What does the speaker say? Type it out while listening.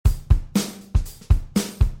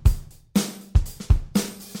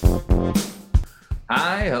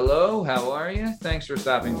Hi, hello, how are you? Thanks for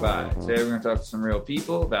stopping by. Today we're going to talk to some real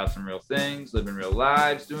people about some real things, living real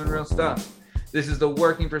lives, doing real stuff. This is the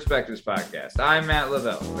Working Perspectives Podcast. I'm Matt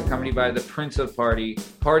Lavelle, accompanied by the Prince of Party,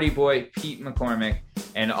 Party Boy Pete McCormick,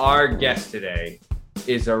 and our guest today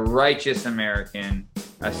is a righteous American,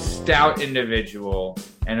 a stout individual,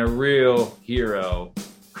 and a real hero,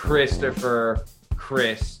 Christopher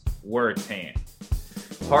Chris Wertan.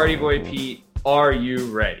 Party Boy Pete, are you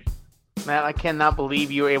ready? Matt, I cannot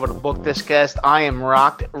believe you were able to book this guest. I am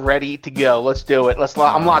rocked, ready to go. Let's do it.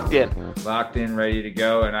 I'm locked in. Locked in, ready to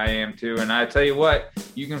go, and I am too. And I tell you what,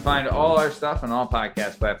 you can find all our stuff on all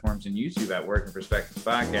podcast platforms and YouTube at Working Perspectives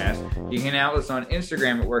Podcast. You can follow us on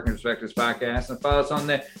Instagram at Working Perspectives Podcast and follow us on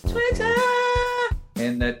the Twitter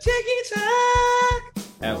and the TikTok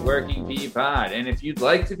at Working P Pod. And if you'd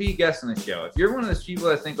like to be a guest on the show, if you're one of those people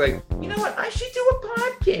that think like, you know what, I should do a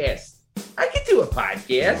podcast. I can do a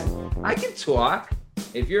podcast. I can talk.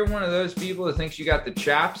 If you're one of those people that thinks you got the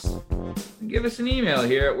chops, give us an email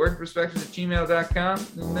here at workperspectives@gmail.com,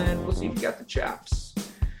 and then we'll see if you got the chops.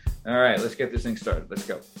 All right, let's get this thing started. Let's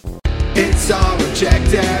go. It's all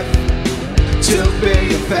objective to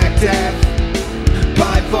be effective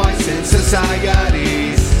by voicing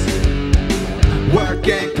societies.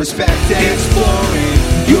 Working perspective, exploring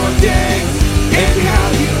your day and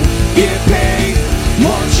how you get paid.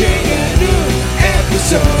 Launching a new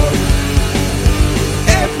episode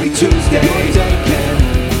every Tuesday. Your day can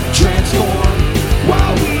transform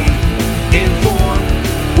while we inform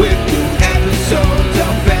with new episodes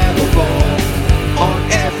available on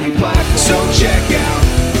every platform. So check out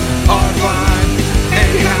our line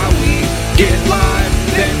and how we get live.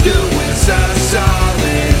 Then do us a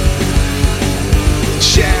solid.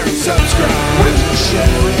 Share and subscribe. Would you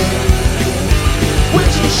share it?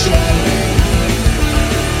 Would you share it?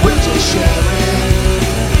 Would you share it?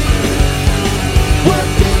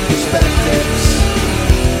 Working Perspectives.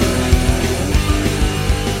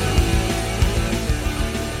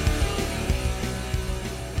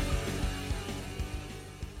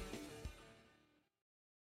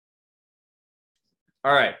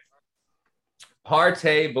 All right.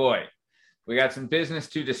 Party Boy. We got some business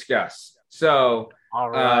to discuss. So, All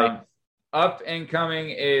right. up and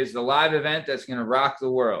coming is the live event that's going to rock the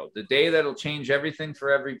world. The day that'll change everything for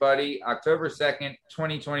everybody. October 2nd,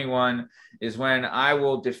 2021 is when I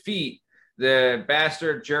will defeat the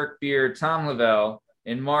bastard jerk beard Tom Lavelle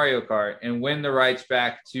in Mario Kart and win the rights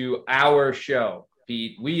back to our show,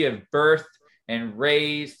 Pete. We have birthed and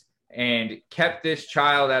raised and kept this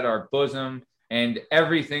child at our bosom, and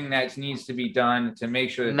everything that needs to be done to make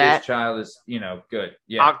sure that Matt, this child is, good.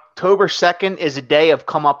 Yeah. October 2nd is a day of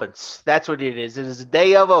comeuppance. That's what it is. It is a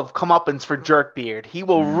day of comeuppance for Jerkbeard. He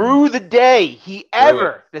will rue the day he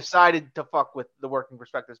ever decided to fuck with the Working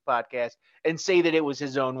Perspectives Podcast and say that it was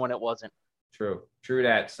his own when it wasn't. True. True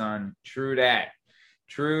that, son. True that.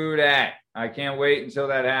 True that. I can't wait until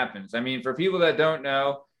that happens. I mean, for people that don't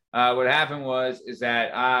know, what happened is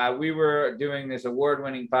that we were doing this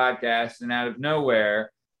award-winning podcast, and out of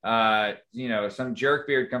nowhere, some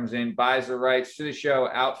jerkbeard comes in, buys the rights to the show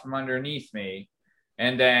out from underneath me,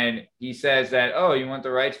 and then he says that, oh, you want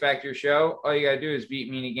the rights back to your show? All you got to do is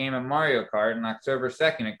beat me in a game of Mario Kart on October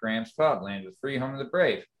 2nd at Graham's Pub, land with free home of the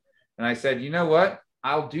brave. And I said, you know what?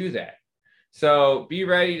 I'll do that. So be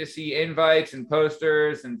ready to see invites and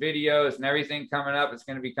posters and videos and everything coming up. It's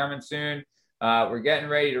going to be coming soon. We're getting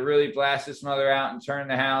ready to really blast this mother out and turn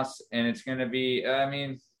the house. And it's going to be,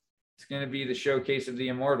 it's going to be the showcase of the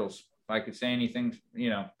immortals. If I could say anything,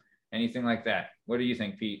 anything like that. What do you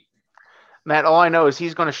think, Pete? Matt, all I know is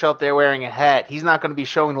he's going to show up there wearing a hat. He's not going to be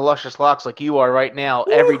showing the luscious locks like you are right now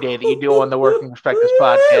every day that you do on the Working Perspectives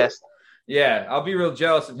Podcast. Yeah, I'll be real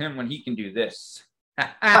jealous of him when he can do this.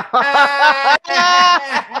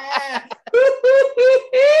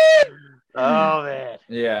 Oh, man.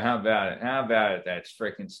 Yeah, how about it? That's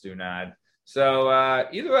freaking Stunad. So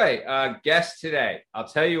either way, guest today. I'll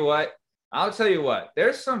tell you what.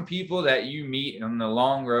 There's some people that you meet on the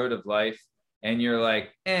long road of life, and you're like,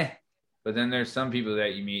 eh. But then there's some people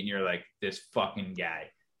that you meet, and you're like, this fucking guy.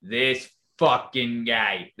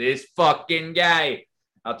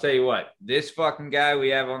 I'll tell you what. This fucking guy we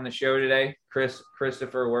have on the show today,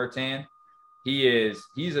 Christopher Wertan,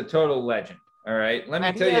 he's a total legend. All right, let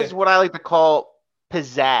me tell you. He has what I like to call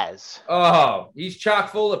pizzazz. Oh, he's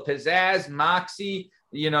chock full of pizzazz, moxie,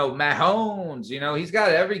 Mahomes. He's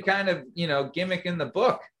got every kind of, gimmick in the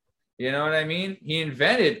book. You know what I mean? He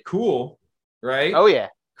invented cool, right? Oh, yeah.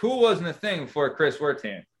 Cool wasn't a thing before Chris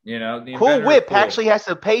Wertan. The Cool Whip actually has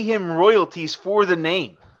to pay him royalties for the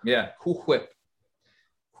name. Yeah, Cool Whip.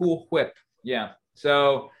 Yeah.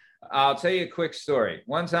 So I'll tell you a quick story.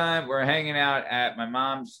 One time we're hanging out at my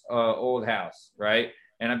mom's old house, right?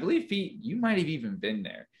 And I believe, Pete, you might have even been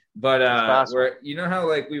there. But you know how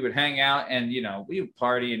like we would hang out and, you know, we would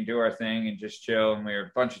party and do our thing and just chill. And we were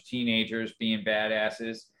a bunch of teenagers being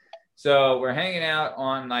badasses. So we're hanging out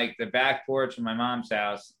on like the back porch of my mom's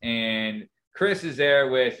house, and Chris is there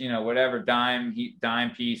with, you know, whatever dime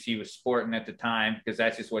piece he was sporting at the time, because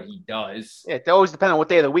that's just what he does. Yeah, it always depends on what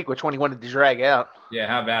day of the week, which one he wanted to drag out. Yeah,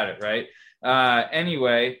 how about it, right?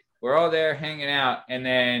 Anyway, we're all there hanging out, and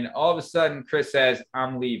then all of a sudden Chris says,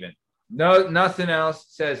 I'm leaving. No, nothing else,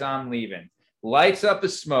 says I'm leaving. Lights up a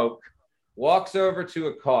smoke, walks over to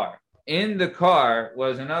a car. In the car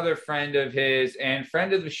was another friend of his and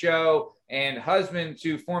friend of the show and husband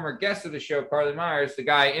to former guest of the show, Carly Myers. The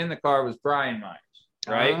guy in the car was Brian Myers,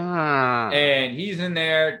 right? And he's in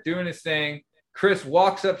there doing his thing. Chris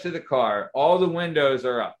walks up to the car. All the windows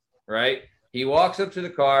are up, right? He walks up to the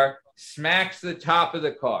car, smacks the top of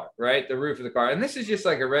the car, right? The roof of the car. And this is just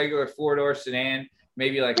like a regular four-door sedan,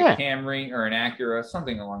 maybe like a Camry or an Acura,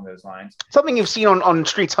 something along those lines. Something you've seen on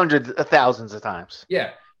streets hundreds of thousands of times. Yeah.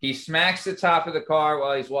 He smacks the top of the car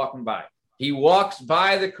while he's walking by. He walks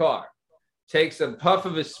by the car, takes a puff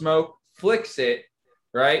of his smoke, flicks it,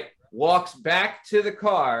 right? Walks back to the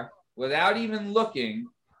car without even looking,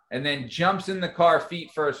 and then jumps in the car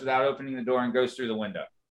feet first without opening the door and goes through the window.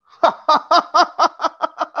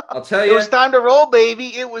 I'll tell you. It was time to roll,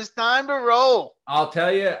 baby. It was time to roll. I'll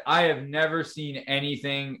tell you, I have never seen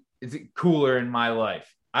anything cooler in my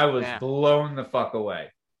life. I was blown the fuck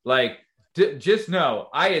away. Like, just know,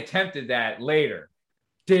 I attempted that later.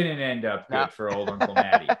 Didn't end up good for old Uncle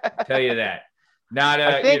Matty. Tell you that.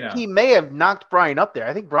 I think he may have knocked Brian up there.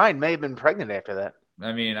 I think Brian may have been pregnant after that.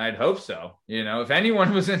 I mean, I'd hope so. You know, if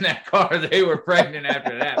anyone was in that car, they were pregnant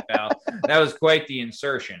after that, pal. That was quite the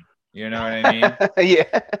insertion. You know what I mean?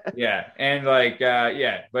 Yeah. And like,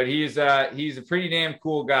 but he's a pretty damn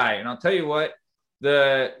cool guy. And I'll tell you what,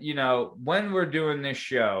 when we're doing this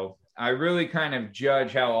show, I really kind of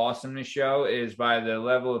judge how awesome the show is by the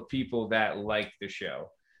level of people that like the show,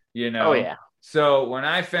 you know? Oh, yeah. So when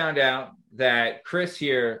I found out that Chris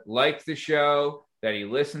here liked the show, that he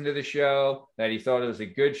listened to the show, that he thought it was a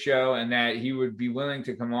good show, and that he would be willing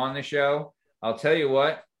to come on the show, I'll tell you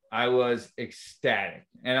what, I was ecstatic.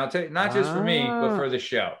 And I'll tell you, not just for me, but for the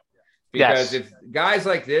show. Because if guys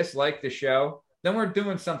like this like the show, then we're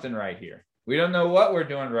doing something right here. We don't know what we're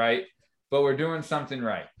doing right, but we're doing something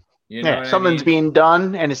right. You know something's being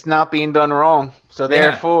done, and it's not being done wrong. So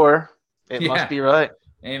therefore, it must be right.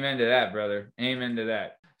 Amen to that, brother. Amen to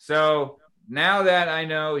that. So now that I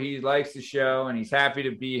know he likes the show and he's happy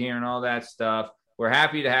to be here and all that stuff, we're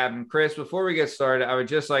happy to have him. Chris, before we get started, I would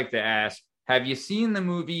just like to ask, have you seen the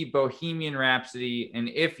movie Bohemian Rhapsody? And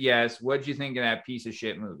if yes, what'd you think of that piece of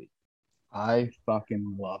shit movie? I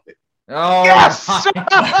fucking love it. Oh, yes! One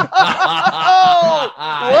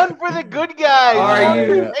for the good guys.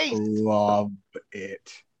 I love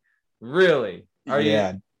it. Really?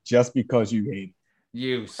 You? Just because you hate it.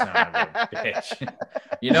 You son of a bitch.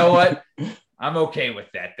 You know what? I'm okay with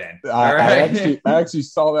that then. I actually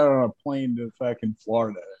saw that on a plane to fucking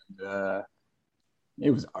Florida. And,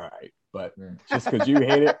 it was all right. But just because you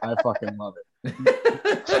hate it, I fucking love it.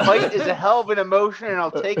 Spite is a hell of an emotion, and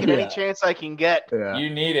I'll take it any chance I can get. Yeah. You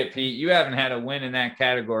need it, Pete. You haven't had a win in that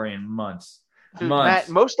category in months. Dude, Matt,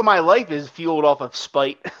 most of my life is fueled off of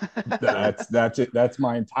spite. That's it. That's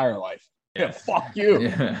my entire life. Yeah, fuck you.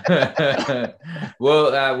 Yeah.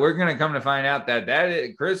 Well, we're gonna come to find out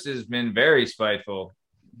that Chris has been very spiteful,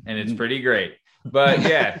 and it's pretty great. But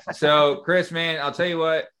yeah, so Chris, man, I'll tell you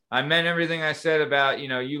what. I meant everything I said about,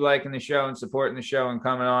 you liking the show and supporting the show and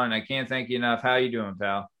coming on. I can't thank you enough. How you doing,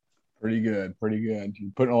 pal? Pretty good.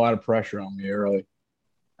 You're putting a lot of pressure on me early.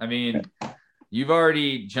 I mean, you've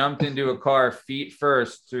already jumped into a car feet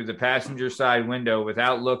first through the passenger side window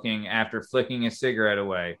without looking after flicking a cigarette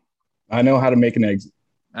away. I know how to make an exit.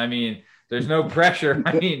 I mean, there's no pressure.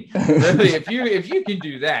 I mean, really, if you can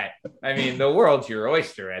do that, I mean, the world's your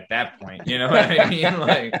oyster at that point. You know what I mean?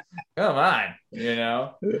 Like, come on,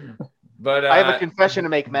 But I have a confession to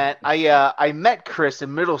make, Matt. I met Chris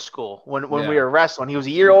in middle school when we were wrestling. He was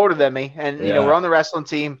a year older than me, and we're on the wrestling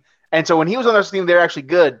team. And so when he was on the wrestling team, they were actually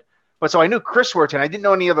good. But so I knew Chris Wertan. I didn't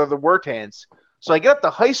know any other of the Wertans. So I get up to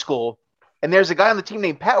high school, and there's a guy on the team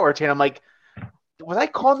named Pat Wertan. I'm like, was I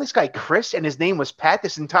calling this guy Chris and his name was Pat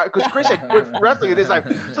this entire – because Chris had quit wrestling at this time.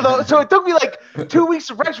 So it took me like 2 weeks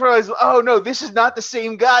to practice where I was, oh, no, this is not the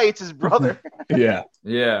same guy. It's his brother. Yeah.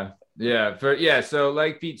 So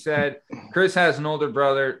like Pete said, Chris has an older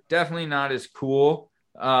brother, definitely not as cool,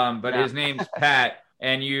 but his name's Pat.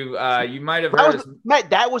 And you might have heard Matt,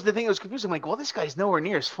 that was the thing that was confusing. I'm like, well, this guy's nowhere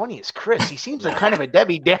near as funny as Chris. He seems like kind of a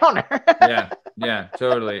Debbie Downer. yeah,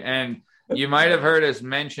 totally. And you might have heard us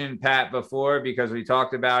mention Pat before because we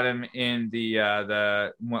talked about him in the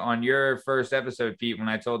on your first episode, Pete, when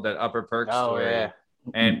I told that Upper Perk story. Yeah.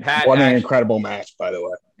 And Pat, what an incredible match, by the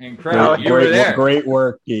way. Incredible. You were there. Great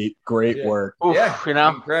work, Pete. Great work. Oof,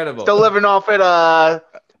 incredible. Still living off it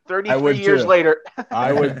 33 years later.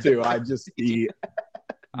 I would too. I'd just be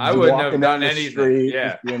I wouldn't have done anything. Street,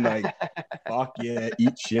 just being like, fuck yeah,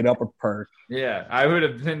 eat shit Upper Perk. Yeah, I would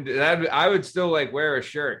have been that. I would still like wear a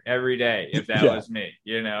shirt every day if that was me,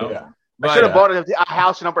 you know. Yeah. But, I should have bought a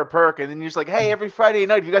house in Upper Perk, and then you're just like, hey, every Friday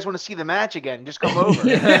night, if you guys want to see the match again, just come over.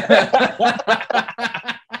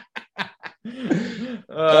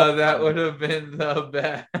 That would have been the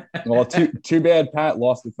best. Well, too bad Pat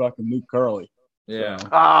lost to fucking Luke Curley. Yeah. So.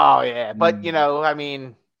 Oh yeah, but you know, I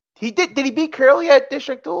mean, he did he beat Curley at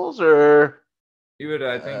District Duels or? He would.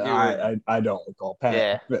 I think. He would. I don't recall.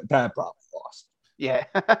 Pat probably lost. Yeah.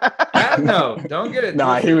 Pat, no, don't get it.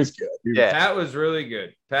 Nah, he was good. Pat was really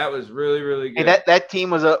good. Pat was really, really good. Hey, that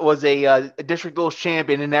team was a District Duels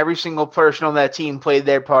champion, and every single person on that team played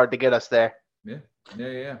their part to get us there.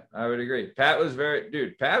 Yeah. I would agree. Pat was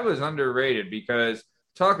Pat was underrated because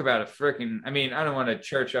talk about a freaking. I mean, I don't want to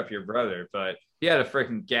church up your brother, but he had a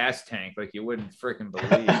freaking gas tank like you wouldn't freaking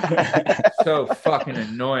believe. So fucking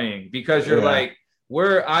annoying because you're like,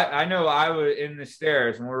 I know I would in the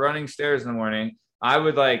stairs when we're running stairs in the morning. I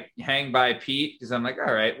would like hang by Pete because I'm like,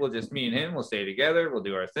 all right, we'll just me and him, we'll stay together, we'll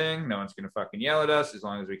do our thing. No one's gonna fucking yell at us as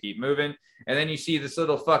long as we keep moving. And then you see this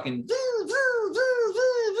little fucking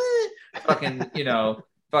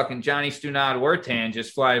fucking Johnny Stunad Wertan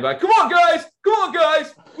just fly by. Come on, guys,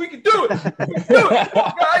 we can do it. Come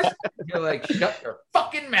on, guys. You're like, shut your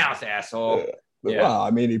fucking mouth, asshole. Yeah. Well,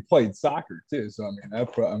 I mean, he played soccer too, so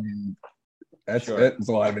that's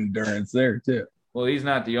a lot of endurance there too. Well, he's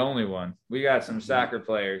not the only one. We got some soccer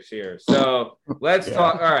players here. So let's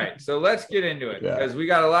talk. All right. So let's get into it because we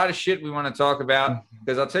got a lot of shit we want to talk about.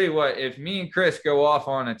 Because I'll tell you what, if me and Chris go off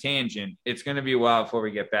on a tangent, it's going to be a while before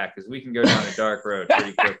we get back because we can go down a dark road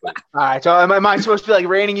pretty quickly. All right. So am I supposed to be like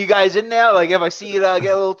reining you guys in now? Like if I see it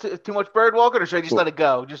get a little too much bird walking, or should I just let it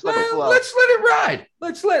go? Just let it flow. Let's let it ride.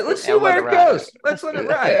 Let's see where it goes. Let's let it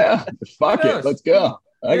ride. Yeah. Fuck it. Let's go.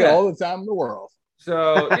 I got all the time in the world.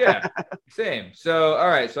 So yeah, same. So all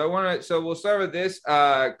right. So we'll start with this.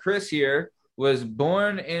 Chris here was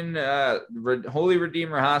born in Holy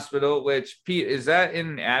Redeemer Hospital, which Pete, is that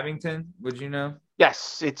in Abington? Would you know?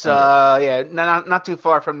 Yes, it's not too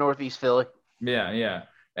far from Northeast Philly. Yeah.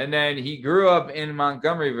 And then he grew up in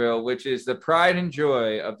Montgomeryville, which is the pride and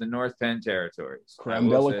joy of the North Penn territories. Creme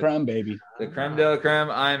de la creme, baby. The creme de la creme.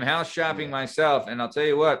 I'm house shopping myself, and I'll tell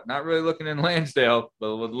you what, not really looking in Lansdale,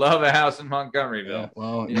 but would love a house in Montgomeryville. Yeah,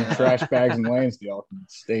 well, trash bags in Lansdale can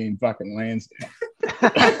stay in fucking Lansdale.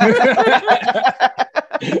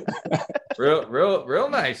 Real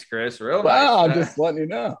nice, Chris. Real nice. Wow, I'm just letting you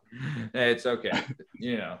know. It's okay.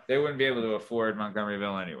 They wouldn't be able to afford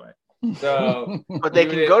Montgomeryville anyway. So, but they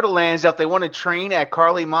can go to Lansdale if they want to train at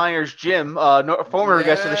Carly Myers Gym. Former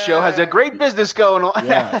guest of the show has a great business going on.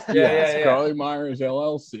 Yes. Carly Myers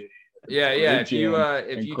LLC. Yeah. If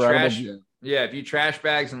you trash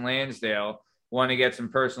bags in Lansdale want to get some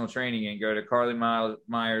personal training and go to Carly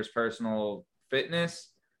Myers Personal Fitness,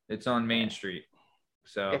 it's on Main Street.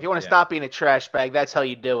 So if you want to stop being a trash bag, that's how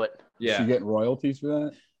you do it. Yeah. Is she getting royalties for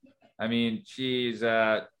that? I mean, she's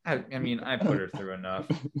I put her through enough.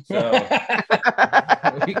 So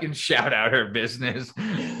we can shout out her business.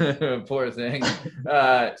 Poor thing.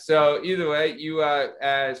 So either way, you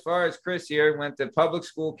as far as Chris here, went to public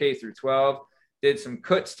school K through 12, did some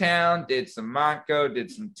Kutztown, did some Montco, did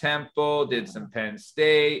some Temple, did some Penn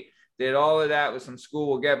State, did all of that with some school.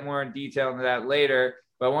 We'll get more in detail into that later,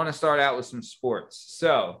 but I want to start out with some sports.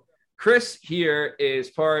 So Chris here is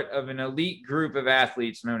part of an elite group of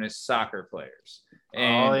athletes known as soccer players.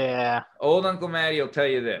 And old Uncle Matty will tell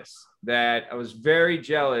you this, that I was very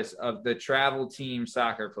jealous of the travel team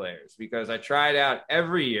soccer players because I tried out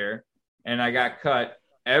every year and I got cut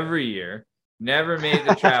every year. Never made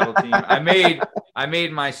the travel team. I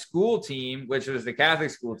made my school team, which was the Catholic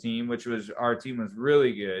school team, our team was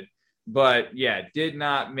really good. But did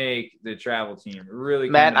not make the travel team. Really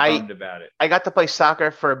kind of bummed about it. I got to play soccer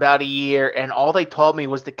for about a year, and all they taught me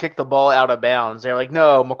was to kick the ball out of bounds. They're like,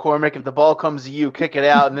 "No, McCormick, if the ball comes to you, kick it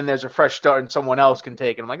out, and then there's a fresh start, and someone else can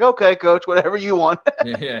take it." I'm like, "Okay, coach, whatever you want."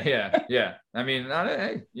 Yeah. I mean,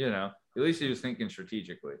 hey, at least he was thinking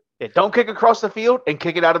strategically. Yeah, don't kick across the field and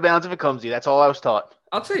kick it out of bounds if it comes to you. That's all I was taught.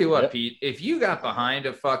 I'll tell you what, Pete. If you got behind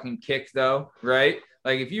a fucking kick, though, right?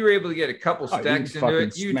 Like if you were able to get a couple stacks into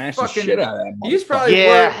it, you'd smash fucking the shit out of that. He's probably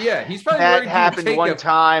he's probably that worried happened one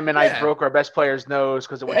time, and I broke our best player's nose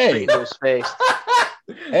because it went straight into his face.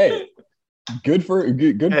 Hey, good for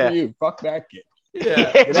you. Fuck that kid.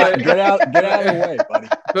 Yeah, get out of the way, buddy.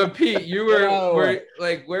 But Pete, you were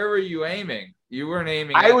like, where were you aiming? You weren't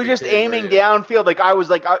aiming. I was just aiming downfield. Like I was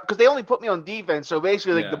like, because they only put me on defense, so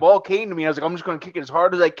basically, like the ball came to me. I was like, I'm just going to kick it as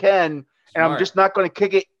hard as I can, and I'm just not going to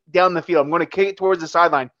kick it down the field. I'm going to kick it towards the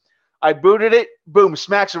sideline. I booted it, boom,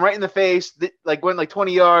 smacks him right in the face. Like went like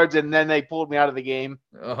 20 yards, and then they pulled me out of the game.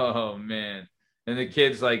 Oh man. And the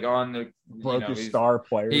kid's like on the broke his star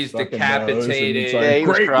player. He's decapitated. Like, he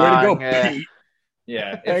was great crying. way to go, Pete.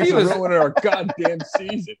 Yeah, Thanks for ruining our goddamn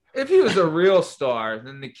season. If he was a real star,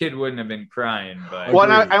 then the kid wouldn't have been crying. But well,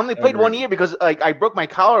 I only played 1 year because like I broke my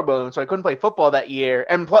collarbone, so I couldn't play football that year.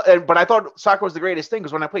 But I thought soccer was the greatest thing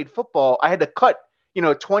because when I played football, I had to cut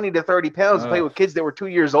 20 to 30 pounds to play with kids that were 2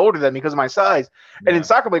 years older than me because of my size. And in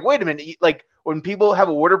soccer, I'm like, wait a minute, like when people have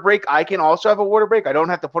a water break, I can also have a water break. I don't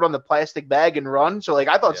have to put on the plastic bag and run. So like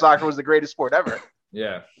I thought soccer was the greatest sport ever.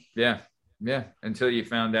 Yeah. Until you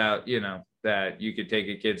found out, that you could take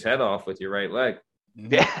a kid's head off with your right leg.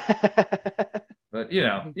 Yeah. But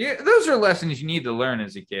those are lessons you need to learn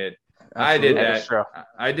as a kid. Absolutely.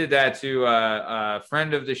 I did that to a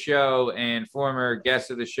friend of the show and former guest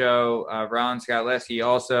of the show, Ron Scott Lesky,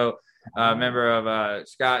 also a member of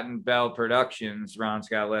Scott and Bell Productions. Ron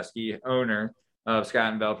Scott Lesky, owner of Scott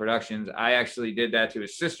and Bell Productions. I actually did that to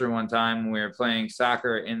his sister one time when we were playing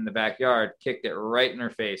soccer in the backyard, kicked it right in her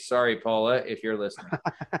face. Sorry, Paula, if you're listening.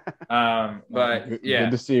 But yeah,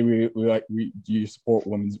 good to see you support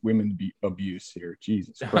women abuse here.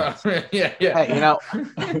 Jesus Christ. Yeah. Hey,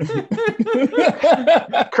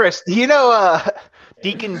 Chris, do you know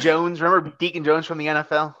Deacon Jones? Remember Deacon Jones from the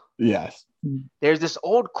NFL? Yes. There's this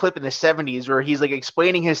old clip in the 70s where he's like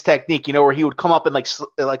explaining his technique, where he would come up and like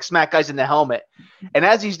smack guys in the helmet. And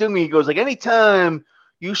as he's doing it, he goes like, anytime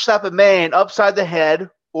you slap a man upside the head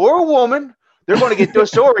or a woman, they're going to get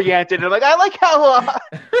disoriented. And like, I like how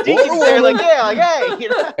Deacon's there, like,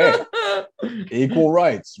 hey, equal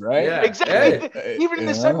rights, right? Yeah, exactly. Hey. Even in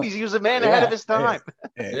the 70s, he was a man ahead of his time.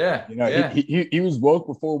 He was woke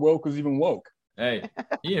before woke was even woke. Hey,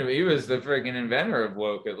 he was the freaking inventor of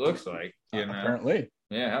woke, it looks like, Apparently.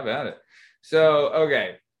 Yeah, how about it? So,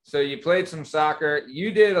 okay. So you played some soccer.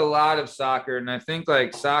 You did a lot of soccer, and I think,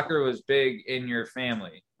 like, soccer was big in your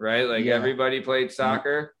family, right? Like, everybody played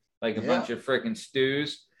soccer, like a bunch of freaking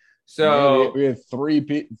stews. So we had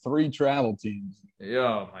three travel teams.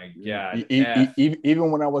 Oh, my God. Even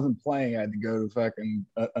when I wasn't playing, I had to go to fucking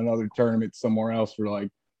another tournament somewhere else for, like,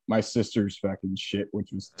 my sister's fucking shit,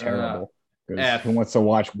 which was terrible. Who wants to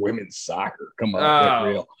watch women's soccer? Come on, get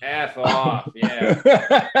real. F off,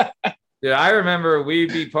 yeah. Dude, I remember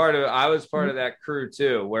I was part of that crew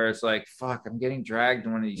too, where it's like, fuck, I'm getting dragged to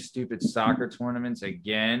one of these stupid soccer tournaments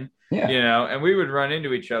again. Yeah. And we would run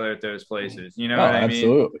into each other at those places. You know what I mean?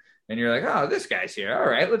 Absolutely. And you're like, oh, this guy's here. All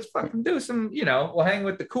right, let's fucking do some, we'll hang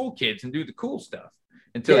with the cool kids and do the cool stuff.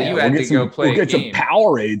 Until you had to go play we'll get some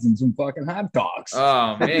Powerades and some fucking hot dogs.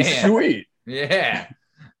 Oh, man. Sweet. Yeah.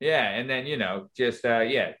 Yeah, and then, just,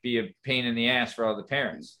 be a pain in the ass for all the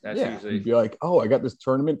parents. That's usually... You'd be like, oh, I got this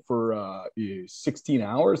tournament for 16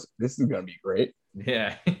 hours. This is going to be great.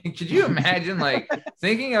 Yeah. Could you imagine, like,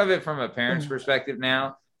 thinking of it from a parent's perspective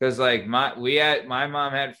now? Because, like, my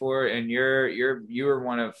mom had 4, and you were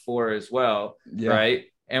one of 4 as well, right?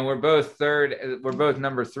 And we're both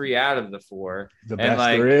number 3 out of the 4. The best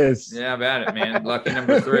there is. Yeah, about it, man. Lucky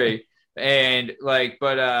number 3. And like,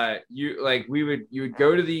 but you would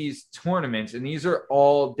go to these tournaments, and these are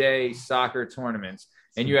all day soccer tournaments,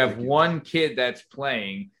 and you have one kid that's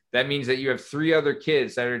playing. That means that you have 3 other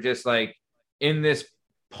kids that are just like in this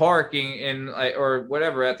parking in or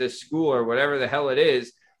whatever at this school or whatever the hell it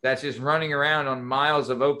is, that's just running around on miles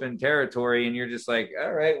of open territory, and you're just like,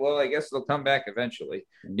 all right, well, I guess they'll come back eventually,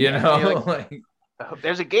 like,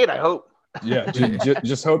 there's a gate, I hope. Yeah,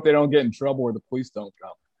 just hope they don't get in trouble or the police don't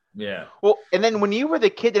come. Yeah. Well, and then when you were the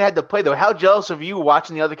kid that had to play, though, how jealous of you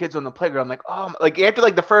watching the other kids on the playground? Like, oh, like after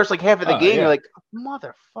like the first like half of the game, you're like,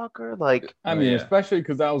 motherfucker, like. I mean, especially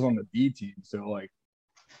because I was on the B team, so like,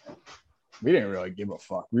 we didn't really give a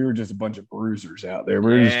fuck. We were just a bunch of bruisers out there.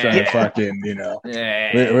 We were just trying to fucking,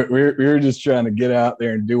 we were just trying to get out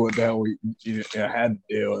there and do what the hell we had to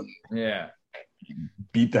do, and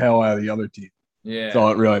beat the hell out of the other team. Yeah, that's all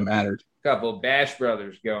that really mattered. Couple of Bash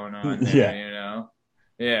Brothers going on there,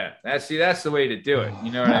 Yeah, that's the way to do it.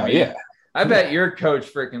 You know what I mean? Yeah. I bet your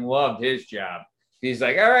coach freaking loved his job. He's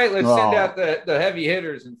like, all right, let's send out the heavy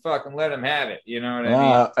hitters and fucking let them have it. You know what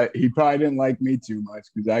I mean? He probably didn't like me too much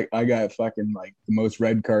because I got fucking like the most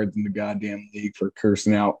red cards in the goddamn league for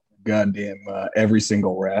cursing out goddamn every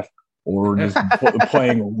single ref or just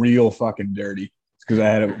playing real fucking dirty because I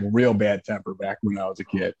had a real bad temper back when I was a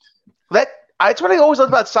kid. That's what I always love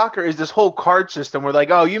about soccer is this whole card system where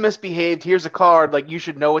like, oh, you misbehaved. Here's a card. Like you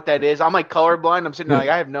should know what that is. I'm like colorblind. I'm sitting there like,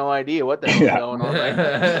 I have no idea what the hell is going on.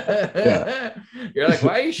 Yeah. You're like,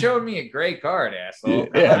 why are you showing me a gray card, asshole?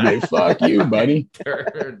 Yeah, fuck you, buddy.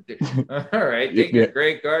 All right, take your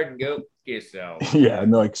gray card and go yourself. Yeah,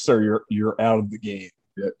 no, like, sir, you're out of the game.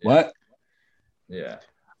 What? Yeah.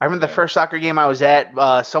 I remember the first soccer game I was at,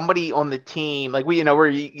 somebody on the team, like we're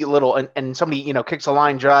little and somebody, kicks a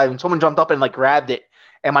line drive and someone jumped up and like grabbed it.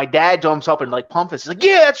 And my dad jumps up and like pumps us. He's like,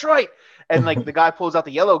 yeah, that's right. And like the guy pulls out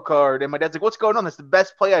the yellow card and my dad's like, what's going on? That's the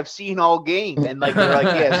best play I've seen all game. And like, they're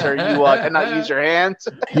like, yeah, sir, you cannot use your hands.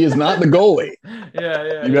 He is not the goalie.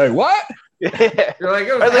 Yeah. You'd be like, what? Yeah. You're like,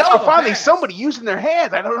 finally somebody using their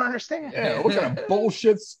hands. I don't understand. Yeah, what kind of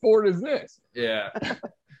bullshit sport is this? Yeah.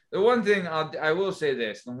 The one thing I will say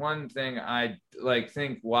this, the one thing I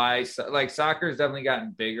think why soccer has definitely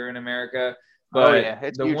gotten bigger in America, but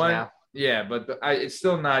it's huge now. Yeah, but it's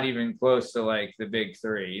still not even close to like the big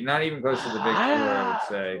three. Not even close to the big four, I would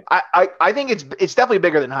say. I think it's definitely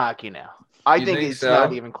bigger than hockey now. I think it's so?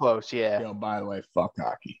 not even close. Yeah. Yo, by the way, fuck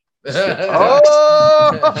hockey. Shit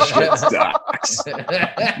sucks.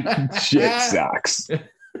 Shit sucks.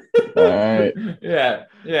 All right.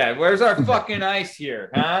 Yeah. Where's our fucking ice here,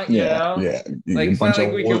 huh? Yeah. Like it's not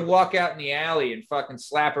like we can walk out in the alley and fucking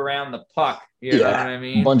slap around the puck. You know what I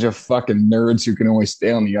mean? A bunch of fucking nerds who can only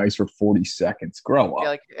stay on the ice for 40 seconds. Grow up. Yeah,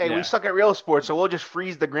 like, hey, we suck at real sports, so we'll just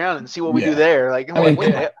freeze the ground and see what we do there. Like,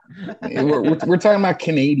 we're talking about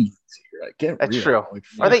Canadians here. Like, get That's real. true. Like,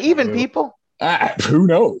 are they even people? Who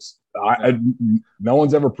knows? No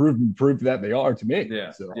one's ever proved that they are to me.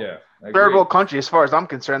 Yeah. So. Yeah. Third world country, as far as I'm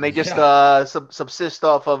concerned, they just subsist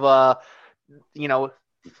off of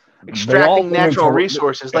extracting natural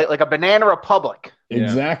resources, like a banana republic.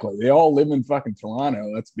 Exactly. They all live in fucking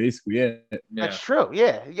Toronto. That's basically it. Yeah. That's true.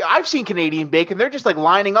 Yeah. I've seen Canadian bacon. They're just like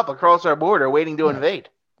lining up across our border, waiting to invade.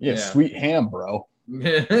 Yeah, sweet ham, bro.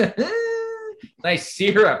 Nice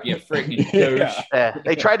syrup, you freaking douche.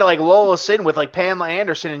 They tried to like lull us in with like Pamela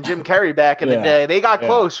Anderson and Jim Carrey back in the day. They got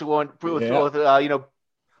close with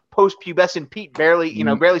post-pubescent Pete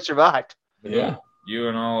barely survived. Yeah. You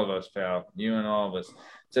and all of us, pal. You and all of us.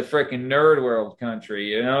 It's a freaking nerd world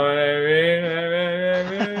country. You know what I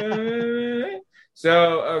mean?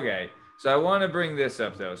 So, okay. So I want to bring this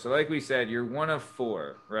up, though. So like we said, you're one of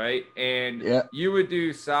four, right? And you would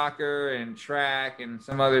do soccer and track and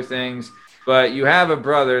some other things. But you have a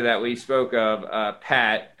brother that we spoke of,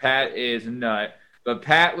 Pat. Pat is a nut. But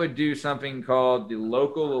Pat would do something called the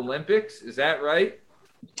local Olympics. Is that right?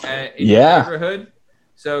 In your neighborhood?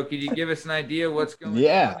 So could you give us an idea what's going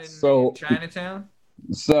on in Chinatown?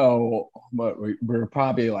 So we're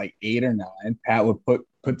probably like 8 or 9. Pat would put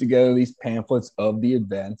together these pamphlets of the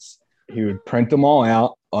events. He would print them all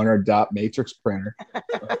out on our dot matrix printer,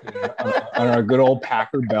 on our good old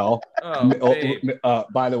Packer Bell.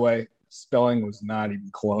 By the way, spelling was not even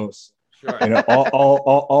close. Sure. And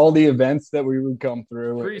all the events that we would come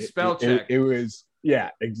through. Free spell check. It was,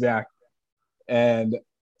 exactly. And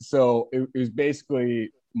so it was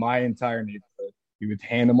basically my entire neighborhood. We would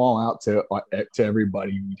hand them all out to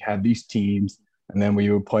everybody. We'd have these teams, and then we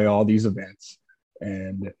would play all these events.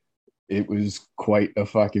 And it was quite a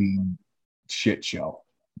fucking shit show,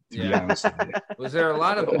 to be honest with you. Was there a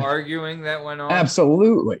lot of arguing that went on?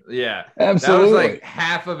 Absolutely. Yeah. Absolutely. That was like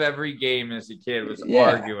half of every game as a kid was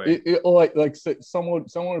arguing. Like someone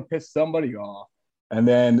would piss somebody off, and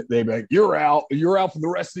then they'd be like, You're out for the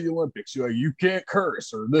rest of the Olympics. You're like, you can't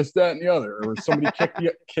curse, or this, that, and the other. Or somebody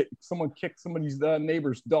someone kicked somebody's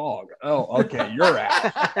neighbor's dog. Oh, okay, you're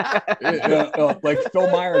out. Like Phil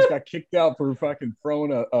Myers got kicked out for fucking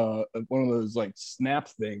throwing a one of those like snap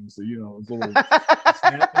things, those little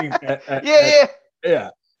snap things at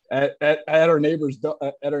our neighbor's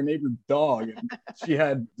dog, and she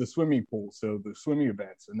had the swimming pool, so the swimming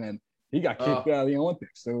events, and then he got kicked out of the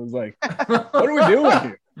Olympics. So it was like, what are we doing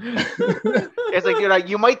here? It's like,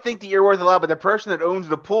 you might think that you're worth a lot, but the person that owns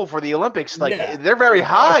the pool for the Olympics, they're very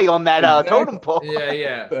high on that totem pole.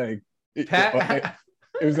 Yeah. Like,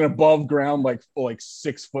 it was an above ground, like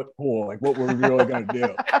 6 foot pool. Like, what were we really going to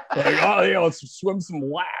do? Like, let's swim some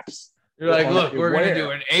laps. You're like, look, we're going to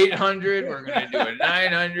do an 800. We're going to do a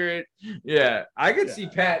 900. Yeah. I could see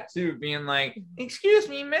Pat, too, being like, excuse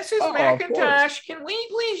me, Mrs. McIntosh, can we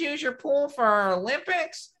please use your pool for our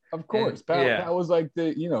Olympics? Of course, Pat was like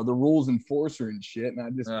the rules enforcer and shit, and I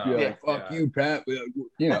just be like, "Fuck you, Pat."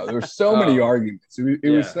 There were so many arguments. It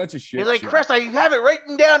was such a shit. He's like, "Chris, I have it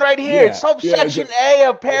written down right here. It's subsection A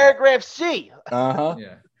of paragraph C."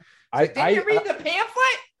 Yeah. Did you read the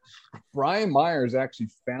pamphlet? Brian Myers actually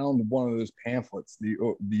found one of those pamphlets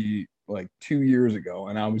the like 2 years ago,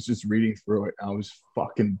 and I was just reading through it. I was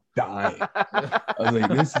fucking dying. I was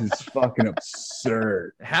like, this is fucking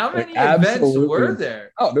absurd. How many events were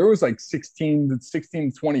there? Oh, there was like 16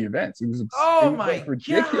 to 20 events. It was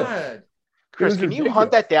ridiculous. God. Chris, can you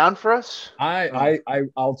hunt that down for us?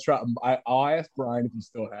 I'll try. I'll ask Brian if he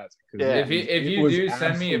still has it. If you do,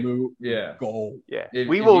 send me a gold. Yeah,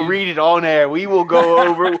 we will read it on air. We will go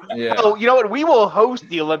over. Oh, you know what? We will host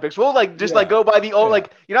the Olympics. We'll go by the old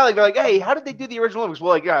they're like, hey, how did they do the original Olympics? We're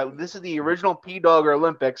like, this is the original P-Dogger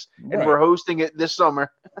Olympics, and we're hosting it this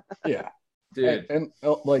summer. Yeah, dude, and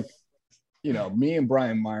me and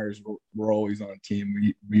Brian Myers were always on a team.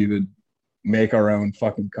 We would make our own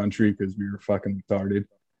fucking country because we were fucking retarded.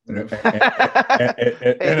 This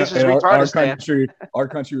is retarded. Our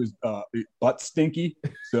country was butt stinky,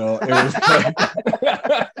 so it was like,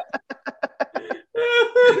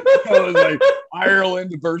 it was like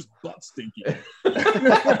Ireland versus butt stinky.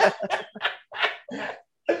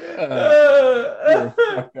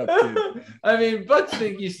 I mean, butt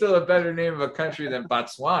stinky's still a better name of a country than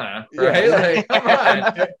Botswana, right? Like, come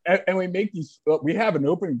on. And we make these. We have an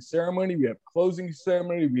opening ceremony. We have closing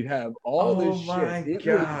ceremony. We have all this shit. Oh my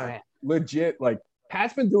God! Legit. Like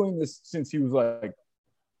Pat's been doing this since he was like,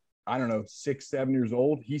 I don't know, 6-7 years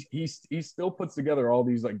old. He still puts together all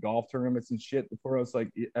these like golf tournaments and shit for us like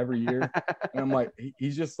every year. And I'm like,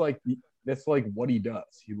 he's just like, that's like what he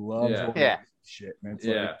does. He loves shit, man. It's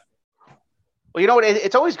like, well, you know what?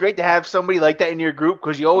 It's always great to have somebody like that in your group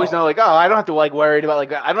because you always know, like, oh, I don't have to worried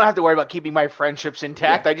about I don't have to worry about keeping my friendships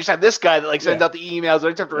intact. I just have this guy that sends out the emails. I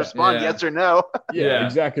just have to respond yes or no. Yeah,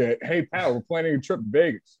 exactly. Hey, pal, we're planning a trip to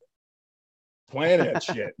Vegas. Plan that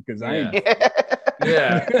shit because I ain't.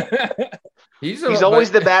 Yeah. He's always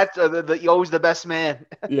always the best man.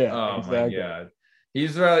 Yeah. Oh exactly. my God.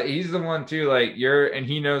 He's the one too. Like and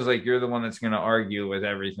he knows like you're the one that's gonna argue with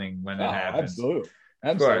everything when it happens. Absolutely.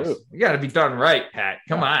 Of course, you got to be done right, Pat.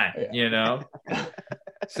 Come on,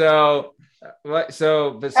 So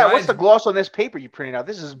besides, what's the gloss on this paper you printed out?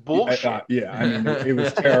 This is bullshit. I mean, it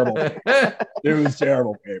was terrible. It was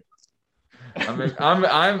terrible paper. I'm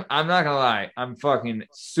not gonna lie. I'm fucking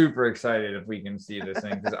super excited if we can see this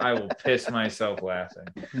thing because I will piss myself laughing.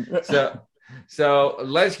 So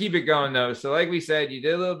let's keep it going though. So like we said, you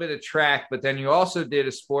did a little bit of track, but then you also did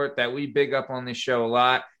a sport that we big up on this show a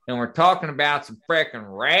lot, and we're talking about some freaking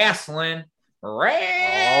wrestling. Oh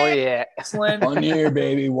yeah, 1 year,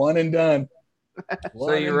 baby, one and done.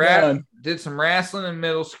 So you did some wrestling in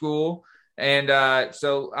middle school. And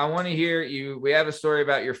so I want to hear you. We have a story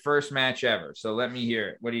about your first match ever. So let me hear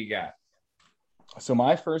it. What do you got? So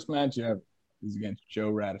my first match ever is against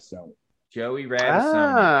Joe Radisoni. Joey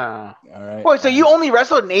Radisoni. All right. Boy, so you only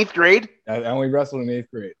wrestled in 8th grade? I only wrestled in 8th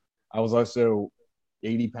grade. I was also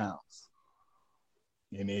 80 pounds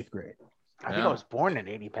in 8th grade. I think I was born at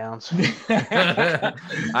 80 pounds.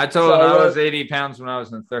 I told him I was 80 pounds when I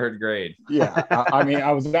was in 3rd grade. Yeah. I mean,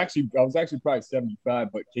 I was actually probably 75,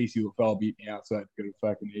 but Casey LaFell beat me out, so I had to go to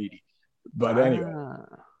fucking 80. But anyway,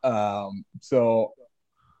 so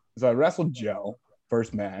I wrestled Joe,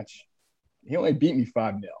 first match. He only beat me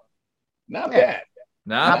 5-0. Not bad.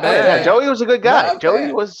 Not bad. Yeah, Joey was a good guy.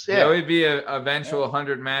 Joey was. Yeah. Joey'd be an eventual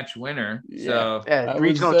 100-match winner. So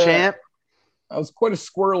regional champ. I was quite a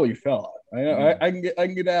squirrely fella. I can get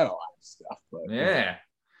out of a lot of stuff. But,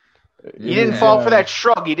 you didn't fall for that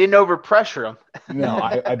shrug. You didn't overpressure him. No,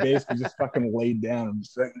 I basically just fucking laid down and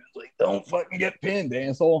just like, don't fucking get pinned,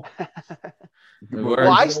 asshole. Well,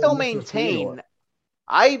 I still maintain.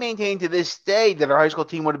 I maintain to this day that our high school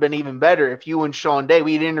team would have been even better if you and Sean Day.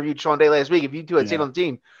 We had interviewed Sean Day last week. If you two had stayed on the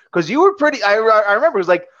team, because you were pretty. I remember it was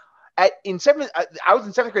like I was in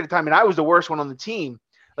 7th grade at the time, and I was the worst one on the team.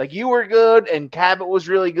 Like you were good, and Cabot was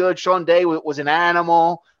really good. Sean Day was an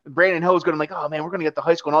animal. Brandon Ho was good. I'm like, oh man, we're gonna get the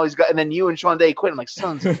high school and all these guys. And then you and Sean Day quit. I'm like,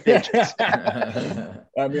 sons of bitches.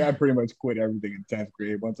 I mean, I pretty much quit everything in 10th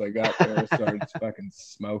grade. Once I got there, I started fucking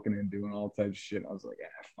smoking and doing all types of shit. I was like,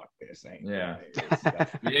 fuck this.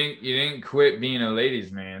 You didn't quit being a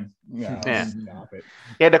ladies' man. No, stop it.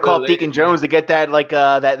 You had to call Deacon Jones to get that,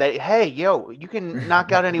 that. Hey, yo, you can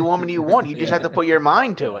knock out any woman you want. You just have to put your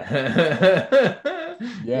mind to it.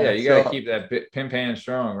 You got to keep that pimp hand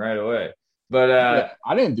strong right away. But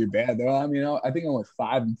I didn't do bad though. I mean, I think I went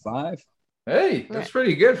 5-5. Hey, that's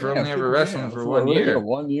pretty good for only ever wrestling for 1 year.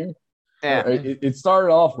 1 year. Yeah. It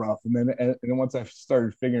started off rough, and then once I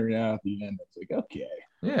started figuring it out at the end, I was like, okay.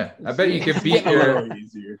 Yeah, I bet you could beat your.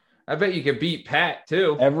 Easier. I bet you could beat Pat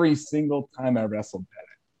too. Every single time I wrestled Pat.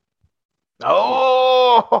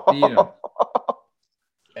 Oh. Beat him.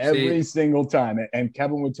 Every single time. And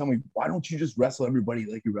Kevin would tell me, why don't you just wrestle everybody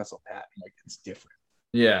like you wrestle Pat? I'm like, it's different.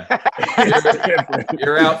 Yeah. It's different.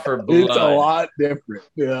 You're out for blood. It's a lot different.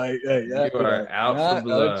 You are out for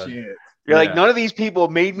blood. You're like, none of these people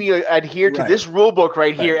made me adhere to this rule book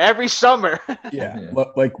right here every summer. Yeah.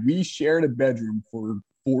 Like we shared a bedroom for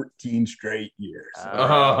 14 straight years.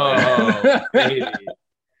 Oh, baby.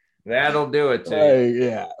 That'll do it too.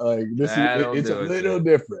 It's a little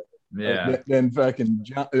different. Yeah. Than fucking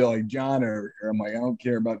John or I'm like, I don't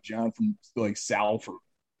care about John from like Salford.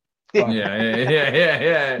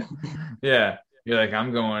 Yeah. You're like,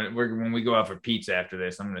 when we go out for pizza after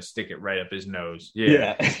this, I'm gonna stick it right up his nose.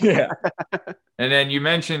 Yeah. And then you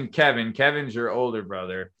mentioned Kevin. Kevin's your older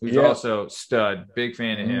brother, who's also stud. Big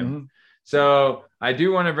fan of him. Mm-hmm. So I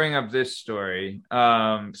do want to bring up this story. We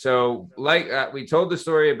told the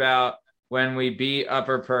story about when we beat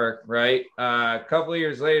Upper Perk, right? A couple of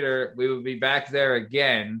years later, we would be back there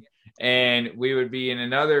again, and we would be in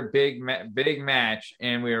another big match,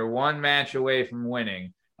 and we were one match away from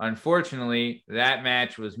winning. Unfortunately, that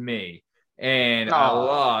match was me, and I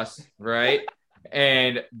lost, right?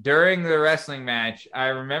 And during the wrestling match, I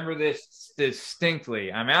remember this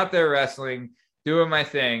distinctly. I'm out there wrestling, doing my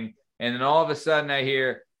thing, and then all of a sudden I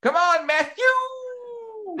hear, "Come on, Matthew!"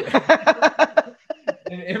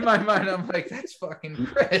 And in my mind, I'm like, that's fucking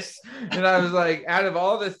Chris. And I was like, out of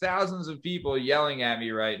all the thousands of people yelling at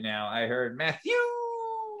me right now, I heard Matthew.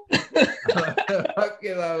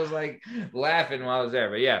 I was like laughing while I was there.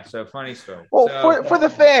 But yeah, so funny story. Well, for the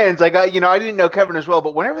fans, like, I didn't know Kevin as well,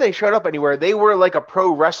 but whenever they showed up anywhere, they were like a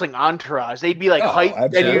pro wrestling entourage. They'd be like hyped.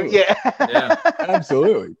 Absolutely. Yeah.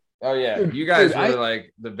 Absolutely. Oh, yeah. You guys were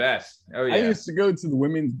like the best. Oh, yeah. I used to go to the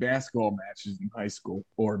women's basketball matches in high school,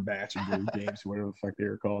 or batch and blue games, whatever the fuck they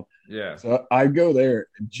were called. Yeah. So I'd go there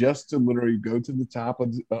just to literally go to the top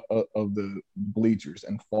of the bleachers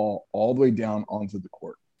and fall all the way down onto the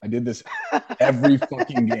court. I did this every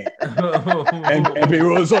fucking game. and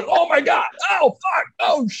people was like, oh, my God. Oh, fuck.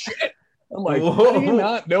 Oh, shit. I'm like, how do you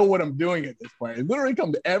not know what I'm doing at this point? I literally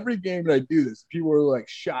come to every game that I do this. People are like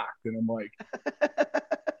shocked. And I'm like,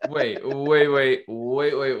 Wait.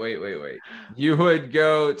 You would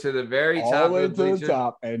go to the very top all the way of the to the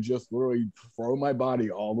top and just literally throw my body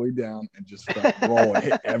all the way down and just start rolling,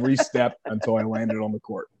 hit every step until I landed on the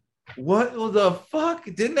court. What the fuck?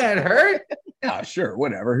 Didn't that hurt? Yeah, sure,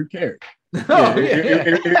 whatever. Who cares? Oh,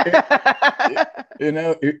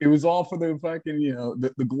 It was all for the fucking,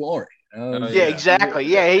 the glory. Exactly.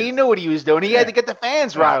 Yeah, he knew what he was doing. He had to get the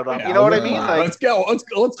fans riled up. You know what I mean? Like, let's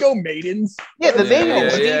go, maidens. Yeah, the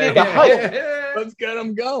maidens needed the hype. Let's get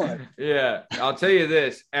them going. Yeah, I'll tell you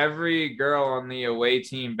this: every girl on the away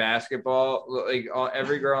team basketball, like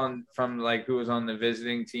every girl from like who was on the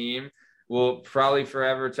visiting team, will probably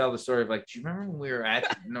forever tell the story of like, do you remember when we were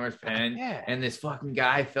at North Penn and this fucking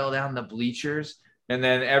guy fell down the bleachers? And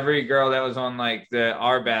then every girl that was on like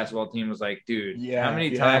our basketball team was like, dude, how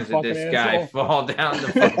many times did this guy fall down the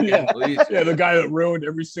fucking bleachers? Yeah, the guy that ruined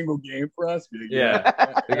every single game for us. Yeah,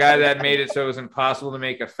 the guy that made it so it was impossible to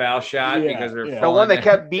make a foul shot because they're the one that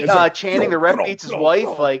kept chanting the ref beats his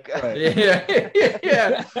wife. Like,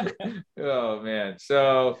 yeah. Oh man.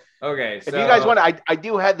 So okay. If you guys want, I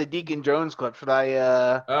do have the Deacon Jones clip. Should I?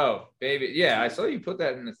 Oh baby, yeah, I saw you put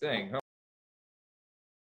that in the thing.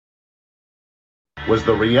 Was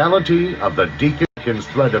the reality of the Deacon's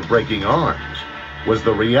threat of breaking arms, was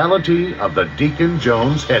the reality of the Deacon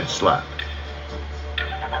Jones head slap.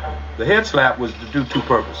 The head slap was to do two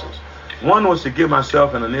purposes. One was to give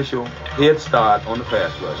myself an initial head start on the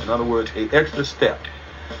pass rush. In other words, an extra step.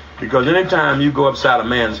 Because anytime you go upside a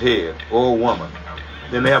man's head or a woman,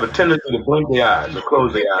 then they have a tendency to blink their eyes or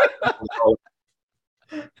close their eyes.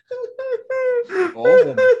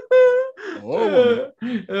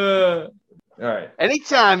 All right.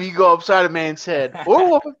 Anytime you go upside a man's head or a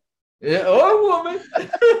woman. Yeah, or a woman.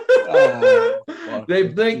 They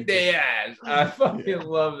blink their eyes. I fucking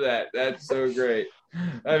love that. That's so great.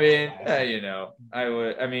 I mean, I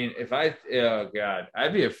would. I mean, oh God,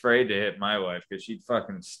 I'd be afraid to hit my wife because she'd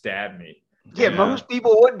fucking stab me. Yeah, most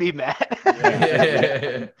people would be mad.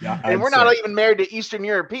 Yeah, and we're not even married to Eastern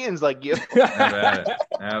Europeans like you.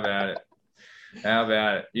 How about it? How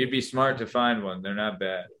about it? You'd be smart to find one. They're not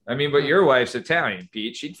bad. I mean, but your wife's Italian,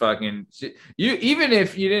 Pete. She'd even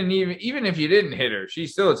if you didn't hit her,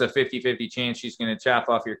 it's a 50-50 chance she's going to chop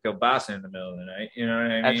off your kielbasa in the middle of the night. You know what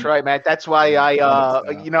I mean? That's right, Matt. That's why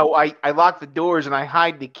I lock the doors and I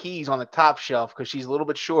hide the keys on the top shelf because she's a little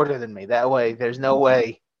bit shorter than me. That way, there's no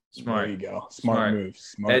way. Smart. There you go. Smart move.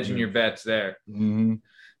 Hedging your bets there. Mm-hmm.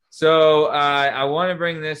 So I want to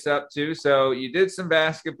bring this up too. So you did some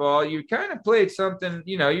basketball. You kind of played something,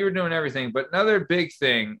 you were doing everything. But another big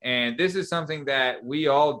thing, and this is something that we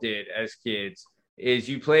all did as kids, is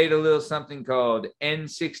you played a little something called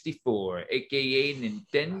N64, a.k.a.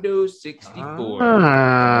 Nintendo 64.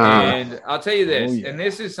 And I'll tell you this, and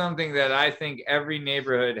this is something that I think every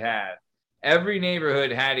neighborhood had. Every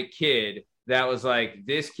neighborhood had a kid that was like,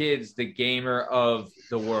 this kid's the gamer of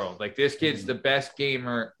the world. Like, this kid's the best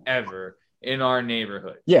gamer ever in our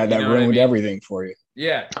neighborhood. Yeah, that ruined everything for you.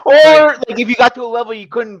 Yeah. Or like if you got to a level you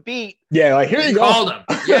couldn't beat. Yeah, like, here you go. Called him.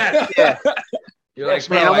 Yeah. Yeah. You're like,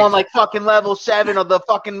 man, I'm on like fucking level 7 of the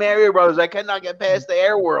fucking Mario Bros. I cannot get past the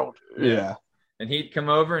air world. Yeah. And he'd come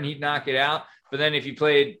over and he'd knock it out. But then if you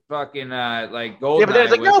played fucking like Golden, but then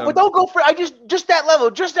it's like, no, but don't go for just that level.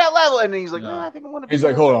 And then he's like, no, I think I want to. He's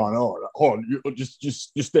like, hold on, you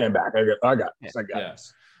just stand back. I got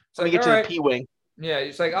this. So we get to the P-wing. Yeah,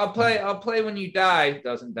 it's like I'll play when you die.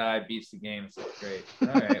 Doesn't die, beats the game. So great. All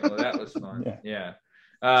right, well that was fun. Yeah.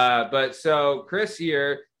 But so Chris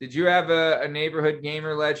here, did you have a neighborhood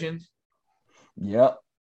gamer legend? Yep.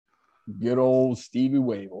 Good old Stevie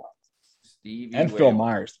Wavell. Phil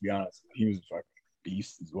Myers, to be honest. He was a fucking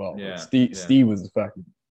beast as well. Yeah. Steve was fucking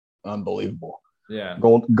unbelievable. Yeah.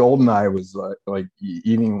 GoldenEye was like you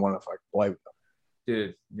didn't even want to fucking play with him.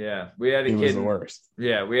 Dude, yeah. We had a kid. He was the worst.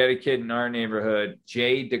 Yeah, we had a kid in our neighborhood,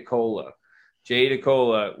 Jay DeCola. Jay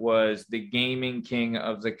DeCola was the gaming king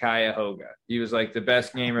of the Cuyahoga. He was like the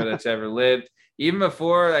best gamer that's ever lived. Even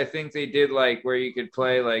before, I think they did like where you could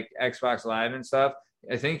play like Xbox Live and stuff.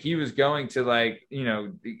 I think he was going to like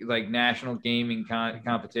national gaming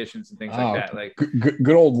competitions and things like that. Like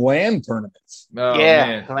good old LAN tournaments. Oh,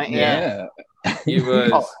 yeah. Man. Yeah.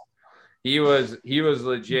 He was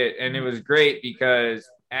legit, and it was great because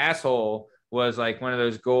Asshole was like one of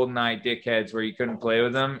those GoldenEye dickheads where you couldn't play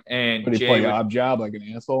with him. And but he played Objob like an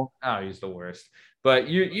asshole. Oh, he's the worst. But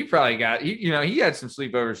you probably got he had some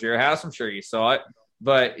sleepovers at your house. I'm sure you saw it.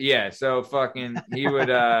 But yeah, so fucking he would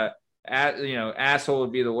Asshole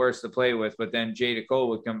would be the worst to play with, but then Jay DeCole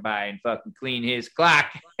would come by and fucking clean his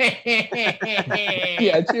clock.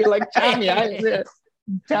 Yeah, you're like,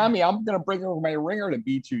 Tommy, I'm gonna bring over my ringer to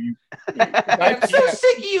beat you. I'm so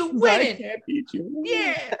sick of you winning. I can't beat you.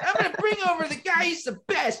 Yeah, I'm gonna bring over the guy who's the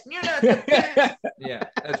best. You're not the best. Yeah,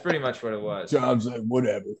 that's pretty much what it was. John's like,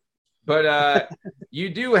 whatever. But you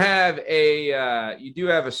do have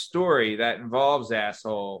a story that involves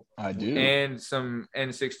Asshole. I do. And some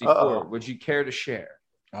N64. Uh-oh. Would you care to share?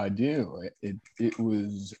 I do. It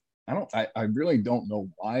was. I really don't know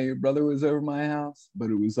why your brother was over my house, but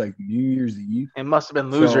it was like New Year's Eve. It must have been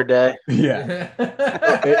loser day. Yeah.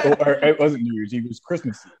 it wasn't New Year's Eve. It was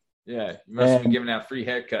Christmas Eve. Yeah, you must have been giving out free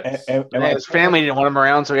haircuts. And his family didn't want him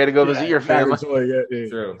around, so he had to go visit your family. Yeah.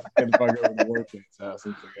 True. I had to fuck over to Workman's house.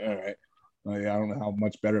 It's like, all right. Well, yeah, I don't know how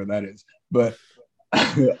much better that is. But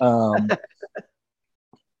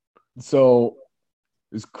so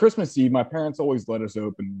it's Christmas Eve. My parents always let us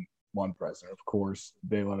open one present. Of course,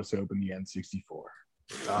 they let us open the N64.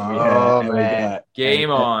 Oh, man.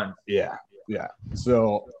 Game on. Yeah.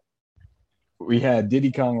 So we had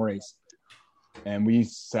Diddy Kong Racing. And we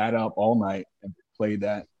sat up all night and played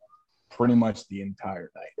that pretty much the entire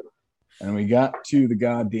night. And we got to the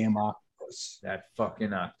goddamn octopus. That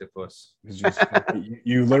fucking octopus. It's just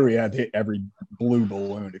you literally had to hit every blue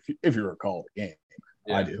balloon if you recall the game.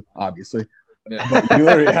 Yeah. I do, obviously. Yeah. But you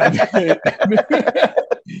literally had to hit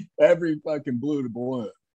every fucking blue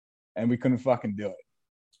balloon. And we couldn't fucking do it.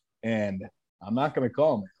 And I'm not going to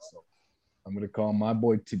call him myself. I'm going to call my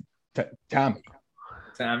boy Tommy.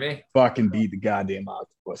 Tommy fucking beat the goddamn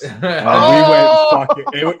octopus. And we went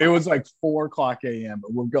fucking. It was like 4:00 a.m.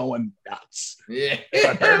 and we're going nuts. Yeah,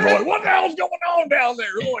 we're going, what the hell's going on down there?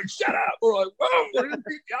 We're like, shut up. We're like, whoa, we're gonna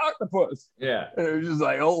beat the octopus. Yeah, and it was just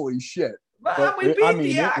like, holy shit. Mom, we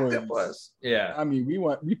beat the octopus. Yeah, I mean,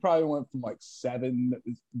 we probably went from like 7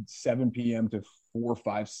 p.m. to 4,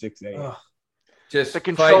 5, 6 a.m. Just the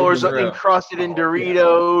controllers encrusted in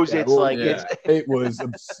Doritos. Yeah. It's like it was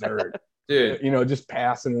absurd. Dude. You know, just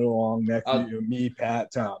passing it along next to you. Me,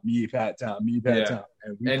 Pat, Tom. Me, Pat, Tom. Me, Pat, Tom.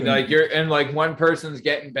 And like one person's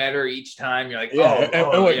getting better each time. You're like,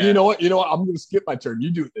 you know what? I'm gonna skip my turn.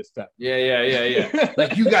 You do it this time. Yeah.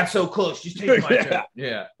 Like you got so close. Just take my turn.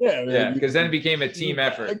 Yeah. Yeah. Because then it became a team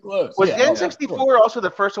effort. Was the N64 also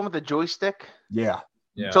the first one with the joystick? Yeah.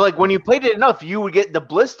 So like when you played it enough, you would get the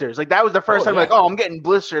blisters. Like that was the first time. Like, I'm getting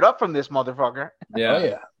blistered up from this motherfucker.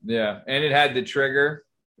 Yeah. And it had the trigger,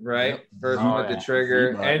 right? Yep. First one with the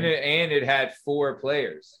trigger, and it had 4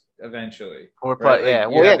 players eventually. 4 players. Yeah.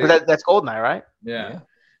 Well, because that's GoldenEye, right? Yeah.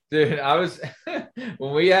 Dude, I was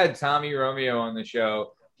when we had Tommy Romeo on the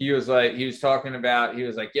show. He was like, I was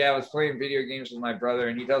playing video games with my brother,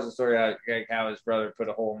 and he tells the story how his brother put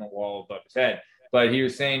a hole in the wall above his head. But he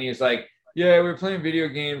was saying, he was like, yeah, we were playing video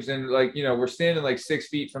games, and like, you know, we're standing like 6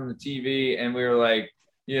 feet from the TV, and we were like,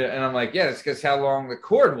 and I'm like, yeah, it's because how long the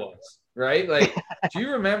cord was, right? Like, do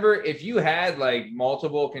you remember if you had like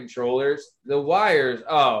multiple controllers, the wires?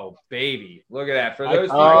 Oh, baby, look at that. For those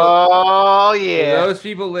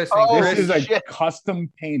people listening, this is a custom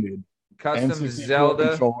painted custom Zelda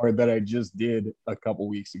controller that I just did a couple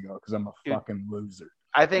weeks ago because I'm a fucking loser.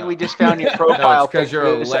 I think we just found your profile because you're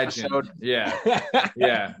a legend. Episode. Yeah.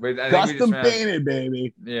 Custom painted,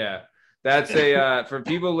 baby. Yeah. That's for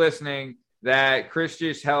people listening, that Chris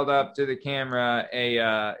just held up to the camera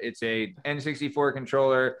it's a N64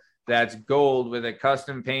 controller that's gold with a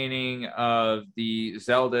custom painting of the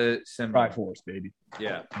Zelda symbol. Triforce, baby.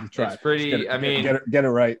 Yeah. It's pretty, get it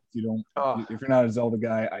right. If you're not a Zelda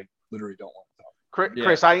guy, I literally don't want to.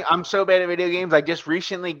 Chris, I'm so bad at video games. I just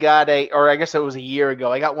recently got I guess it was a year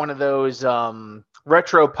ago. I got one of those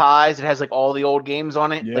retro pies. It has like all the old games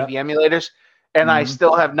on it, like the emulators. And I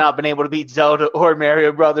still have not been able to beat Zelda or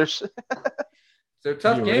Mario Brothers. They're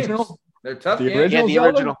tough games. They're tough games. Yeah, the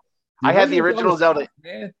original. I had the original Zelda.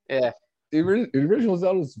 Yeah. The original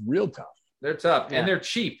Zelda is real tough. They're tough, and they're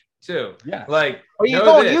cheap too. Yeah. Like, you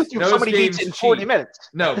go on YouTube, somebody beats it in 40 minutes.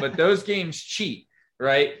 No, but those games cheat.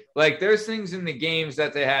 Right? Like there's things in the games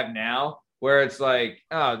that they have now where it's like,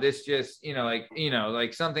 oh, this just,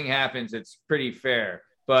 like something happens, it's pretty fair.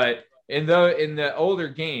 But in the older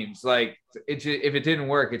games, like if it didn't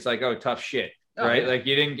work, it's like, oh, tough shit. Right? Like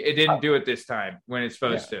it didn't do it this time when it's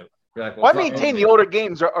supposed to. You're like, I maintain the older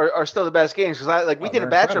games are still the best games because we did a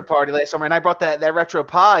bachelor party last summer and I brought that retro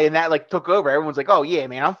pie and that like took over. Everyone's like, oh yeah,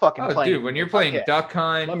 man, I'm fucking playing. Dude, when you're playing Duck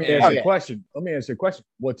Hunt. Let me ask you a question.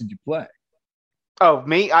 What did you play? Oh,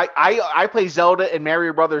 me? I play Zelda and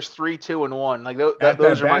Mario Brothers 3, 2, and 1. Like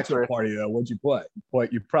those are my favorite party though. What'd you play?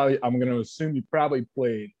 I'm going to assume you probably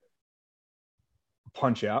played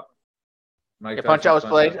Punch Out. Punch Out was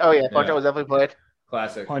played. Oh yeah, Punch Out was definitely played.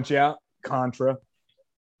 Classic. Punch Out, Contra.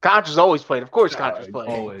 Contra's always played. Of course, Contra's played.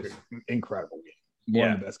 Always. Incredible game.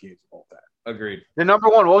 One of the best games of all time. Agreed. The number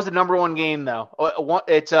one. What was the number one game though?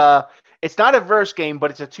 It's not a verse game,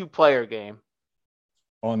 but it's a 2-player game.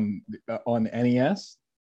 On NES?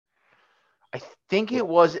 I think it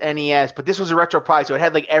was NES, but this was a retro pie, so it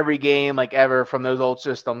had like every game like ever from those old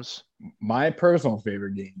systems. My personal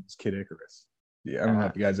favorite game is Kid Icarus. Yeah, I don't know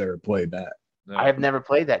if you guys ever played that. No. I have never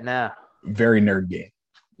played that. Now. Very nerd game.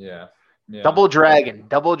 Yeah. Double Dragon 2.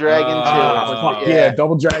 Yeah,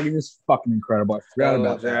 Double Dragon is fucking incredible. I forgot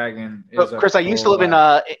about Dragon. That. Chris, I used to live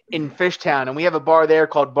in Fishtown, and we have a bar there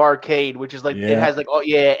called Barcade, which is like it has like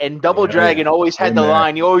and Double Dragon always had the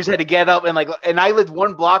line. You always had to get up and I lived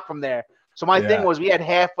 1 block from there. So my thing was we had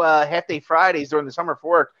half day Fridays during the summer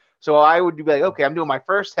for work. So I would be like, okay, I'm doing my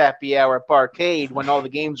first happy hour at Barcade when all the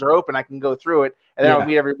games are open. I can go through it, and then I'll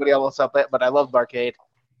meet everybody else up at. But I love Barcade.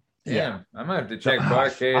 Yeah, I might have to check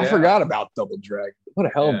Barcade. I forgot about Double Dragon. What a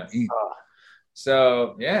hell of a game.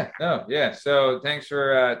 So So thanks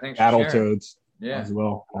for Battletoads. As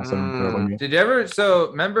well. Also did you ever?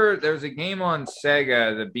 So remember, there was a game on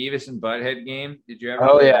Sega, the Beavis and Butthead game. Did you ever?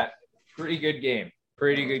 Oh yeah, that? Pretty good game.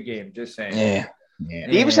 Just saying. Yeah.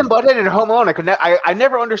 Beavis and Butthead and Home Alone. I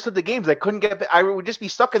never understood the games. I couldn't get. I would just be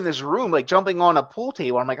stuck in this room, like jumping on a pool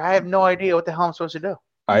table. I'm like, I have no ididea what the hell I'm supposed to do.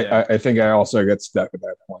 I think I also got stuck at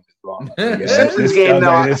that point as well.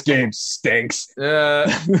 This game stinks.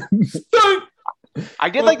 I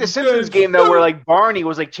did like the Simpsons game though, where like Barney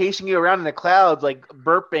was like chasing you around in the clouds, like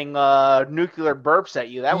burping nuclear burps at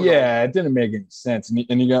you. That was it didn't make any sense.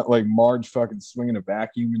 And you got like Marge fucking swinging a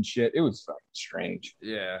vacuum and shit. It was fucking strange.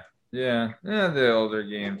 Yeah. The older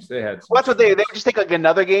games they had. Well, that's what they would just take like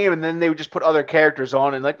another game and then they would just put other characters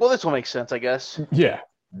on and like, well, this will make sense, I guess. Yeah.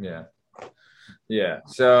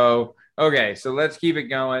 So Okay, so let's keep it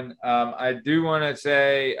going. I do want to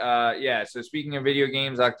say, so speaking of video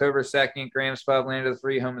games, October 2nd, Grams Pub, Land of the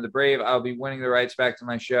Free, Home of the Brave. I'll be winning the rights back to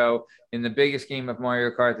my show in the biggest game of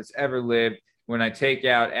Mario Kart that's ever lived when I take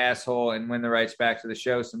out Asshole and win the rights back to the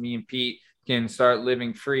show so me and Pete can start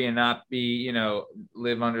living free and not be,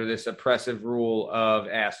 live under this oppressive rule of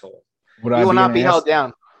Asshole. You will not be held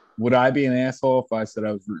down. Would I be an asshole if I said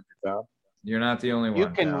I was rooting for Val? You're not the only one. You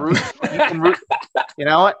can root. You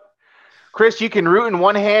know what? Chris, you can root in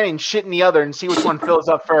one hand and shit in the other and see which one fills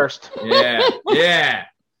up first. Yeah.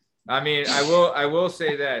 I mean, I will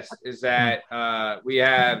say this is that we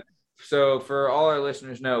have, so for all our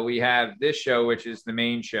listeners know, we have this show, which is the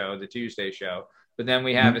main show, the Tuesday show, but then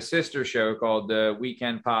we have a sister show called the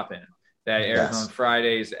Weekend Poppin' that airs on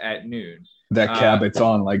Fridays at noon. That Cabot's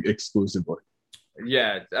on like exclusively.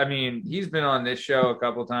 Yeah. I mean, he's been on this show a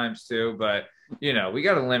couple times too, but we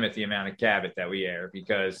got to limit the amount of Cabot that we air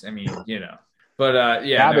because, but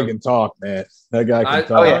Cabot can talk, man. That guy can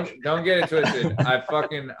talk. Don't get it twisted.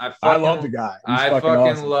 I love the guy. I fucking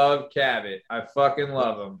awesome. Love Cabot. I fucking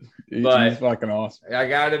love him. He's fucking awesome. I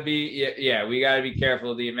gotta be, we gotta be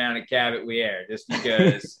careful of the amount of Cabot we air, just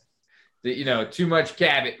because, too much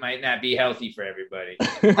Cabot might not be healthy for everybody.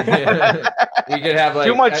 We could have like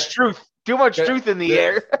too much truth. Too much truth in the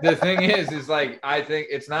air. The thing is like, I think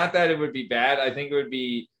it's not that it would be bad. I think it would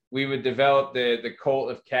be, we would develop the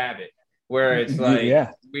cult of Cabot, where it's like,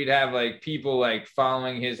 we'd have like people like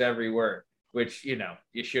following his every word, which,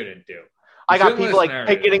 you shouldn't do. I got people like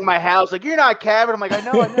picketing my house, like, you're not Cabot. I'm like, I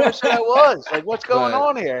know, I never said I was. Like, what's going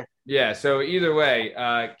on here? Yeah, so either way,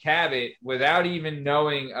 Cabot, without even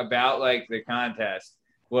knowing about like the contest,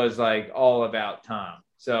 was like all about Tom.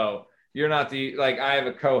 So you're not I have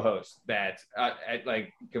a co-host that's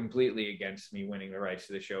like completely against me winning the rights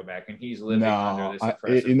to the show back, and he's living under this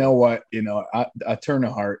oppressive. You know what? I turn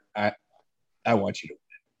a heart. I want you to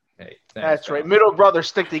win. Hey, thanks, that's right. Middle brothers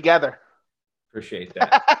stick together. Appreciate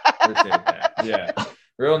that. Yeah.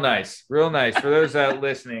 Real nice. For those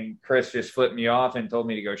listening, Chris just flipped me off and told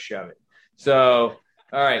me to go shove it. So,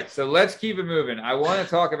 all right. So let's keep it moving. I want to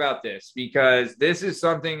talk about this because this is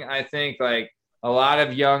something I think like a lot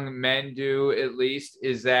of young men do, at least,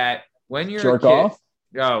 is that when you're jerk a kid, off.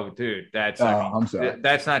 Oh, dude, I'm sorry.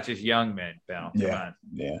 That's not just young men, Bell. Yeah.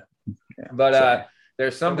 But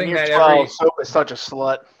there's something that 12, soap is such a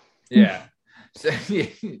slut. Yeah. So,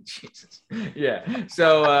 Jesus. Yeah.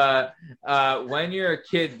 So when you're a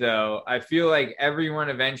kid, though, I feel like everyone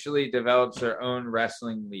eventually develops their own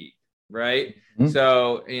wrestling league, right? Mm-hmm.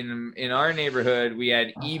 So in our neighborhood, we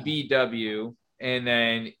had EBW, and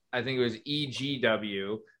then I think it was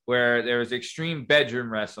EGW, where there was extreme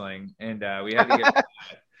bedroom wrestling, and we had to get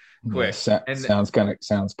quick. Sounds kind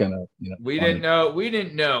of. We didn't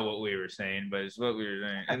know what we were saying, but it's what we were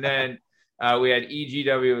saying. And then we had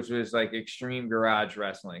EGW, which was like extreme garage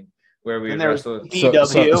wrestling, where we would wrestle.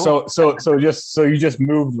 So you just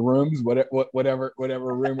moved the rooms, whatever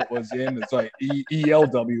room it was in. It's like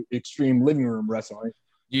ELW, extreme living room wrestling.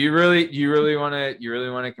 Do you really want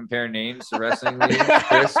to compare names to wrestling leagues,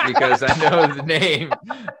 Chris? Because I know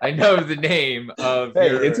the name of. Hey,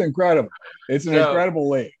 it's incredible. It's an incredible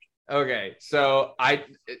league. Okay, so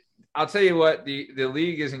I'll tell you what, the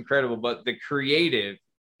league is incredible, but the creative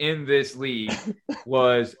in this league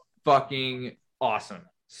was fucking awesome.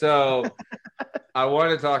 So I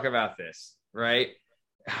want to talk about this, right?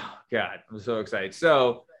 Oh God, I'm so excited.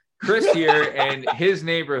 So Chris here and his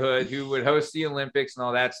neighborhood, who would host the Olympics and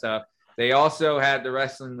all that stuff, they also had the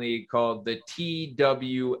wrestling league called the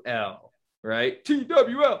TWL, right?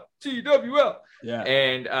 TWL. Yeah.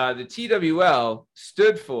 And the TWL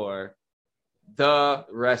stood for the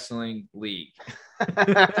Wrestling League.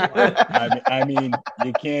 I mean,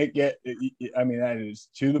 you can't get. I mean, that is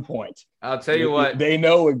to the point. I'll tell you what. They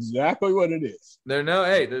know exactly what it is. There's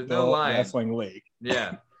no lying. Wrestling League.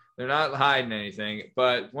 Yeah. They're not hiding anything.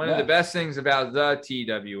 But one of the best things about the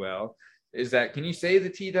TWL is that, can you say the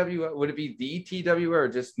TWL? Would it be the TWL or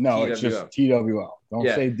just no? TWL? It's just TWL. Don't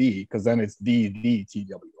say D, because then it's the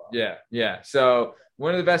TWL. Yeah. So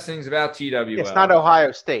one of the best things about TWL. It's not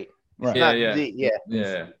Ohio State. Right.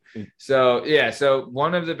 Yeah. So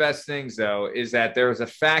one of the best things, though, is that there was a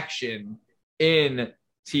faction in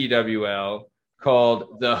TWL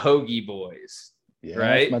called the Hoagie Boys. Yeah,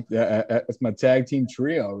 right. It's my tag team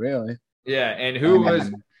trio, really. Yeah, and who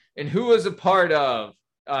was a part of?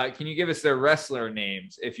 Can you give us their wrestler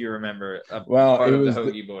names if you remember? Part of the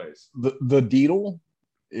Hoagie Boys. The Deedle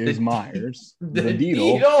is Myers. The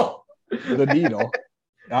Deedle. The Deedle.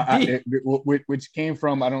 Which came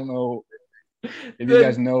from, I don't know if you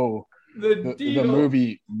guys know the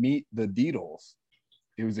movie Meet the Deedles.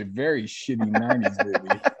 It was a very shitty 90s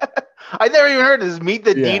movie. I never even heard of this. Meet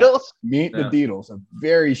the Deedles? Meet the Deedles, a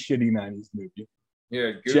very shitty 90s movie.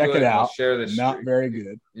 Yeah, Google check it out. We'll share this. Not very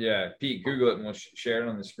good. Yeah, Pete, Google it and we'll share it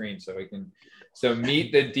on the screen so we can. So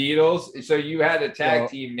Meet the Deedles. So you had a tag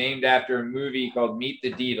team named after a movie called Meet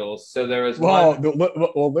the Deedles. So there was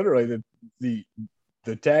literally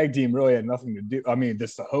the tag team really had nothing to do. I mean,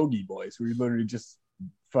 just the Hoagie Boys. We literally just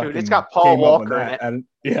fucking. Dude, it's got Paul Walker in it.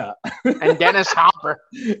 Yeah, and Dennis Hopper.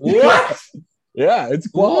 What? Yeah, it's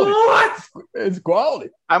quality. What? It's quality.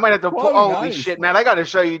 I might have to. Holy shit, man! I got to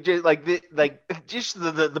show you just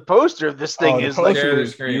the poster of this thing is like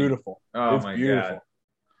beautiful. Oh it's my beautiful. God.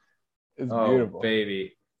 It's beautiful,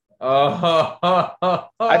 baby. Oh,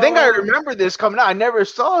 I think I remember this coming out. I never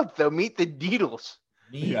saw it though. Meet the Deedles.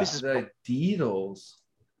 This is the Deedles.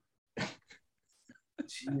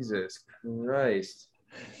 Jesus Christ.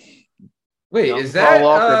 Wait, Young is that Paul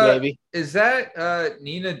Walker, baby? Is that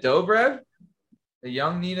Nina Dobrev? The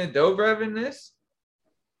young Nina Dobrev in this?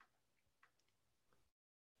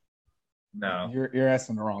 No. You're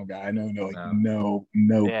asking the wrong guy. No.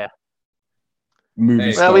 Yeah.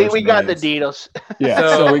 Movie well, we got the Deedles. Yeah,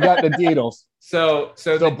 so we got the Deedles. So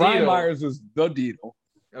Brian Myers was the Deedle.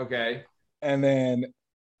 Okay. And then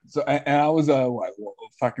I was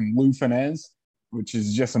fucking Lou Finesse, which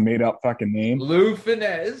is just a made up fucking name. Lou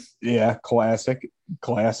Finesse. Yeah, classic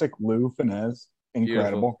Lou Finesse. Incredible.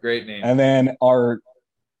 Beautiful. Great name. And then our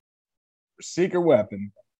secret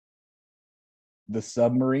weapon, the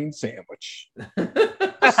submarine sandwich.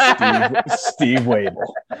 Steve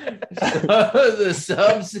Wable. The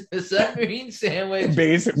submarine sandwich.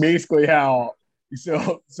 Basically how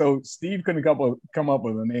so Steve couldn't come up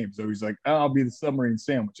with a name, so he's like, I'll be the submarine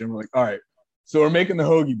sandwich, and we're like, all right, so we're making the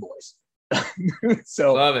Hoagie Boys.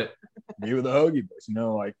 So love it. We were the Hoagie Boys,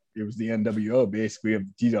 like it was the NWO basically of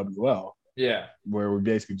the TWL. Yeah, where we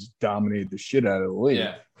basically just dominated the shit out of the league.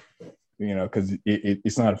 Yeah, because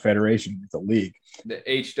it's not a federation, it's a league. The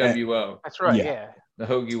HWO. That's right. Yeah. The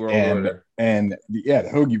Hoagie World Order. And the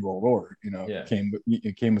Hoagie World Order.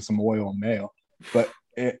 It came with some oil and mayo,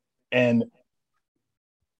 and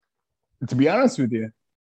to be honest with you,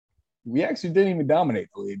 we actually didn't even dominate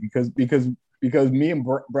the league because me and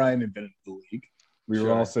Brian invented the league. We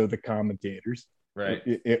were also the commentators. Right.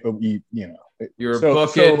 You're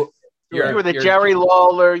booking. You were the Jerry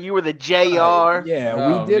Lawler. You were the JR.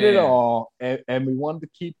 We did it all, and we wanted to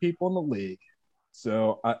keep people in the league.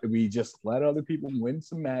 So we just let other people win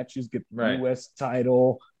some matches, get the U.S.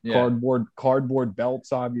 title, cardboard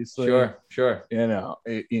belts, obviously. Sure.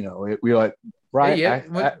 We let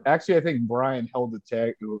Brian. Actually, I think Brian held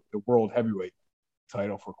the world heavyweight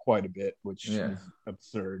title for quite a bit, which is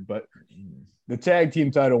absurd. But the tag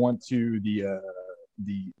team title went to the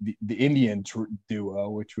Indian duo,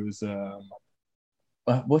 which was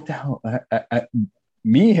what the hell?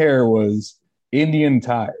 Me Hair was Indian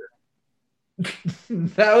Tire.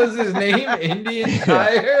 That was his name, Indian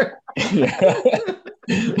Tire. Yeah.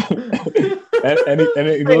 What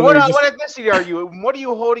ethnicity are you? What are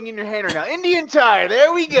you holding in your hand right now? Indian Tire.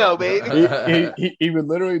 There we go, baby. He would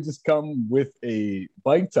literally just come with a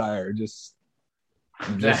bike tire, just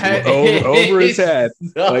over his head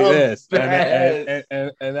like this, and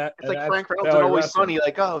that. It's like Frank Reynolds and Always Sunny.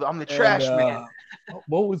 Like, oh, I'm the trash man.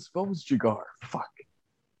 What was Jagar? Fuck.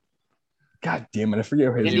 God damn it! I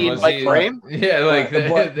forget his Indian bike frame. Yeah, like the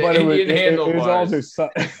Indian handlebars. It was also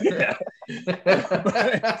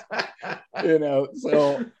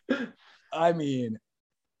So I mean,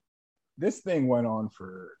 this thing went on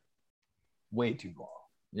for way too long.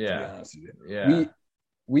 Yeah, to be honest with you.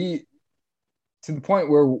 We to the point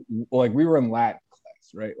where we were in Latin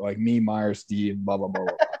class, right? Like me, Myers, Steve, blah blah blah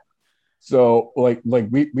blah. So like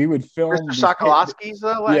we would film Mr. Sokolowski's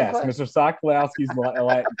Latin class? Mr. Sokolowski's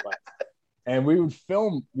Latin class. And we would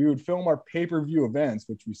film our pay-per-view events,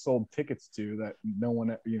 which we sold tickets to that no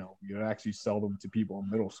one, you'd actually sell them to people in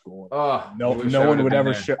middle school. No one would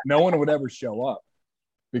ever show up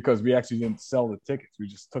because we actually didn't sell the tickets. We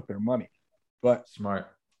just took their money. But smart.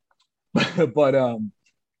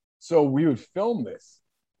 So we would film this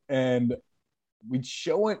and we'd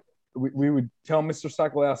show it. We would tell Mr.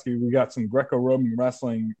 Sokolowski we got some Greco-Roman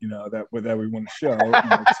wrestling, that we want to show to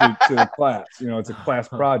the class. It's a class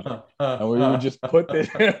project, and we would just put this.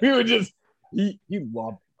 He loved it,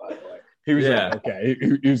 by the way. He was like, okay.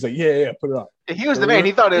 He was like, yeah, put it on. He was the man.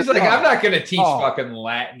 He thought it was like, I'm not going to teach fucking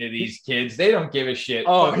Latin to these kids. They don't give a shit.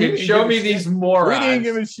 Show me these morons. We didn't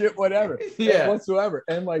give a shit, whatever. Whatsoever.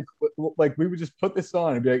 And like we would just put this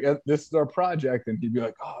on and be like, this is our project, and he'd be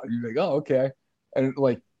like, oh, okay, and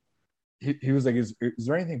like. He was like, is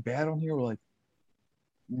there anything bad on here? We're like,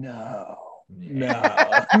 no.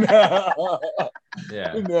 No.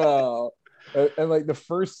 Yeah. No. And like the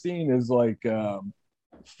first scene is like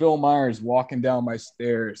Phil Myers walking down my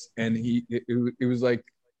stairs, and it was like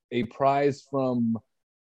a prize from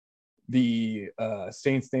the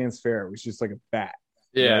St. Stan's Fair. It was just like a bat.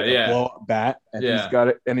 Yeah, like yeah. a blow-up bat, and Yeah.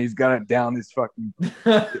 he's got it down his fucking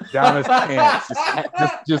down his pants,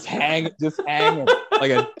 just hanging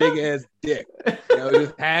like a big ass dick,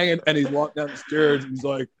 just hanging. And he's walking down the stairs, and he's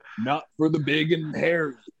like, "Not for the big and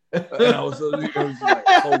hairy." And I was like,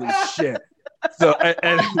 "Holy shit!" So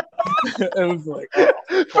and it was like,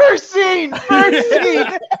 First scene. Is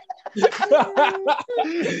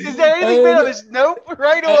there anything made of this? Nope.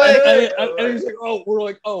 Right away. and he's like, "Oh, we're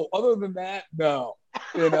like, oh, other than that, no."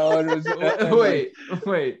 And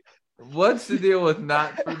Wait. What's the deal with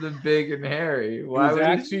not for the big and hairy? It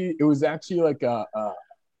was actually like I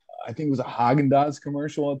think it was a Haagen-Dazs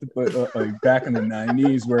commercial like back in the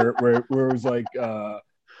 90s where it was like I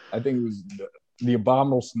think it was the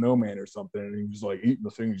Abominable Snowman or something, and he was like eating the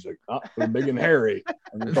thing. He's like, "Not for the big and hairy,"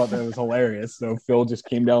 and we thought that was hilarious. So Phil just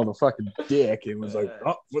came down with a fucking dick and was like,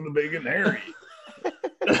 "Not for the big and hairy."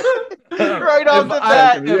 Right off the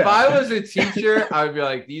bat. If I was a teacher, I would be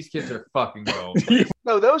like, these kids are fucking gold.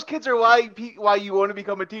 No, those kids are why you want to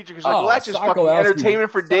become a teacher, because that's just fucking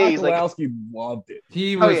entertainment for days. Sokolowski loved it.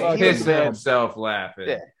 He was pissing himself laughing.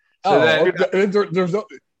 Yeah. So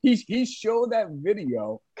he showed that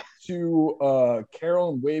video to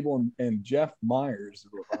Carolyn Wable and Jeff Myers.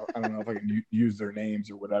 I don't know if I can use their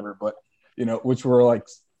names or whatever, but which were like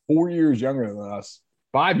 4 years younger than us.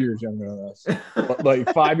 5 years younger than us, but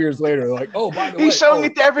like 5 years later, like, "Oh, by the way, he's showing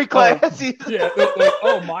it to every class." Yeah, like,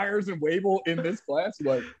 "Oh, Myers and Wable in this class."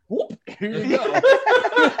 Like, whoop, here you go.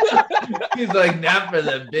 He's like, "Not for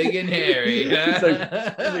the big and hairy." He's like,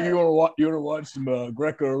 "You want to watch some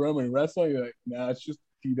Greco-Roman wrestling?" You're like, "Nah, it's just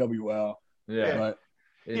PWL." Yeah. But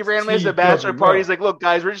he ran me to the bachelor party. He's like, "Look,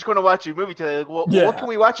 guys, we're just going to watch a movie today." Like, well, what can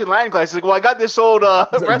we watch in Latin class? He's like, "Well, I got this old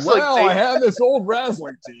wrestling tape." I have this old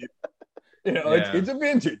wrestling tape. It's a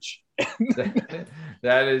vintage.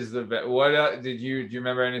 That is the best. What do you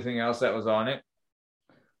remember anything else that was on it?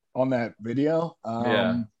 On that video?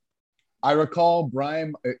 Yeah. I recall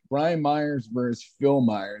Brian Myers versus Phil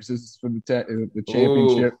Myers. This is for the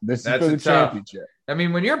championship. This is for the championship. I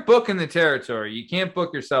mean, when you're booking the territory, you can't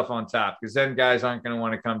book yourself on top because then guys aren't going to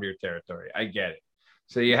want to come to your territory. I get it.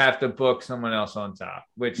 So you have to book someone else on top,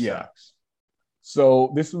 which sucks.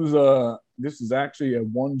 So this is actually a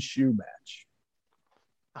one shoe match.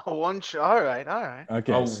 A one shoe. All right.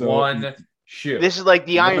 Okay. One shoe. This is like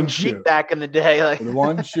the Iron Sheik back in the day. Like the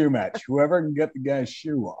one shoe match. Whoever can get the guy's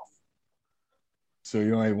shoe off. So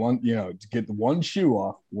you only want, to get the one shoe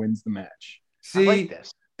off wins the match. See, I like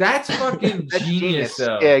this. That's fucking genius,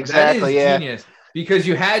 though. Yeah, exactly. That is genius because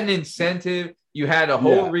you had an incentive. You had a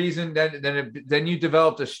whole reason. Then you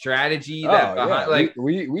developed a strategy that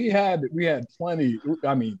we had plenty.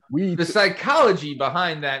 I mean, the psychology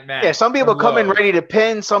behind that match. Yeah, some people come in ready to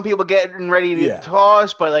pin, some people getting ready to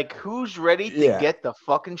toss, but like, who's ready to get the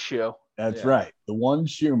fucking shoe? That's right, the one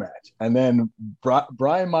shoe match. And then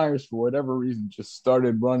Brian Myers, for whatever reason, just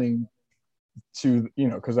started running to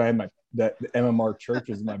because I had the MMR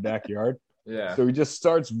churches in my backyard. Yeah. So he just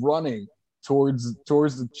starts running towards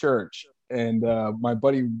the church. And my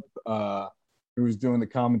buddy who was doing the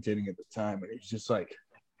commentating at the time, and he's just like,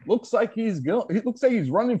 looks like he's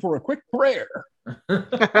running for a quick prayer.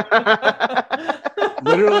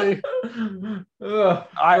 Literally,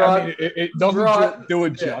 I mean, it doesn't do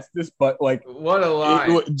it justice, but like, what a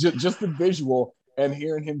lie! Just the visual and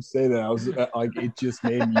hearing him say that, I was like, it just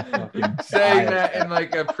made me fucking saying that in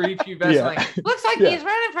like a prepubescent, like, looks like he's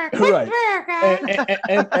running for a quick prayer, guys.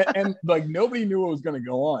 And like nobody knew what was going to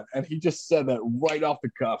go on, and he just said that right off the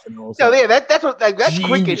cuff, and it was that's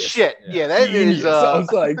quick as shit. Yeah, that genius. is. I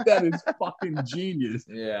was like, that is fucking genius.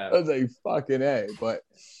 Yeah, I was like, fucking A. But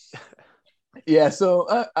yeah,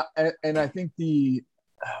 so and I think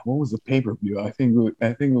what was the pay-per-view? I think it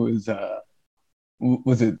was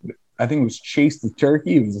I think it was Chase the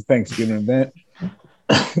Turkey. It was a Thanksgiving event.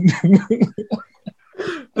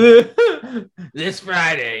 This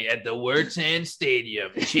Friday at the Wirtz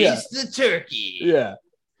Stadium, Chase the Turkey. Yeah.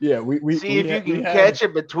 We see if you can catch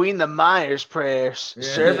it between the Myers prayers.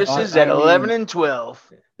 Services at 11 and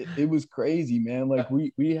 12. It was crazy, man. Like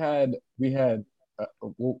we had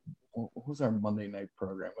what was our Monday night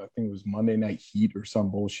program? I think it was Monday Night Heat or some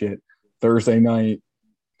bullshit. Thursday night.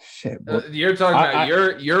 Shit, you're talking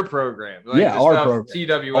about your program, like our program,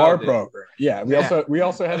 TWL our did. program. Yeah, we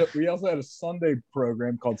also had a Sunday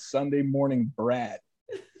program called Sunday Morning Brad,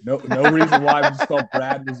 No reason why we just thought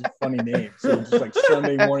Brad was a funny name. So it's just like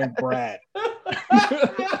Sunday Morning Brad.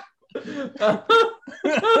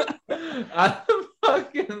 I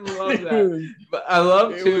fucking love that. But I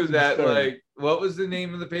love too that like, what was the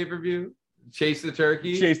name of the pay-per-view? Chase the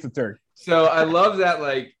Turkey. Chase the Turkey. So I love that,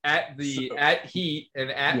 like at Heat and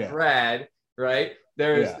at Brad, right?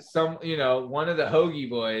 There's some, one of the Hoagie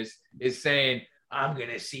boys is saying, "I'm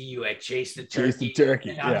gonna see you at Chase the Turkey. Chase the Turkey.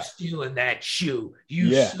 And I'm stealing that shoe.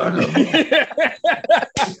 You son of a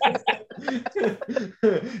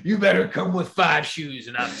You better come with 5 shoes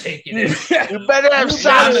and I'm taking it. You better have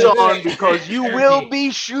socks on because you will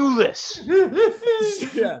be shoeless."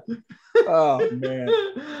 Yeah. Oh man.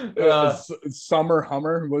 Summer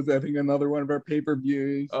Hummer was, I think, another one of our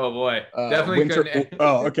pay-per-views. Oh boy. Definitely winter.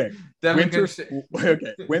 Okay.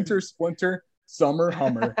 Winter Splinter. Summer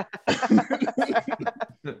Hummer.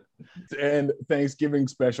 And Thanksgiving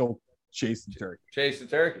special, Chase the Turkey. Chase the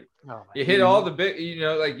Turkey. Oh, you hit all the big,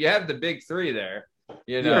 like you have the big 3 there.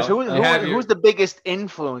 Who's the biggest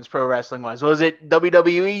influence pro wrestling wise? Was it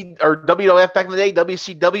WWE or WWF back in the day,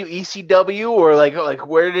 WCW, ECW, or like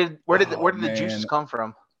where did the juices come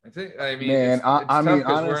from? I mean, it's honestly,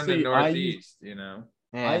 we're in the Northeast, Yeah.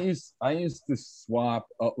 I used to swap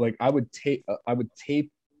like I would tape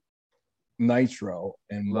Nitro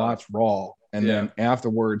and watch Raw, and then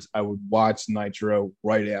afterwards I would watch Nitro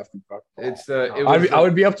right after Raw. I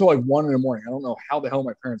would be up till like 1 a.m. I don't know how the hell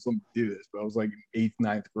my parents let me do this, but I was like in 8th,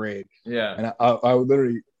 9th grade. Yeah, and I would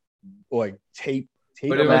literally like tape.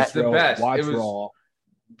 But it was the best. Watch Raw.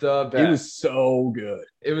 The best. It was so good.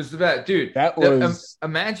 It was the best, dude. That was.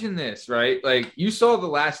 Imagine this, right? Like you saw the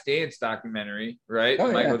Last Dance documentary, right?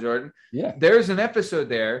 Michael Jordan. Yeah. There's an episode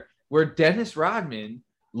there where Dennis Rodman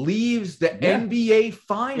leaves the NBA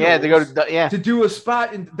finals. Yeah, they go to do a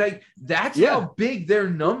spot, and like that's how big their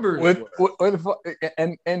numbers were.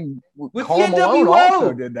 And with Karl Malone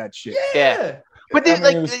also did that shit. Yeah. But it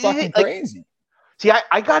was fucking crazy. See,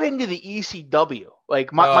 I got into the ECW.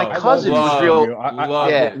 Like my cousin was real.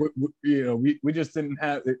 We just didn't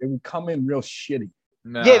have it. Would come in real shitty.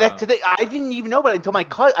 No. Yeah, that's the thing. I didn't even know about it until my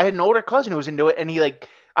cousin. I had an older cousin who was into it, and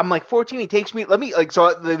I'm like 14. He takes me. He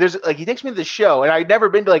takes me to the show, and I'd never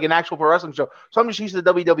been to like an actual pro wrestling show, so I'm just used to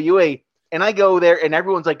the WWE. And I go there, and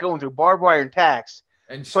everyone's like going through barbed wire and tacks.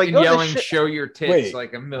 And so yelling, "Show your tits!"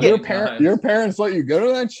 like a million times. Your parents let you go to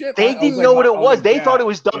that shit? They didn't know what it was. They thought it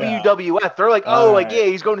was WWF. They're like,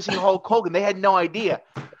 he's going to see Hulk Hogan. They had no idea.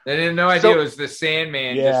 They didn't know idea it was the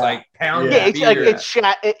Sandman just like pounding. Yeah, it's like it's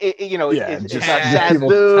it's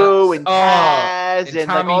Sabu and Taz and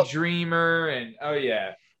Tommy like Dreamer and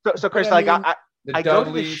So Chris, I go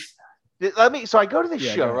to the I go to the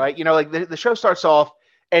show, right? Like the show starts off,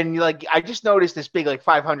 and like I just noticed this big like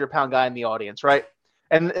 500-pound guy in the audience, right?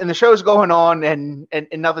 And the show's going on, and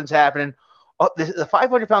nothing's happening. The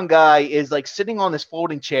 500-pound guy is like sitting on this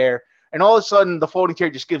folding chair, and all of a sudden the folding chair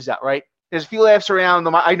just gives out, right? There's a few laughs around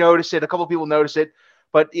them. I notice it. A couple people notice it,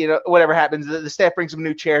 but whatever happens, the staff brings him a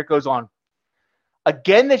new chair. It goes on.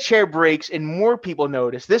 Again, the chair breaks, and more people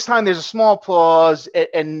notice. This time, there's a small applause,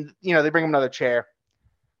 and they bring him another chair.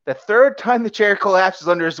 The third time the chair collapses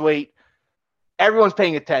under his weight, everyone's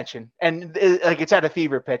paying attention, and it's at a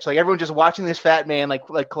fever pitch. Like everyone's just watching this fat man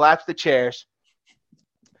like collapse the chairs.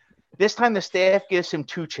 This time, the staff gives him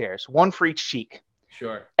 2 chairs, 1 for each cheek.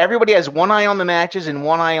 Sure. Everybody has one eye on the matches and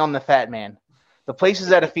one eye on the fat man. The place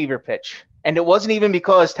is at a fever pitch, and it wasn't even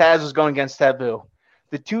because Taz was going against Taboo.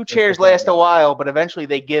 The 2 chairs last a while, but eventually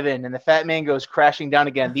they give in, and the fat man goes crashing down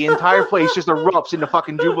again. The entire place just erupts into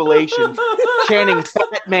fucking jubilation, chanting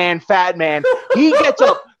 "Fat man, fat man." He gets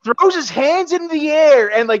up, throws his hands in the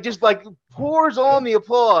air, and just pours on the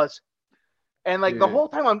applause. And the whole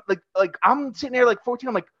time I'm sitting there 14.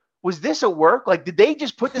 I'm like, was this a work? Like, did they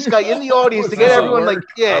just put this guy in the audience to get everyone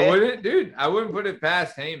I wouldn't put it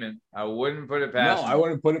past Heyman. I wouldn't put it past him. I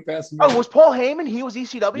wouldn't put it past him. Oh, was Paul Heyman? He was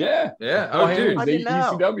ECW? Yeah. Yeah. Oh, dude. I didn't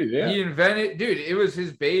know. ECW, yeah. He invented, dude, it was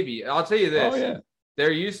his baby. I'll tell you this. Oh, yeah.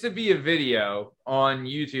 There used to be a video on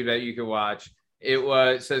YouTube that you could watch. It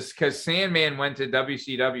was because Sandman went to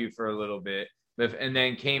WCW for a little bit and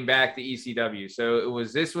then came back to ECW. So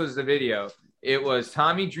this was the video. It was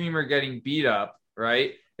Tommy Dreamer getting beat up,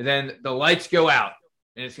 right? And then the lights go out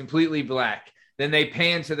and it's completely black. Then they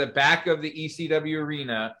pan to the back of the ECW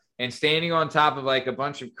arena, and standing on top of a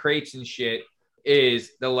bunch of crates and shit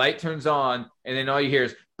is the light turns on, and then all you hear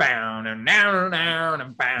is bow and now and now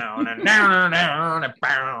and bow and now and now and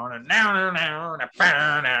bow and now and now and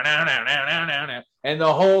bow and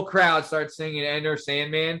the whole crowd starts singing Enter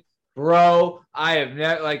Sandman. Bro, I have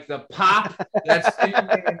never the pop that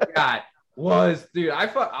Sandman got was, dude.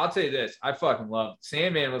 I'll tell you this. I fucking loved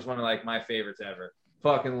Sandman. Was one of like my favorites ever.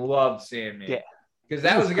 Fucking loved Sandman. Yeah. Because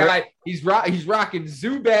that was a guy. He's rocking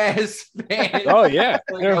Zubaz pants. Oh yeah,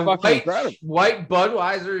 like they're a fucking incredible. White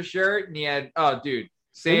Budweiser shirt, and he had dude,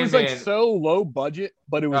 Sandman. It was like so low budget,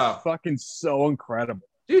 but it was fucking so incredible.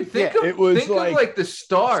 Dude, think of the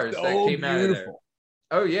stars so that came out of there.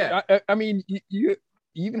 Oh yeah. I mean, you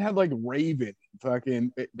even had like Raven.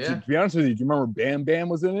 Fucking. To be honest with you, do you remember Bam Bam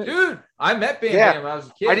was in it? Dude, I met Bam Bam when I was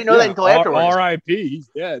a kid. I didn't know that until afterwards. R.I.P. He's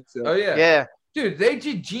dead. So. Oh yeah. Yeah. Dude, they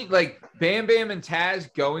did like Bam Bam and Taz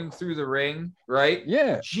going through the ring, right?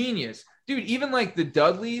 Yeah. Genius. Dude, even like the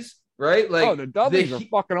Dudleys, right? Like the Dudleys are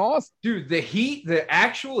fucking awesome. Dude, the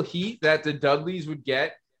actual heat that the Dudleys would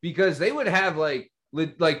get, because they would have like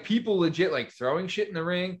people legit like throwing shit in the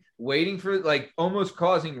ring, waiting for like almost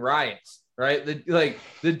causing riots, right?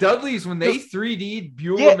 The Dudleys, when they 3D'd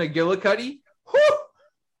Beulah McGillicuddy,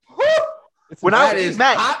 when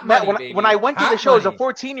I went to the show as a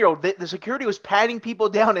 14-year-old, the security was patting people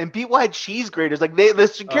down, and people had cheese graters. Like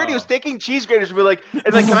the security was taking cheese graters and be like,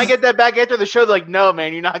 can I get that back after the show? They're like, no,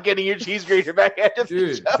 man, you're not getting your cheese grater back after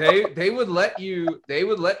the show. They would let you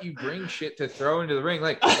bring shit to throw into the ring.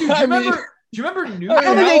 Like, dude, do you remember New Jack? I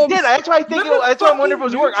don't think they did. That's why I think that's why I'm wondering if it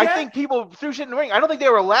was work. I think people threw shit in the ring. I don't think they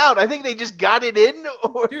were allowed. I think they just got it in.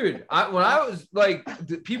 Dude, when I was like,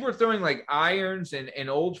 people were throwing like irons and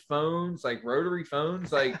old phones, like rotary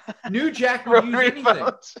phones. Like New Jack would use anything.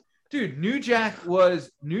 Phones. Dude, New Jack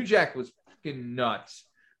was fucking nuts.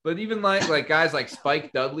 But even like guys like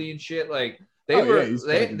Spike Dudley and shit, like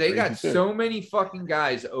they got so many fucking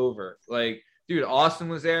guys over. Like, dude, Austin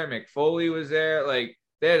was there, Mick Foley was there, like.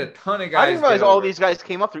 They had a ton of guys. I didn't realize all these guys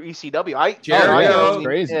came up through ECW.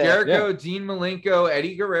 Jericho, Dean Malenko,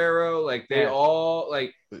 Eddie Guerrero, like they all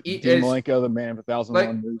like Dean Malenko, the man of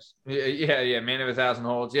 1,001 moves. Yeah, man of 1,000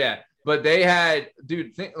 holds. Yeah, but they had,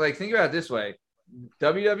 dude. Think about it this way: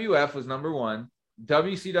 WWF was number one.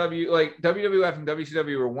 WCW, like WWF and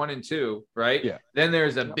WCW were 1 and 2, right? Yeah. Then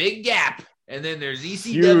there's a big gap. And then there's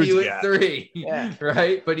ECW at 3,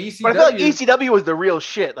 right? But ECW, I feel like ECW was the real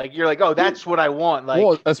shit. Like you're like, oh, that's what I want. Like,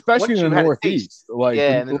 well, especially in the Northeast. Like,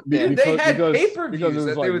 they had pay-per-views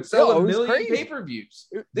that they would sell a million pay-per-views.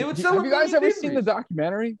 They would sell. Have you guys ever seen the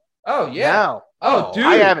documentary? Oh yeah. No. Oh, dude,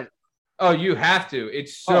 I haven't. Oh, you have to.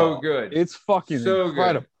 It's so good. It's fucking so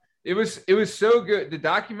incredible. Good. It was so good. The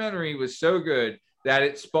documentary was so good that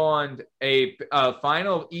it spawned a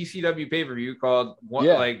final ECW pay-per-view called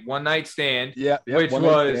One Night Stand. Which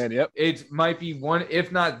it might be one,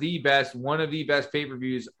 if not the best, one of the best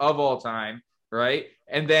pay-per-views of all time, right?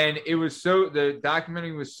 And then the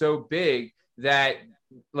documentary was so big that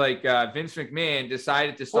Vince McMahon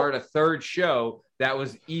decided to start a third show that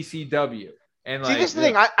was ECW. And see, this is the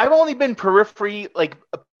thing. I've only been peripherally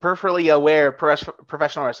aware of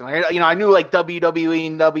professional wrestling. I knew like WWE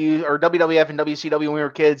and WWF and WCW when we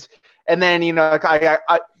were kids, and then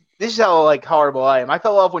this is how like horrible I am. I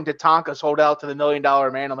fell off when Tatanka sold out to the $1 Million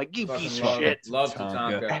Man. I'm like, you piece of shit. Love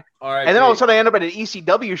Tatanka. All right, and then all of a sudden I end up at an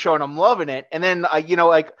ECW show and I'm loving it. And then I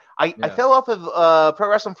fell off of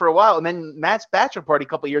pro wrestling for a while, and then Matt's bachelor party a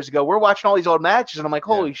couple of years ago, we're watching all these old matches, and I'm like,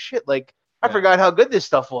 holy shit, like. I forgot how good this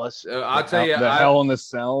stuff was. I'll tell you. Hell in the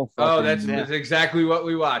Cell. That's exactly what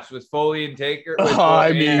we watched with Foley and Taker.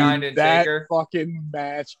 That fucking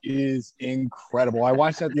match is incredible. I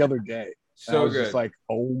watched that the other day. So good. Just like,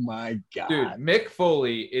 oh my God. Dude, Mick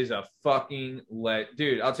Foley is a fucking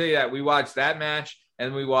dude, I'll tell you that. We watched that match,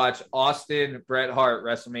 and we watched Austin Bret Hart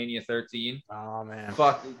WrestleMania 13. Oh, man.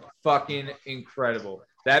 Fucking incredible.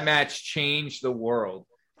 That match changed the word.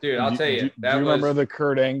 Dude, I'll tell you. Do you remember the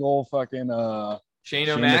Kurt Angle fucking Shane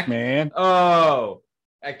O'Mac? McMahon? Oh,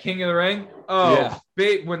 at King of the Ring? Oh, yeah.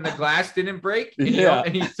 Big when the glass didn't break and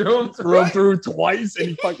he threw him through twice and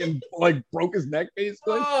he fucking like broke his neck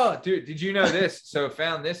basically. Oh, dude, did you know this? So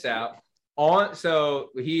found this out.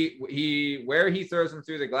 He where he throws him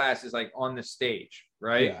through the glass is like on the stage,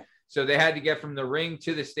 right? Yeah. So they had to get from the ring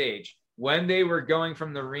to the stage. When they were going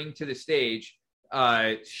from the ring to the stage,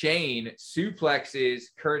 Shane suplexes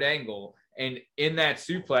Kurt Angle, and in that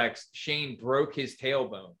suplex, Shane broke his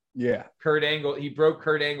tailbone. Yeah. He broke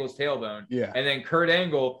Kurt Angle's tailbone. Yeah. And then Kurt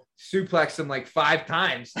Angle suplexed him like 5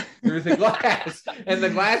 times through the glass, and the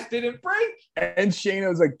glass didn't break. And Shane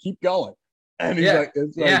was like, keep going. And he's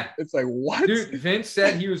it's like, what? Dude, Vince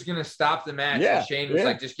said he was going to stop the match. Yeah. And Shane was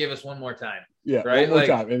like, just give us one more time. Yeah. Right. One more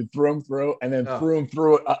time. And threw him through, and then threw him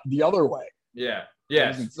through it the other way. Yeah.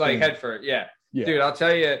 Yeah. Like head first. Yeah. Dude, I'll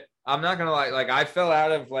tell you, I'm not gonna like I fell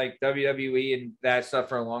out of like WWE and that stuff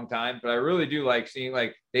for a long time, but I really do like seeing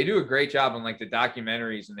like they do a great job on like the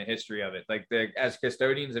documentaries and the history of it. Like as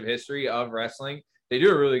custodians of history of wrestling, they do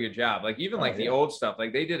a really good job. Like even the old stuff,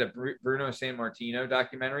 like they did a Bruno Sammartino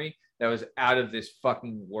documentary that was out of this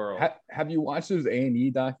fucking world. Have you watched those A&E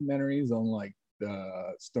documentaries on like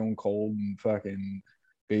the Stone Cold and fucking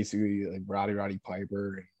basically like Roddy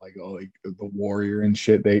Piper and like the Warrior and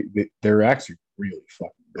shit? They're actually really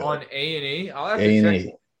fucking good. On A&E? I'll have to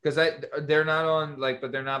check. Because they're not on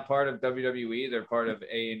but they're not part of WWE. They're part of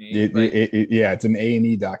A&E. It's an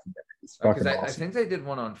A&E documentary. It's fucking awesome. I think they did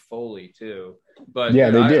one on Foley too. But yeah,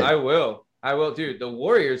 dude, they did. I will, dude. The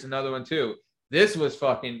Warriors, another one too. This was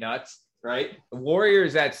fucking nuts, right? The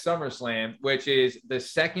Warriors at SummerSlam, which is the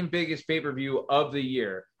second biggest pay-per-view of the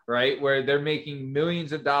year, right? Where they're making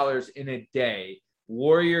millions of dollars in a day.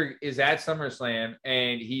 Warrior is at SummerSlam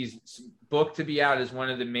and he's booked to be out as one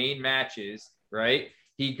of the main matches, right?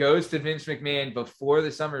 He goes to Vince McMahon before the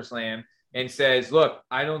SummerSlam and says, look,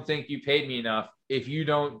 I don't think you paid me enough. If you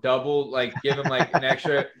don't double, like give him like an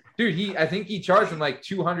extra, dude, I think he charged him like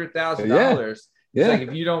 $200,000. Yeah. Like,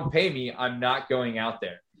 if you don't pay me, I'm not going out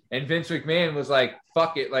there. And Vince McMahon was like,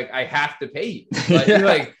 fuck it. Like, I have to pay you.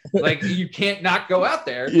 Like you can't not go out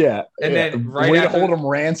there. Yeah. And then way to hold him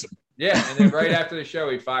ransom. Yeah. And then right after the show,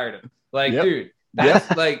 he fired him. Like, dude,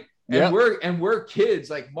 that's like, and we're kids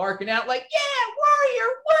like marking out like, Warrior.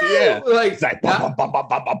 Yeah. Like, and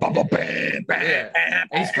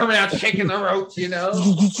he's coming out shaking the ropes, you know?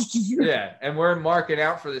 Yeah. And we're marking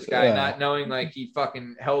out for this guy, not knowing like he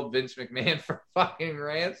fucking held Vince McMahon for fucking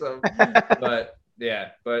ransom. But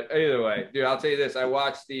either way, dude, I'll tell you this. I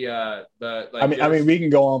watched I mean, we can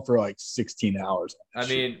go on for like 16 hours.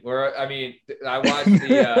 I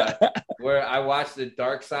watched the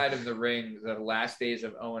Dark Side of the Ring, the last days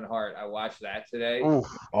of Owen Hart. I watched that today.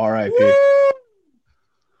 R.I.P.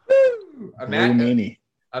 Imagine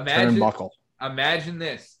turnbuckle. Imagine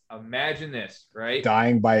this, right?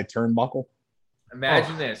 Dying by a turnbuckle.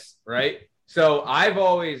 Imagine this, right? So I've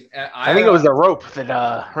always, I think it was the rope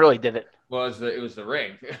that really did it. It was the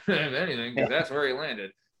ring, if anything, because that's where he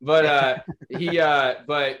landed. But I've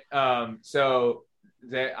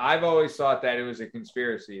always thought that it was a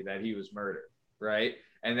conspiracy that he was murdered, right?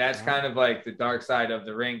 And that's kind of like the Dark Side of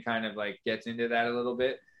the Ring kind of like gets into that a little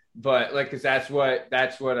bit. But like, because that's what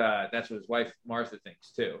his wife Martha thinks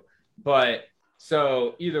too. But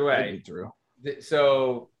so either way,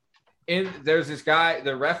 there's this guy,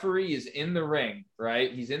 the referee is in the ring,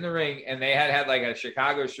 right? He's in the ring, and they had like a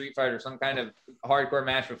Chicago street fight or some kind of hardcore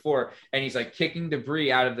match before, and he's like kicking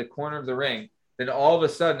debris out of the corner of the ring. Then all of a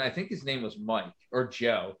sudden, I think his name was Mike or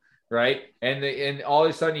Joe, right? And all of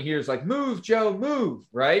a sudden he hears like, "Move, Joe, move!"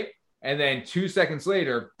 Right? And then 2 seconds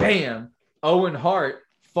later, bam! Owen Hart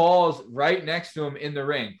falls right next to him in the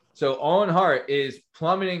ring. So Owen Hart is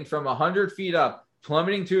plummeting from 100 feet up,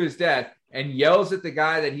 plummeting to his death, and yells at the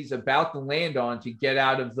guy that he's about to land on to get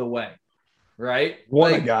out of the way. Right?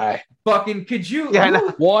 What a guy. Fucking could you? Yeah,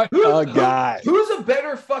 what a guy. Who's a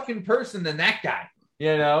better fucking person than that guy?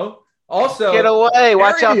 You know? Also, get away.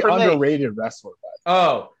 Watch out for underrated wrestler.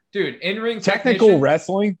 Oh, dude, in-ring technical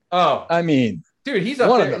wrestling. Oh, I mean, dude, he's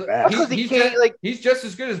one of the best. He's just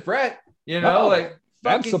as good as Brett. You know,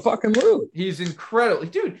 that's the fucking move. He's incredible,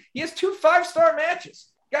 dude. He has 2 5-star matches.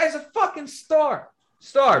 Guy's a fucking star.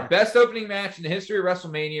 Best opening match in the history of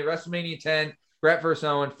WrestleMania 10. Brett versus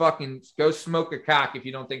Owen. Fucking go smoke a cock if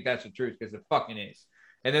you don't think that's the truth, because it fucking is.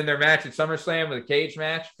 And then their match at SummerSlam with a cage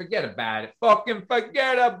match. Forget about it. Fucking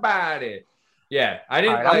forget about it. Yeah, I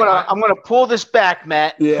didn't. Right, I'm gonna pull this back,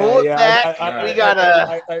 Matt. Pull it back. We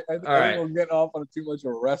gotta. I think we're getting off on too much of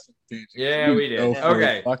a wrestling tangent. Yeah, we did.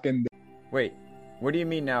 Okay. Wait. What do you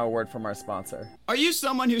mean now? A word from our sponsor. Are you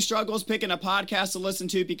someone who struggles picking a podcast to listen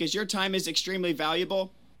to because your time is extremely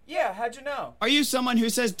valuable? Yeah, how'd you know? Are you someone who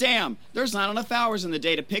says, damn, there's not enough hours in the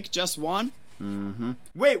day to pick just one? Mm-hmm.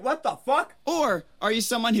 Wait, what the fuck? Or are you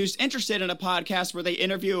someone who's interested in a podcast where they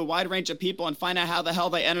interview a wide range of people and find out how the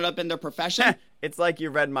hell they ended up in their profession? It's like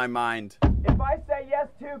you read my mind. If I say yes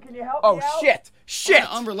too, can you help me out? Oh, shit! On an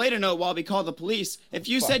unrelated note, while we call the police, if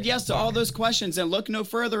you said yes to all those questions, then look no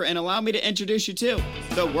further and allow me to introduce you to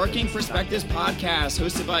the Working Perspectives Podcast,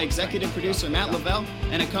 hosted by executive producer Matt Lavelle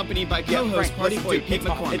and accompanied by co-host Party Boy Pete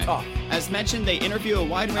McCormick. As mentioned, they interview a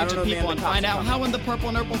wide range of people and find out how in the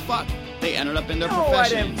purple nurple fuck they ended up in their No, I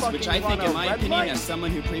didn't professions, which I fucking think, run in a my red opinion, light. as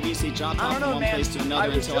someone who previously job I hopped don't from know, one man. place to I another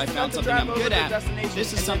was until I just found about to something I'm drive good over the at, destination,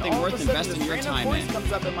 this is and then something all of worth a sudden investing this your random time voice in.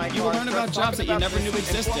 comes up in my You car will and learn about starts jobs that talking you about never knew this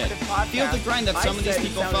existed. informative Feel the podcast. grind that I some of these said he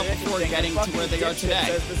people felt sounded before interesting, getting and to where fucking they are dipshit today.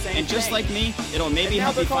 says the same And just thing. like me, it'll maybe And now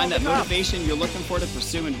help you they're find that calling the cops. motivation you're looking for to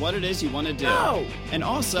pursuing what it is you want to do. No. And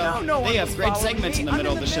also, No one they have was great following segments me. in the I'm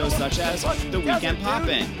middle in of the the show, middle such of as the fucking The Weekend desert,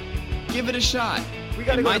 Poppin'. Give it a shot. We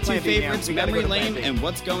gotta And go my to Plan two B, man. favorites, We gotta Memory go to Plan Lane B. and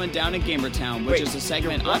What's Going Down in Gamertown, which Wait, is a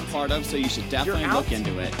segment you're I'm what? part of, so you should definitely You're out? look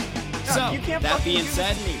into it. No, So, you can't that fucking being do this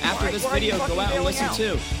said, to me. after Why- this why are you video, go fucking out and bailing listen out?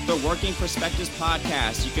 to the Working Perspectives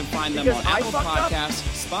podcast. You can find them Because on I Apple fucked up?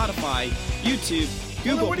 Podcasts, Spotify, YouTube, Well,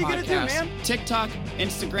 then Google what are you gonna do, Podcasts, man? TikTok,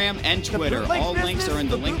 Instagram, and The Twitter. bootleg All links business, are in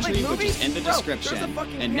the link bootleg tree, which is movies? in the Bro, description. There's a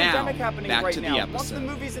fucking And now, pandemic happening back right to the now. Once the episode.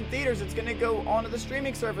 movie's in theaters, it's gonna go onto the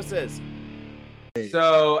streaming services.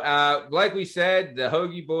 So, like we said, the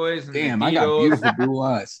Hoagie Boys and Damn, the I got Beatles. beautiful blue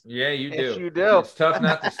eyes. Yeah, you do. Yes, you do. It's tough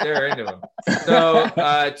not to stare into them. So,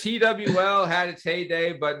 TWL had its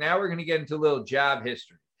heyday, but now we're going to get into a little job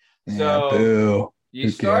history. So, boo. you Who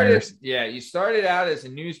started, cares? you started out as a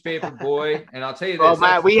newspaper boy, and I'll tell you this. Well,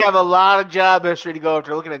 Matt, we have a lot of job history to go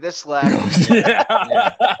after looking at this slide. Yeah.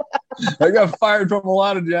 I got fired from a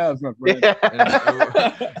lot of jobs, my friend.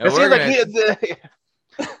 It seems like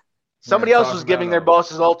somebody else was giving their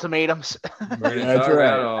bosses ultimatums. We're gonna That's talk right.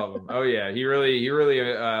 about all of them. Oh yeah, he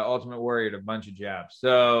really Ultimate Warrior a bunch of jobs.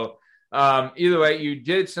 So either way, you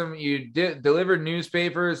delivered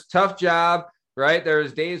newspapers. Tough job, right? There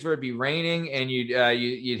was days where it'd be raining, and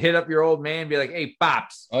you'd hit up your old man, and be like, "Hey,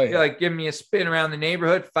 pops, Oh, yeah. you're like give me a spin around the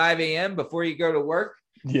neighborhood 5 a.m. before you go to work."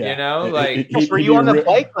 Yeah. You know, like Were you on the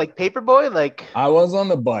bike, like Paperboy? Like I was on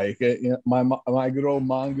the bike. My good old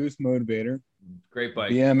Mongoose motivator. great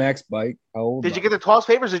bike. BMX bike. did you get the toss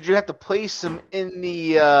papers? Or did you have to place them in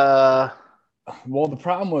the? Well, the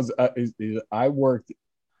problem was is I worked.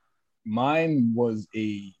 Mine was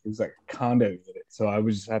it was like a condo unit, so I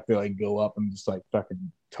would just have to like go up and just like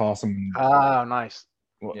fucking toss them. Oh, nice.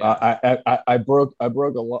 I broke a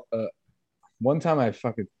lot. One time I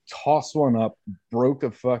fucking tossed one up, broke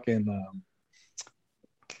a fucking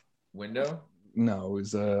Window, no, it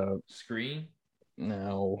was a screen.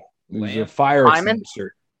 no, it was a Lamp? fire Diamond?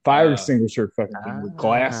 extinguisher. Fire extinguisher fucking thing with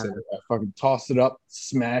glass in it. I fucking tossed it up,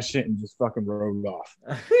 smashed it, and just fucking rode it off.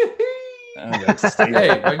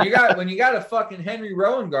 Hey, when you got a fucking Henry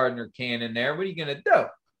Rowan Gardner can in there, what are you gonna do?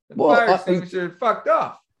 The Well, fire extinguisher fucked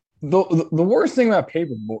off. The worst thing about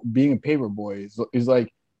being a paper boy is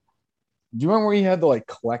like, do you remember where you had to like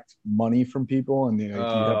collect money from people and you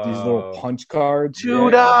have these little punch cards?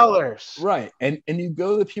 $2. Right. And you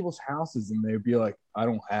go to people's houses and they'd be like, I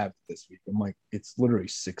don't have it this week. I'm like, it's literally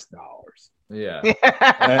 $6. Yeah.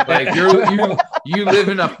 Like you live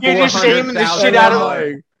in a You're just shaming the shit out of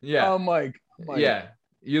like, yeah. I'm like, yeah.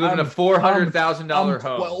 You live in a $400,000 I'm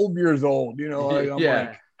home. 12 years old, you know,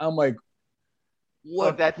 like, I'm like,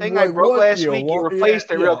 Look, that thing I broke last week, you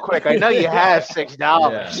replaced it real quick. I know you have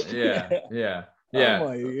 $6.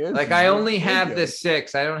 Yeah. Like I only have the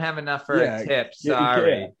 6. I don't have enough for a tip.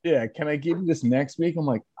 Sorry. Yeah. Can I give you this next week? I'm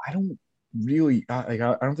like, I don't really I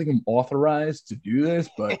don't think I'm authorized to do this,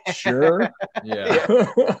 but sure. Yeah.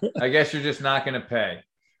 I guess you're just not going to pay.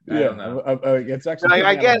 I don't know. It's actually.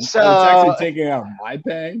 It's actually taking out my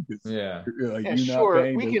pay. Yeah. Like,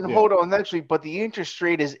 sure. We can hold on next week, but the interest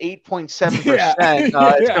rate is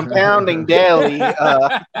 8.7%. It's compounding daily.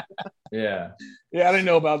 Yeah. I didn't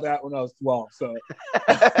know about that when I was 12. So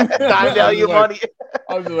time value money.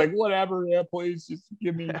 I was like, whatever. Yeah, please just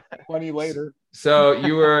give me money later. So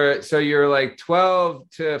you're like 12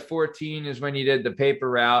 to 14 is when you did the paper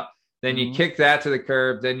route. Then you kicked that to the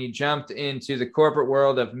curb. Then you jumped into the corporate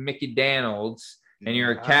world of Mickey Daniels, and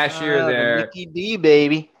you're a cashier there. The Mickey D,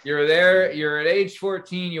 baby. You're there. You're at age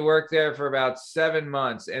 14. You worked there for about 7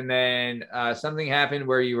 months, and then something happened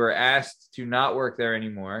where you were asked to not work there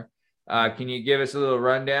anymore. Can you give us a little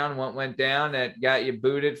rundown? What went down that got you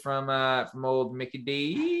booted from old Mickey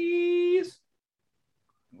D's?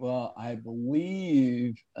 Well, I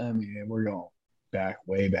believe. I mean, we're going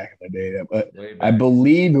way back in the day, but I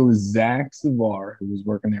believe it was Zach Savar who was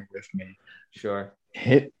working there with me. Sure.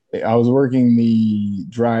 I was working the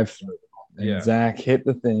drive-through, and Yeah. Zach hit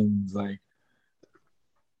the thing. He's like,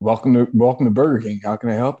 "Welcome to Burger King. How can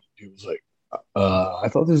I help you?" He was like, "I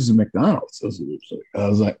thought this was a McDonald's." I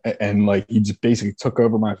was like, and like he just basically took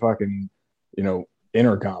over my fucking,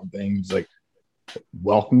 intercom thing. He's like,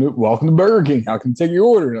 "Welcome to Burger King. How can I take your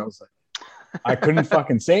order?" And I was like, I couldn't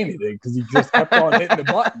fucking say anything because he just kept on hitting the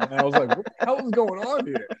button, and I was like, "What the hell is going on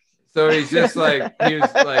here?" So he's just like, he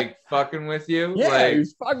was like fucking with you? Yeah, like, he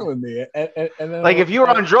was fucking with me. And then Like if you were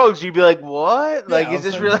on drugs, you'd be like, "What? Like, is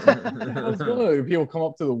this real?" I was going, people come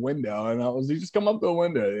up to the window, and you just come up to the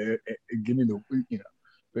window and give me the,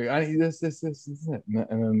 like, I need this, and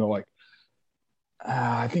then they're like,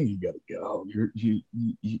 I think you gotta go.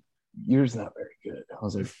 Yours not very good. I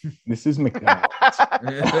was like, this is McDonald's.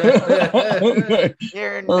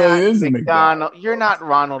 You're not McDonald. You're not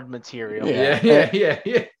Ronald material. Yeah.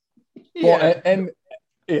 Well, and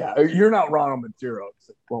you're not Ronald material.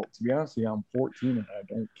 Like, well, to be honest with you, I'm 14 and I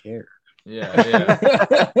don't care. Yeah.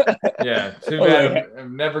 Too bad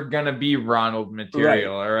I'm never gonna be Ronald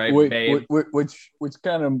material. All right, babe. Which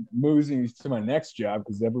kind of moves me to my next job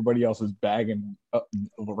because everybody else was bagging up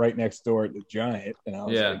right next door at the Giant, and I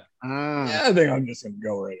was like, I think I'm just gonna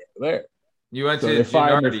go right over there. You went to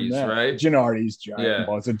Gennardi's, right? Gennardi's Giant. Yeah.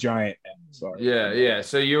 Well, it's a Giant. Sorry. Yeah.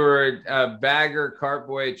 So you were a bagger cart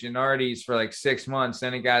boy at Gennardi's for like 6 months,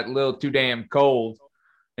 then it got a little too damn cold.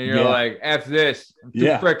 And you're like, F this. I'm too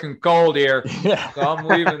freaking cold here. So I'm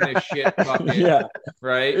leaving this shit.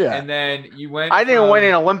 Right? Yeah. And then you went. I didn't win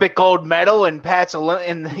an Olympic gold medal in Pat's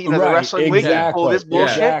in the wrestling league. Pull this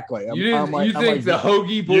bullshit. Exactly. You think the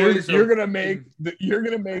Hoagie boys you're gonna make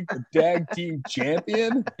the tag team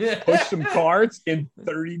champion push some carts in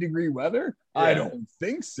 30-degree weather? Yeah. I don't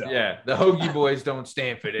think so. Yeah, the Hoagie boys don't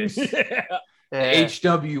stand for this.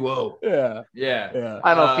 HWO. Yeah.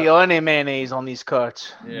 I don't feel any mayonnaise on these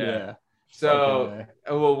cuts. Yeah. So,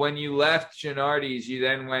 when you left Gennardi's, you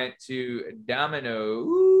then went to Domino.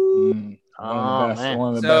 One of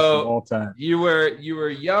the best of all time. You were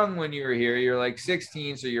young when you were here. You're like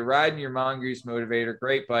 16, so you're riding your Mongoose Motivator.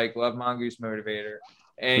 Great bike. Love Mongoose Motivator.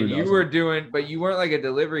 And you were but you weren't like a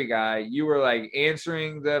delivery guy. You were like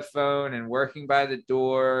answering the phone and working by the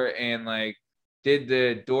door and like did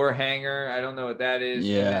the door hanger. I don't know what that is.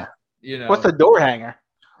 Yeah. What's the door hanger?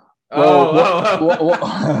 I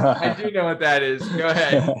do know what that is. Go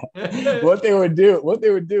ahead. What they would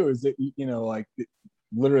do is that, like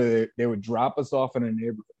literally they would drop us off in a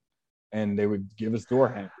neighborhood and they would give us door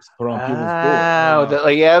hangers, put on people's doors.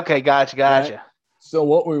 Okay. Gotcha. Right? So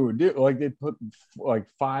what we would do, like they put like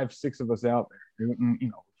 5-6 of us out there,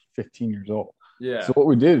 15 years old. Yeah. So what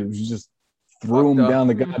we did was just threw them down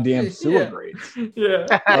the goddamn sewer grates. Yeah.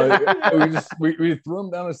 We threw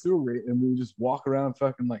them down the sewer grate and we would just walk around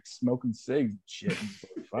fucking like smoking cigs and shit. And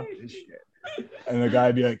like, fuck this shit. And the guy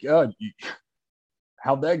would be like, oh,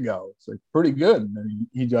 how'd that go? It's like, pretty good. And then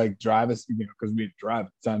he'd like drive us, because we'd drive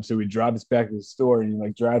at the time. So we'd drive us back to the store and he'd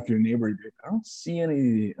like drive through the neighborhood. Like, I don't see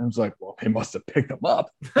any. I was like, well, they must have picked them up.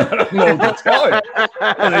 I don't know what to tell you.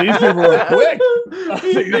 These people are quick.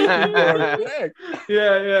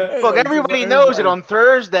 Yeah. Look, everybody knows it on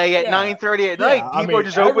Thursday at 9:30 at night. People are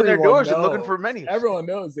just opening their doors and looking for menus. Everyone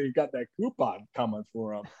knows that you got that coupon coming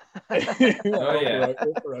for them. You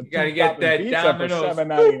got to get that Domino's for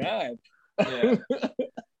 $7.99. Yeah.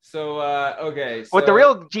 So what the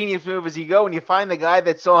real genius move is you go and you find the guy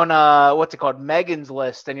that's on what's it called, Megan's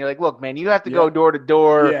list, and you're like, look, man, you have to go door to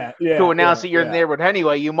door to announce that you're in the neighborhood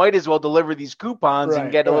anyway. You might as well deliver these coupons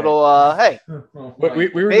and get a little hey.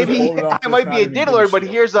 Maybe I might be a diddler, but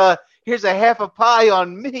here's a half a pie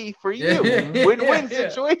on me for you. Win-win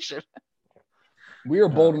situation. We were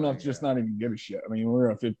bold enough to just not even give a shit. I mean, we were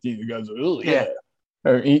at 15. The guys are he's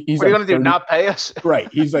what are you like gonna do? Not pay us? Right.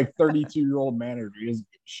 He's like 32-year-old manager. He doesn't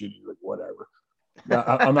give a shit. He's like, whatever.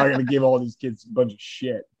 I'm not gonna give all these kids a bunch of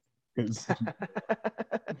shit.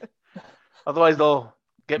 Otherwise, they'll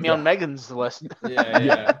get me on Megan's list.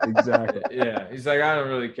 Yeah, exactly. Yeah, he's like, I don't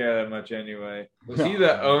really care that much anyway. Was he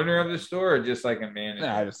the owner of the store or just like a manager?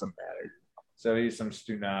 Nah, just some manager. So he's some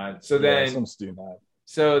stunad. Some stunad.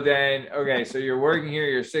 So then, okay, so you're working here,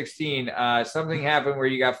 you're 16. Something happened where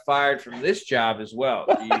you got fired from this job as well.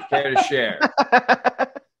 Do you care to share?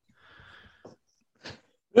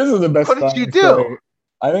 This is the best. What did you do? Story.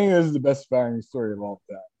 I think this is the best firing story of all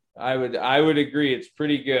time. I would agree. It's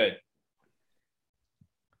pretty good.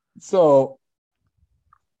 So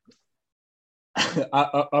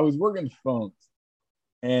I was working the phones,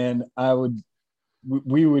 and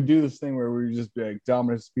we would do this thing where we would just be like,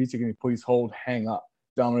 Domino's Pizza, can you please hold, hang up?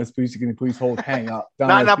 Domino's Pizza, can you please hold, hang up?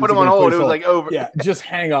 Not put them on hold. It was like over. Yeah, just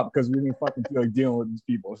hang up because we didn't fucking feel like dealing with these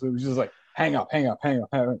people. So it was just like, hang up. And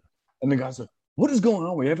the guy's like, what is going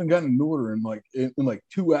on? We haven't gotten an order in like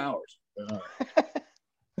 2 hours.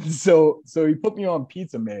 So he put me on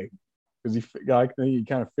Pizza Meg because he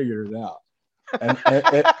kind of figured it out.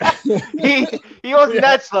 He wasn't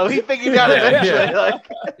that slow. He figured out eventually. Like,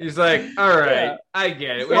 he's like, all right, I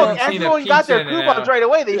get it. We look, haven't seen a everyone got their pizza in an coupons hour. right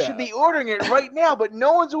away. They should be ordering it right now, but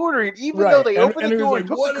no one's ordering it, even though they opened the door and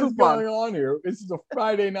took what the is coupon. going on here? This is a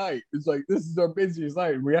Friday night. It's like, this is our busiest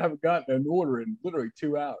night. And we haven't gotten an order in literally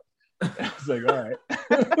 2 hours. It's like, all right.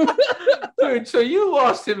 Dude, so you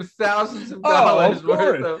lost him thousands of dollars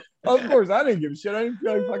worth of. Of course, I didn't give a shit. I didn't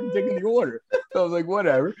feel like fucking taking the order. So I was like,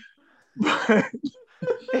 whatever.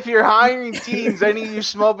 If you're hiring teens, any of you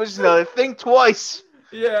small business owners, think twice.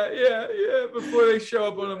 Yeah. Before they show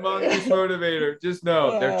up on a Mongoose Motivator, just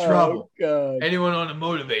know they're trouble. God. Anyone on a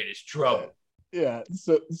Motivator is trouble. Yeah.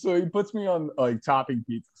 So he puts me on like topping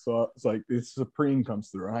pizza. So it's like this Supreme comes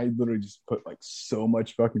through. And I literally just put like so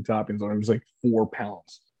much fucking toppings on it. It was like 4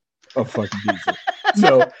 pounds of fucking pizza.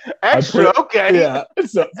 So extra, okay. Yeah.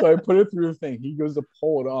 So I put it through the thing. He goes to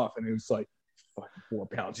pull it off, and it was like fucking 4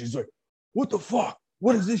 pounds. He's like, "What the fuck?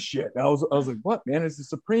 What is this shit?" And I was like, "What, man? It's the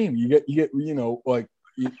Supreme. You get like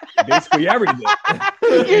basically everything."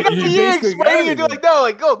 You're explaining it. Like, no,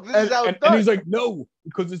 like, go. This is how it's done. And he's like, "No,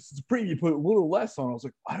 because it's Supreme. You put a little less on." I was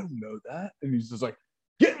like, "I don't know that." And he's just like,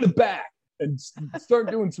 "Get in the back and start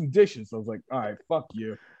doing some dishes." I was like, "All right, fuck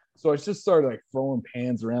you." So I just started like throwing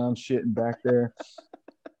pans around, shitting back there.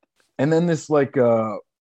 And then this like,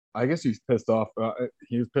 I guess he's pissed off.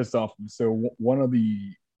 He was pissed off. So one of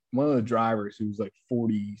the drivers, who's like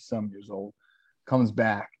 40-some years old, comes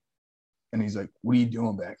back, and he's like, "What are you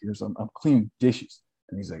doing back here?" So I'm cleaning dishes.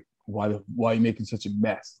 And he's like, why are you making such a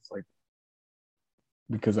mess? It's like,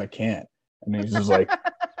 because I can. And he's just like,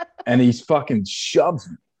 and he's fucking shoves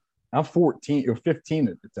me. I'm 14 or 15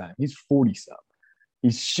 at the time. He's 40-something.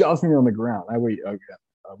 He shoves me on the ground. I weigh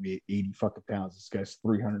 80 fucking pounds. This guy's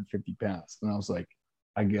 350 pounds. And I was like,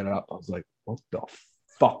 I get up. I was like, what the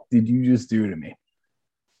fuck did you just do to me?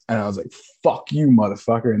 And I was like, fuck you,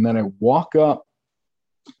 motherfucker. And then I walk up,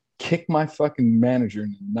 kick my fucking manager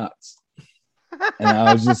in the nuts. And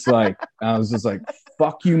I was just like,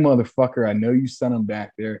 fuck you, motherfucker. I know you sent him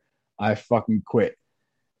back there. I fucking quit.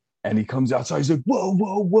 And he comes outside. He's like,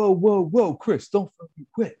 whoa, Chris, don't fucking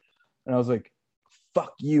quit. And I was like,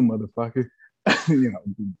 fuck you, motherfucker. You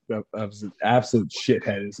know, I was an absolute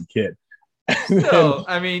shithead as a kid. So,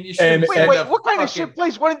 I mean, you should wait, what kind of shit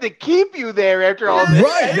place wanted to keep you there after all this?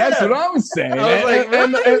 Right, that's what I was saying. I was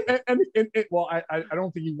like, well, I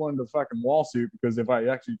don't think he wanted a fucking lawsuit, because if I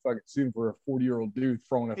actually fucking sued him for a 40-year-old dude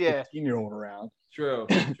throwing a 15-year-old around. True.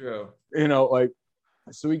 You know, like,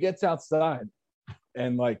 so he gets outside,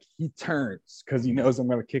 and like he turns because he knows I'm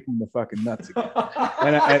gonna kick him in the fucking nuts again.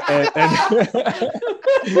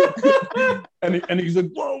 And he's like,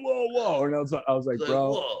 whoa. And I was like,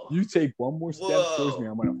 bro, whoa. You take one more step towards me,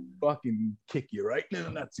 I'm gonna fucking kick you right in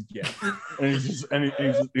the nuts again. And he's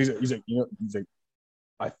like, you know, he's like,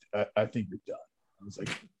 I think you're done. I was like,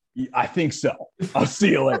 I think so. I'll see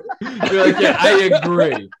you later. You're like, yeah, I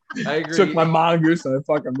agree. Took my mongoose and I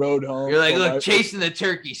fucking rode home. You're like, look, chasing the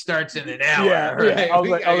turkey starts in an hour. Yeah, right? I was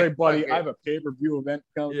like, buddy, I have a pay-per-view event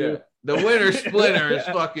coming. Yeah. The winter splinter is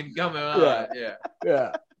fucking coming on.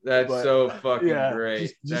 Yeah. That's so fucking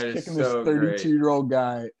great. Just that kicking is so this 32-year-old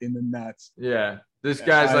guy in the nuts. Yeah. This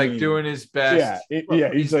guy's doing his best. He's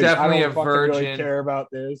like, definitely I don't a virgin. Really care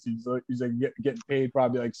about this. He's like getting paid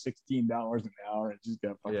probably like $16 an hour. And just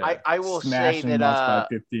got I will say that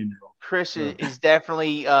 15-year-old. Chris is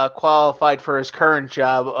definitely qualified for his current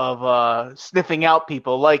job of sniffing out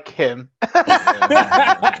people like him.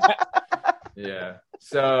 Yeah.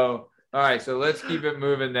 So all right, so let's keep it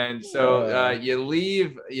moving then. So you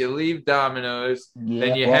leave Domino's,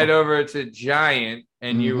 then you head over to Giant,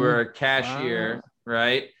 and you were a cashier,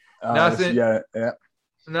 right? Nothing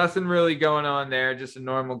really going on there, just a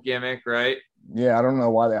normal gimmick, right? Yeah, I don't know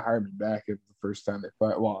why they hired me back. It was the first time they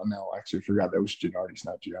fight. Well, no, actually, I forgot that was Gennardi's,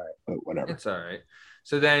 not Giant, but whatever. It's all right.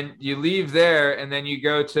 So then you leave there, and then you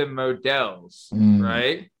go to Modell's,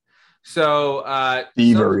 right? So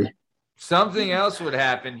thievery. Something else would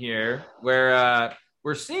happen here where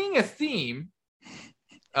we're seeing a theme.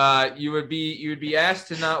 You would be asked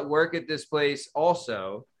to not work at this place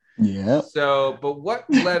also. Yeah. So, but what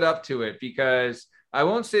led up to it? Because I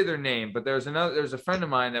won't say their name, but there's a friend of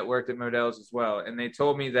mine that worked at Modell's as well. And they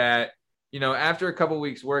told me that, you know, after a couple of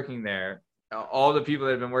weeks working there, all the people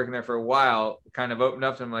that had been working there for a while kind of opened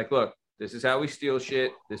up to them like, look, this is how we steal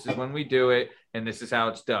shit. This is when we do it. And this is how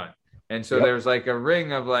it's done. And so there was like a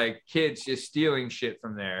ring of like kids just stealing shit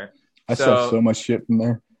from there. I saw so much shit from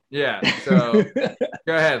there. Yeah. So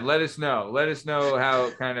go ahead. Let us know. Let us know how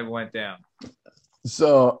it kind of went down.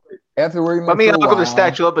 So after working, let me look up the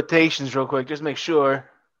statute of limitations real quick. Just make sure.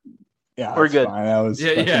 Yeah, we're good. Fine. That was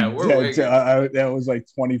that was like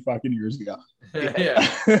 20 fucking years ago.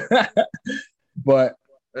 Yeah. But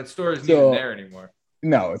that store's not even there anymore.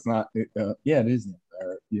 No, it's not. It isn't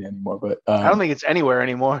there anymore. But I don't think it's anywhere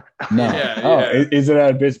anymore. No. Is it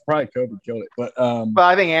out of business? Probably COVID killed it. But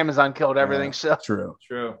I think Amazon killed everything. So true.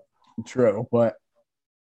 But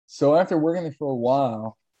so after working there for a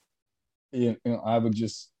while, I would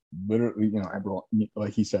just literally, everyone,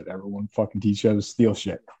 like he said, everyone fucking teach you how to steal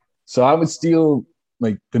shit. So I would steal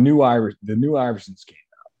like the new Iversons came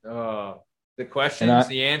out. Oh, the questions,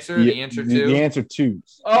 the answer two. The answer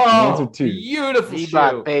twos. Oh, the answer twos. Beautiful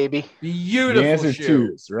shoe, baby. Beautiful the answer shoe.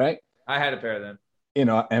 Twos, right? I had a pair of them. And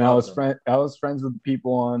I was friends with the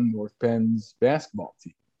people on North Penn's basketball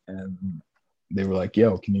team, and they were like,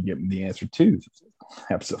 "Yo, can you get me the answer twos?"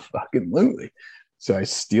 Absolutely. So I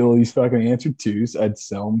steal these fucking answer twos. I'd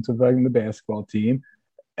sell them to fucking the basketball team,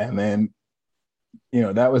 and then,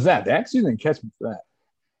 that was that. They actually didn't catch me for that.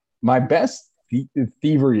 My best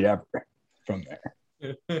thievery ever from there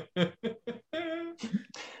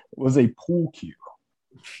was a pool cue.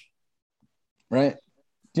 Right?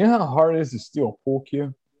 Do you know how hard it is to steal a pool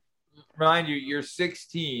cue? Mind you, you're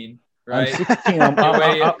 16, right? I'm 16.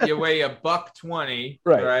 You weigh $120,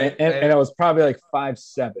 right? And I was probably like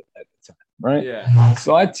 5'7" at the time, right? Yeah.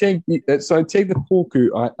 So I take the pool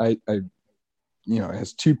cue. I it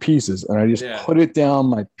has two pieces, and I just put it down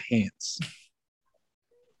my pants,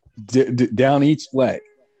 down each leg,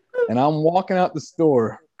 and I'm walking out the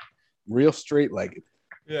store, real straight-legged.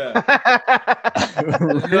 Yeah.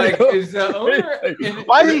 Like, is the owner?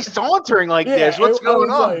 Why is he sauntering like this? What's going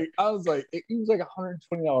on? I was like, it was like $120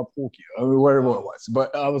 pool cue. I mean, whatever it was.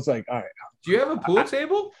 But I was like, all right. Do you have a pool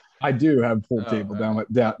table? I do have a pool table down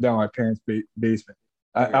my parents' basement.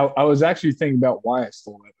 I was actually thinking about why I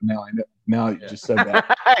stole it, but now I know. Now you just said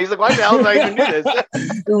that. He's like, why the hell did I even do this?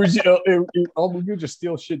 You just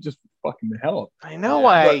steal shit just for fucking the hell. I know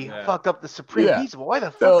why I fucked up the Supreme Pizza. Why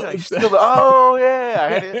the fuck did I steal it? Oh, yeah.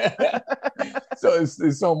 I had it.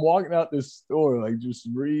 So I'm walking out this store, like, just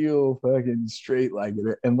real fucking straight like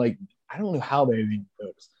it. And, like, I don't know how they didn't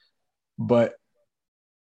notice. But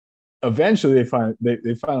eventually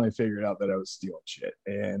they finally figured out that I was stealing shit.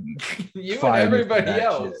 And you and everybody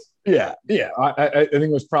else. Shit. Yeah. I think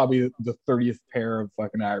it was probably the 30th pair of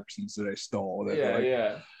fucking Iversons that I stole.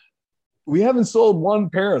 We haven't sold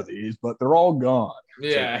one pair of these, but they're all gone.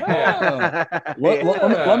 Yeah.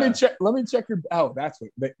 Let me check. Let me check your. Oh, that's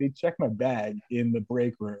what they checked my bag in the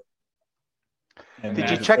break room. And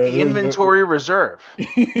did you check the inventory reserve?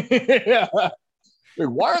 Yeah. Like,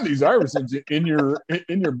 why are these Iversons in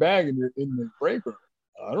your bag in the break room?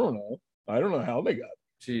 I don't know how they got it.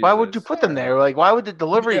 Jesus. Why would you put them there? Like, why would the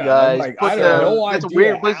delivery guys put them? That's a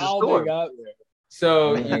weird place to store.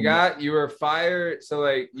 So you were fired. So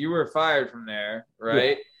like you were fired from there,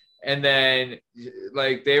 right? Yeah. And then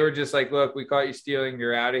like they were just like, look, we caught you stealing.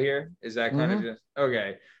 You're out of here. Is that kind of just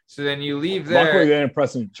okay? So then you leave there. Luckily, they didn't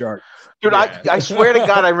press any charge. Dude, I swear to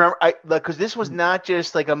God, I remember. Because this was not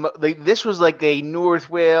just like this was like a North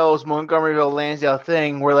Wales, Montgomeryville, Lansdale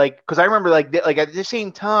thing. Where like, because I remember like at the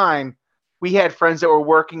same time, we had friends that were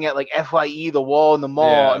working at like FYE, the Wall, and the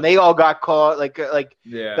mall, and they all got caught. Like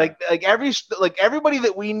everybody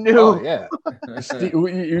that we knew. Oh, yeah,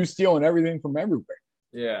 you're stealing everything from everywhere.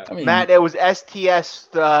 Yeah, I mean, Matt, there was STS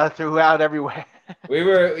throughout everywhere.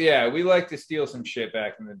 We like to steal some shit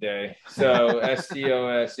back in the day. So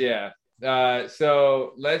STOS, yeah.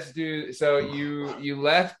 So let's do. So you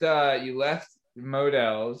left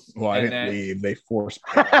Modell's. Well, I didn't leave. They forced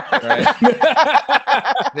me. Right?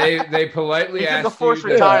 they politely asked you forced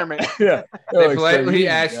retirement. Yeah. They politely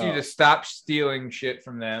asked you to stop stealing shit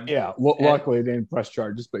from them. Yeah. Luckily, they didn't press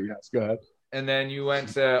charges, but yes, go ahead. And then you went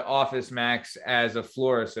to Office Max as a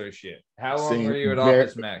floor associate. How long were you at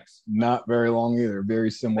Office Max? Not very long either.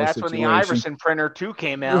 Very similar situation. That's when the Iverson printer 2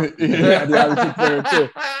 came out. Yeah, the Iverson printer 2.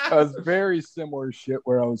 It was very similar shit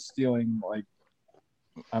where I was stealing, like,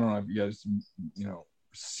 I don't know if you guys,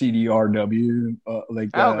 CDRW,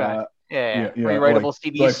 rewritable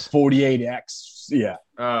CDs. Like 48X, yeah.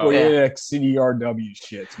 48X CDRW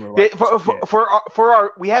shits. For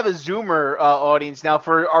our, we have a Zoomer audience now.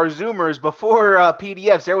 For our Zoomers, before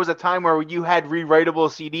PDFs, there was a time where you had rewritable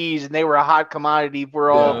CDs, and they were a hot commodity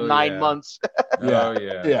for all 9 months.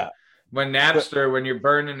 Yeah. When Napster, when you're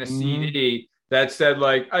burning a CD that said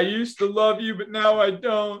like, I used to love you, but now I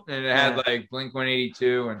don't. And it had like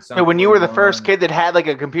Blink-182 and something. When you were the first kid that had like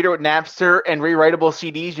a computer with Napster and rewritable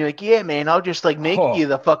CDs, you're like, yeah, man, I'll just like make you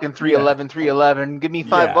the fucking 311. Give me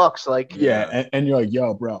 $5. Like, and you're like,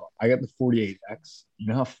 yo, bro, I got the 48X. You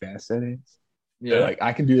know how fast that is? Yeah. Like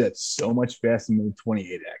I can do that so much faster than the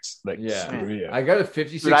 28X. Like, Yeah. screw you. I got a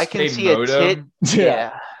 56K Dude, I can see modem. a tit.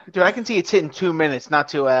 Yeah. Dude, I can see a tit in 2 minutes, not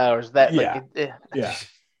 2 hours. That Yeah. yeah.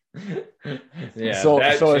 Yeah, So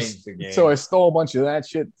that so I, changed the game. so I stole a bunch of that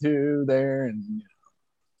shit too there, and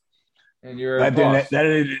you're that a boss.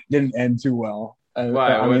 didn't end too well.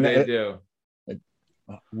 Why? I What mean, did they do?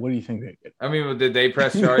 What do you think they did? I mean, did they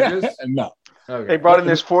press charges? No. Okay. They brought in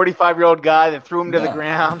this 45-year-old guy that threw him to the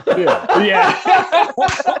ground. Yeah.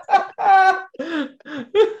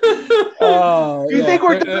 Oh, You think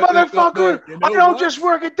we're motherfucker? You know I don't what? just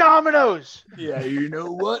work at Domino's. Yeah, you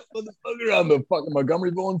know what, motherfucker? I'm the fucking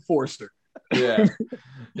Montgomeryville Enforcer. Yeah.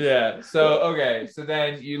 Yeah. So, okay. So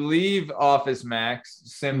then you leave Office Max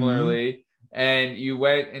similarly, and you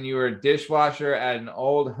went and you were a dishwasher at an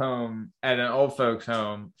old folks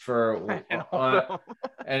home for, at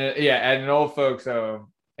an old folks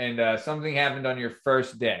home. And something happened on your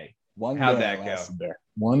first day. How'd that go?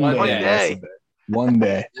 One day. One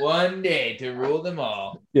day. One day to rule them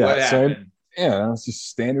all. Yeah. What So happened? it was just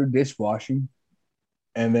standard dishwashing.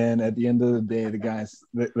 And then at the end of the day, the guy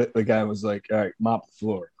was like, "All right, mop the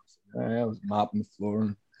floor." I was mopping the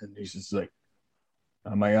floor, and he's just like,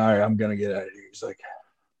 "I'm like, all right, I'm gonna get out of here." He's like,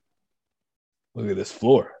 "Look at this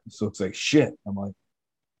floor. This looks like shit." I'm like,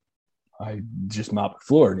 "I just mopped the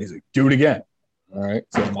floor," and he's like, "Do it again." All right,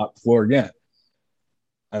 so I mopped the floor again,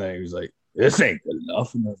 and then he was like, "This ain't good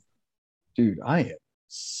enough." And I was like, dude, I am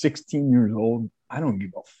 16 years old. I don't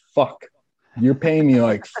give a fuck. You're paying me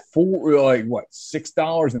like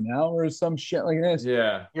 $6 an hour or some shit like this.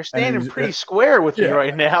 Yeah. You're standing pretty square with me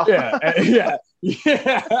right now. Yeah.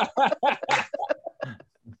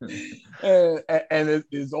 And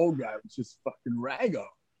his old guy was just fucking raggo.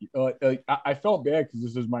 Like, I felt bad because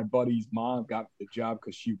this is my buddy's mom got the job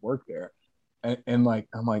because she worked there. And like,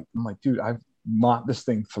 I'm like, dude, I've mopped this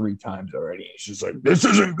thing 3 times already. He's just like, this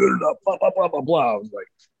isn't good enough. Blah, blah, blah, blah, blah. I was like,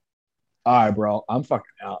 all right, bro, I'm fucking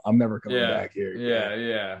out. I'm never coming back here.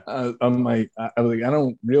 Yeah. I'm like, I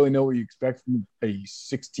don't really know what you expect from a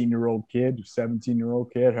 16-year-old kid,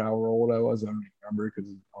 17-year-old kid, however old I was. I don't even remember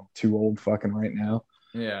because I'm too old fucking right now.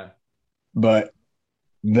 Yeah. But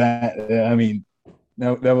that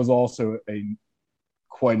was also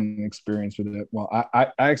quite an experience with it. Well,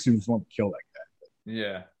 I actually just want to kill that guy.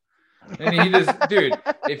 Yeah. And he just, dude,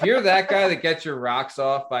 if you're that guy that gets your rocks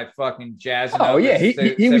off by fucking jazzing up. Oh yeah,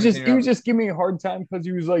 he was just giving me a hard time because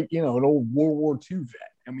he was like, an old World War II vet.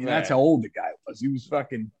 I mean, that's how old the guy was. He was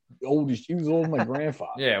fucking old. He was old as my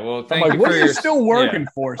grandfather. Yeah, well, I'm like, what are you still working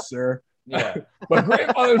for, sir? Yeah. My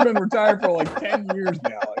grandfather's been retired for like 10 years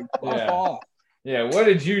now. Like, fuck off. Yeah, what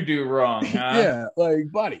did you do wrong, huh? Yeah,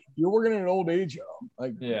 like, buddy, you're working in an old age home.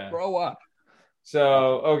 Like, grow up.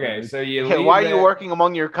 So, okay, so you leave why are you working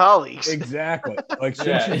among your colleagues? Exactly. Like,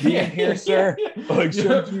 shouldn't you be in here, sir? Like,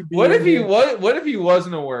 shouldn't you be what if he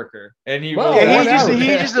wasn't a worker and he was he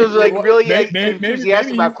just was like really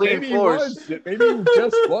enthusiastic about cleaning floors. Maybe he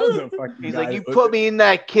just was a fucking He's guy. like, you put me in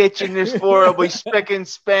that kitchen, this floor will be spick and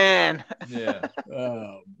span. Yeah.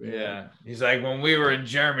 Oh, man. Yeah. He's like, when we were in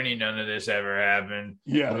Germany, none of this ever happened.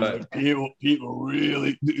 Yeah, like people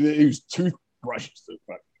really they use toothbrushes to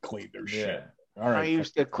fucking clean their shit. Yeah. All right, I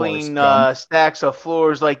used to clean stacks of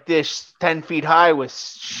floors like this 10 feet high with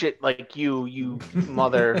shit like you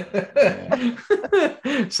mother.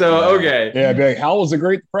 So, okay. Yeah, be like, how was the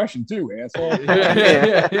Great Depression too, asshole?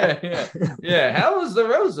 Yeah. How was the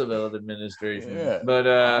Roosevelt administration? Yeah.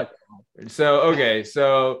 But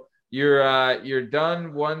so you're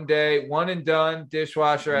done one day, one and done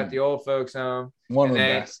dishwasher at the old folks home. One of the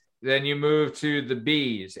best. Then you move to the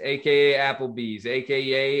Bees, aka Applebee's,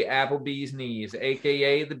 aka Applebee's knees,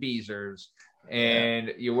 aka the Beezers.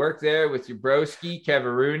 And you work there with your broski,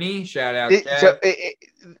 Kev. Shout out, Kev.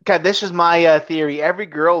 God, this is my theory. Every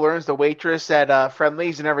girl learns to waitress at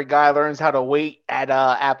Friendly's, and every guy learns how to wait at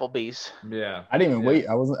Applebee's. Yeah, I didn't even wait.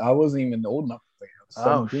 I wasn't even old enough to wait.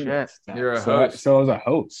 Oh shit! You're a host. So I was a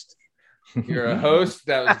host. You're a host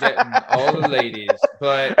that was getting all the ladies,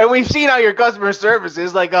 and we've seen how your customer service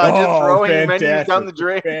is just throwing menus down the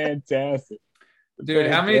drain. Fantastic, dude.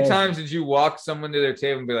 How many times did you walk someone to their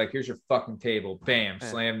table and be like, "Here's your fucking table," bam,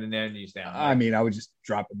 slam the menus down? I mean, I would just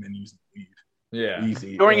drop the menus and leave. Yeah,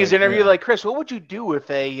 easy. During his interview, like, Chris, what would you do if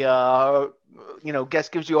a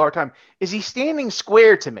guest gives you a hard time? Is he standing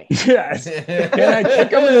square to me? Yes. Can I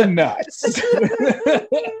kick him in the nuts?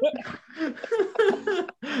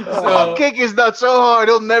 I'll kick his nuts so hard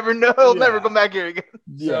he'll never know. He'll never come back here again.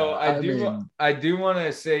 So I do want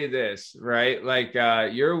to say this, right? Like,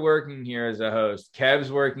 you're working here as a host. Kev's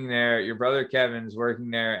working there. Your brother Kevin's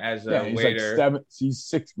working there as a waiter. He's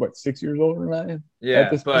 6 years older than I am. Yeah,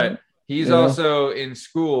 but He's also in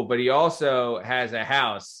school, but he also has a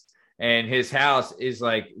house, and his house is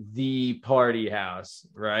like the party house,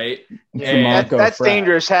 right? Yeah, that's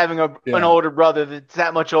dangerous having an older brother that's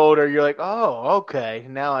that much older. You're like, oh, okay,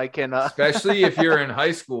 now I can. Especially if you're in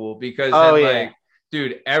high school, because like,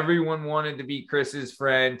 dude, everyone wanted to be Chris's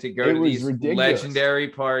friend to go to these legendary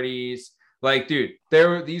parties. Like, dude,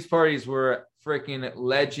 these parties were freaking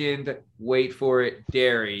legend. Wait for it,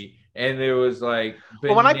 dairy. And there was like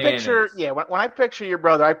bananas. When I picture your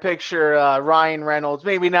brother, I picture Ryan Reynolds,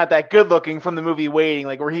 maybe not that good looking from the movie Waiting,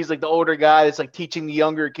 like where he's like the older guy that's like teaching the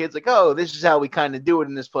younger kids, like, oh, this is how we kind of do it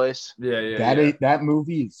in this place. That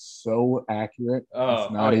movie is so accurate.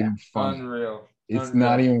 It's not even funny. Unreal. It's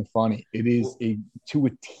not even funny. It is to a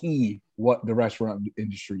T what the restaurant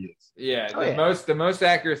industry is. Yeah, the most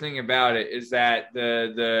accurate thing about it is that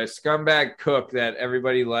the scumbag cook that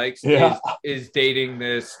everybody likes is dating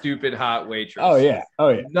the stupid hot waitress. Oh yeah.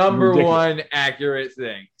 Number one accurate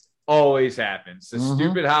thing always happens. The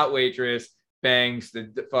stupid hot waitress bangs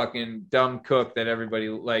the fucking dumb cook that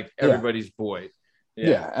everybody's boy.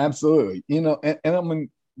 Yeah, absolutely. You know, and I'm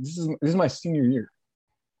in, this is my senior year,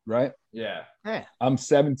 right? Yeah. I'm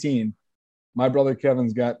 17. My brother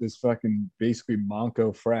Kevin's got this fucking basically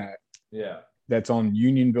Monco frat. Yeah. That's on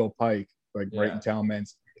Unionville Pike, like right in town, man.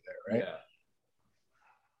 There, right? Yeah.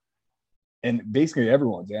 And basically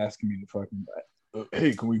everyone's asking me to fucking,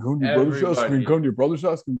 hey, can we go to your brother's house? Can we go to your brother's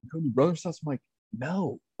house? Can we go to your brother's house? I'm like,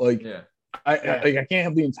 no. Like, I can't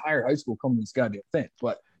have the entire high school come to this goddamn thing.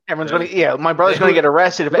 But everyone's gonna, my brother's gonna get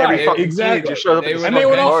arrested if every fucking kid just shows up. And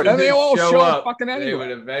they all show up fucking anyway. They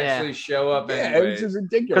would eventually show up anyway. Yeah, it's just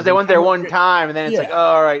ridiculous. Because they went there one time, and then it's like,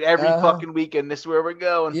 all right, every fucking weekend, this is where we're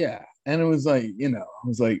going. Yeah, and it was like, I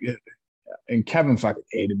was like, and Kevin fucking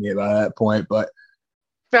hated me by that point, but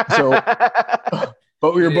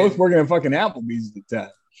but we were both working at fucking Applebee's at the time.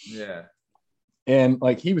 Yeah, and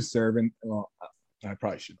like he was serving. Well, I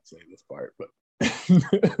probably shouldn't say this part, but.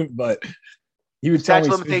 He would tell me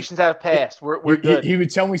limitations have passed. We're good. He would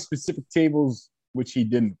tell me specific tables which he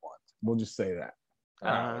didn't want. We'll just say that.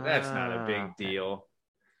 That's not a big deal.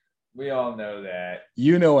 We all know that.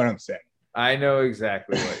 You know what I'm saying. I know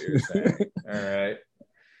exactly what you're saying. All right.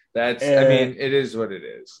 I mean, it is what it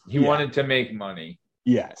is. He wanted to make money.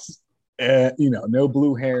 Yes. No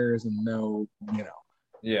blue hairs and no,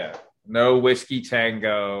 Yeah. No whiskey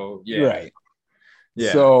tango. Yeah. Right.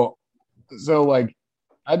 Yeah. So like,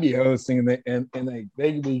 I'd be hosting and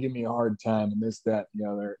they give me a hard time and this, that, and the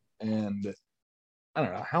other. And I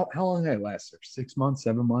don't know how long did I last there? 6 months,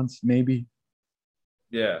 7 months, maybe.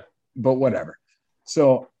 Yeah. But whatever.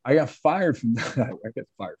 So I got fired from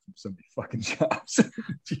so many fucking jobs.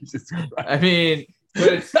 Jesus Christ. I mean,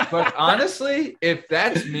 but honestly, if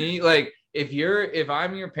that's me, like if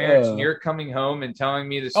I'm your parents and you're coming home and telling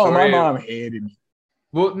me the story. Oh, my mom hated me.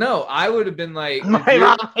 Well, no, I would have been like, my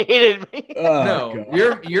mom hated me. No,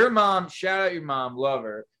 your mom, shout out your mom, love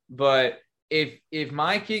her. But if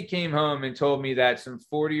my kid came home and told me that some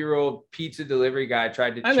 40-year-old pizza delivery guy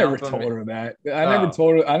tried to, I never told her that. I never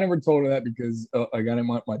told her that because I didn't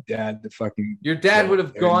want my dad to fucking. Your dad would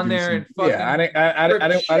have gone there and fucking.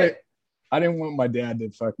 Yeah, I didn't want my dad to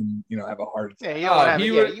fucking, have a heart attack.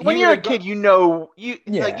 When you're a kid, you know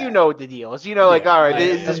what the deal is. All right,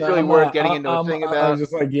 is this really worth getting into a thing about? I was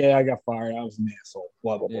just like, I got fired. I was an asshole.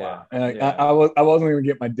 Blah blah blah. And I wasn't going to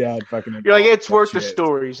get my dad fucking. You're like, it's worth the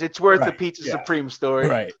stories. It's worth the Pizza Supreme story.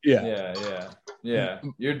 Right. Yeah.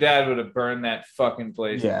 Your dad would have burned that fucking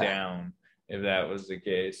place down if that was the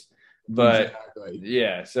case. But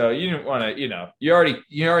so you didn't want to, you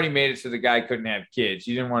already made it so the guy couldn't have kids.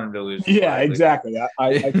 You didn't want him to lose. Yeah, exactly.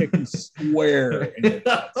 I kicked him square.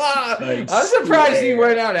 I'm surprised he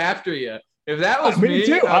went out after you. If that was me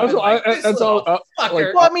too. That's all.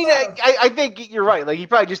 I mean, I think you're right. Like, he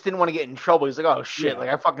probably just didn't want to get in trouble. He's like, oh shit! Like,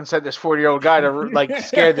 I fucking sent this 40-year-old guy to like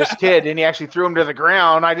scare this kid, and he actually threw him to the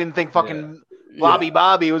ground. I didn't think fucking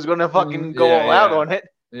Bobby was going to fucking go all out on it.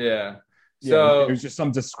 Yeah. So it was just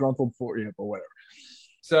some disgruntled but whatever.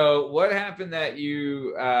 So what happened that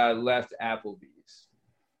you left Applebee's?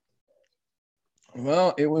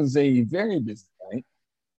 Well, it was a very busy night,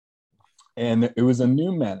 and it was a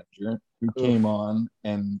new manager who came on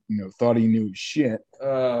and thought he knew his shit.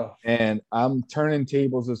 And I'm turning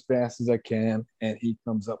tables as fast as I can, and he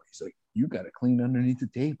comes up. He's like, "You got to clean underneath the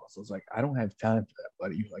tables." I was like, "I don't have time for that,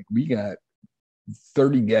 buddy." Like, we got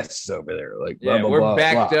 30 guests over there, like we're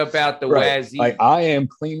backed up out the wazzy. Like, I am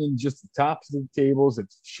cleaning just the tops of the tables. If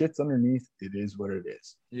shit's underneath, it is what it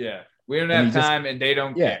is. Yeah, we don't have time, and they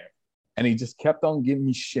don't care. And he just kept on giving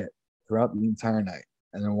me shit throughout the entire night.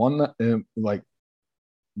 And then one night, like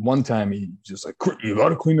one time he just like, you got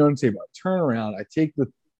to clean on the table. I turn around, I take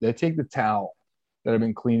the towel that I've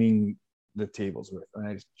been cleaning the tables with, and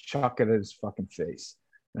I just chuck it at his fucking face,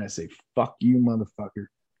 and I say, "Fuck you, motherfucker!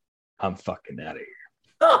 I'm fucking out of here."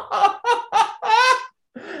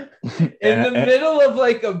 In the middle of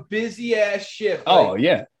like a busy ass shift. Oh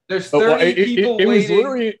yeah. There's 30 people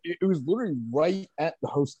waiting. It was literally right at the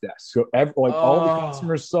host desk. So all the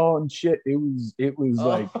customers saw and shit. It was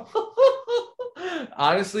like.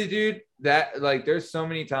 Honestly, dude, that like there's so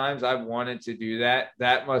many times I've wanted to do that.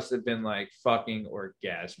 That must have been like fucking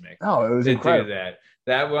orgasmic. Oh, it was incredible. Do that.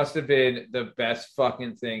 That must have been the best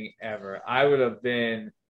fucking thing ever. I would have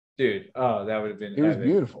been, dude. Oh, that would have been. It was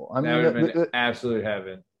beautiful. I mean, that would have been absolute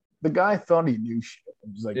heaven. The guy thought he knew shit.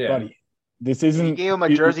 He was like, buddy. This isn't. He gave him a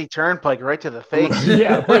Jersey Turnpike right to the face.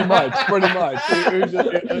 Yeah, pretty much. It was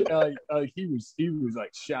just, he was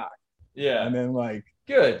like shocked. Yeah, and then like,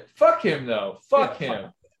 good. Fuck him though. Fuck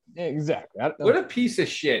him. Yeah, exactly. What a piece of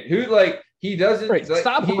shit. Who like he doesn't like,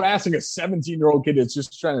 stop harassing a 17-year-old kid that's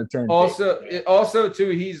just trying to turn. Also too,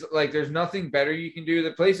 he's like, there's nothing better you can do.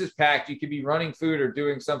 The place is packed. You could be running food or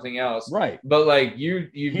doing something else. Right. But like you've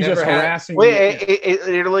he's never just harassing. Wait, it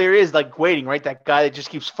literally is like waiting, right? That guy that just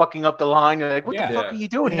keeps fucking up the line. You're like, what the fuck are you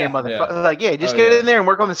doing here, motherfucker? Yeah. Like, just get in there and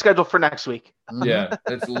work on the schedule for next week. Yeah,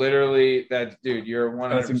 it's literally that, dude. You're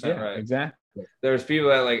 100% right. Exactly. There's people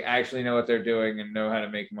that like actually know what they're doing and know how to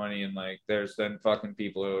make money, and like there's then fucking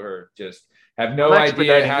people who are just have no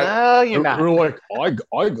idea how. No, you're not. We're like,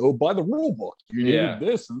 I go by the rule book. You need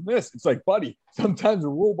this and this. It's like, buddy, sometimes the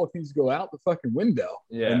rule book needs to go out the fucking window.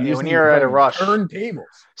 Yeah, and when you're at a rush, turn tables.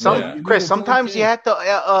 Chris, sometimes you have to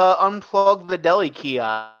unplug the deli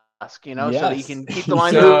kiosk. So that you can keep the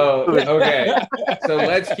line moving. Okay, so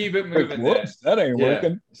let's keep it moving. Like, whoops, that ain't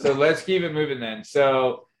working. So let's keep it moving then.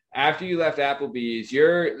 So after you left Applebee's,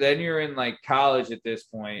 you're in like college at this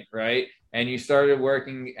point, right? And you started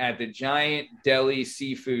working at the Giant Deli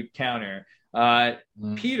seafood counter.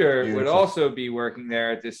 Peter would also be working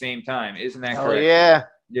there at the same time, isn't that correct? Oh yeah.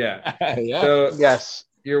 Yeah. So yes,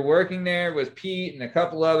 you're working there with Pete and a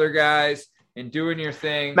couple other guys and doing your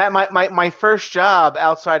thing. Matt, my first job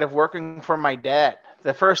outside of working for my dad.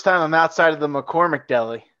 The first time I'm outside of the McCormick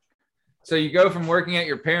Deli. So you go from working at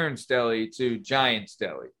your parents' deli to Giant's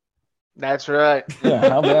Deli. That's right. Yeah,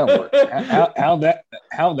 how'd that work?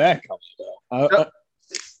 How'd that come about?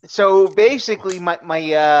 So basically, my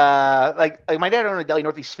dad owned a deli in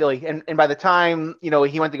Northeast Philly, and by the time he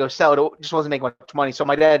went to go sell it, it just wasn't making much money. So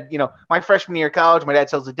my dad, my freshman year of college, my dad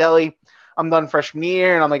sells a deli. I'm done freshman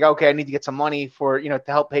year, and I'm like, okay, I need to get some money for to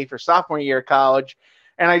help pay for sophomore year of college,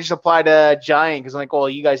 and I just applied to Giant because I'm like, well,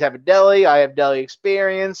 you guys have a deli, I have deli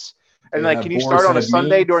experience. And like, can you start on a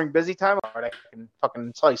Sunday during busy time? Or I can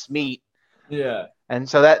fucking slice meat. Yeah. And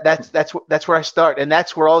so that's where I start, and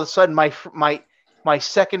that's where all of a sudden my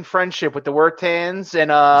second friendship with the Wertans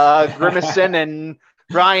and Grimacin and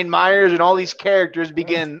Ryan Myers and all these characters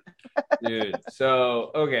begin. Dude,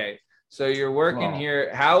 so okay, so you're working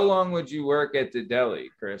here. How long would you work at the deli,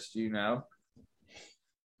 Chris? Do you know?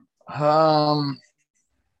 I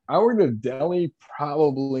worked at a deli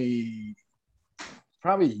probably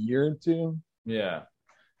a year or two. Yeah.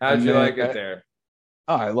 How'd you like it there?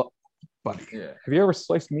 Oh, I love, buddy. Yeah. Have you ever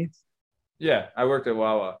sliced meats? Yeah, I worked at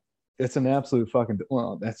Wawa. It's an absolute fucking.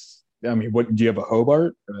 Well, what do you have a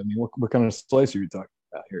Hobart? I mean, what kind of slice are you talking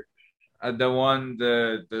about here?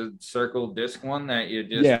 The circle disc one that you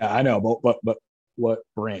just. Yeah, I know, but what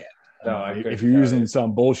brand? No, if you're using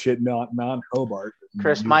some bullshit non-Hobart.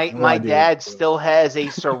 Chris, my dad still has a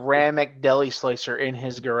ceramic deli slicer in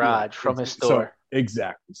his garage from his store.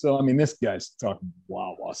 Exactly. So, I mean, this guy's talking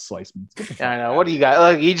Wawa slice meats. I know. What do you got?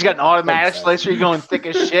 Look, you just got an automatic slicer. You're going thick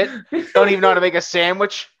as shit. Don't even know how to make a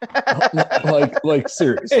sandwich. like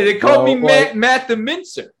seriously. Hey, they call me Matt the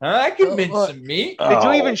Mincer. Huh? I can mince some meat. Did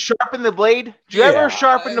you even sharpen the blade? Did you ever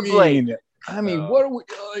sharpen the blade? I mean, what are we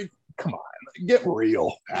like? Come on. Get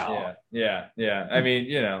real, pal. Yeah. I mean,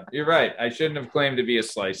 you're right. I shouldn't have claimed to be a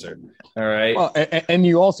slicer. All right. Well, and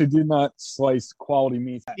you also did not slice quality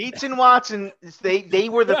meats. Dietz and Watson, they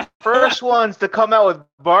were the first ones to come out with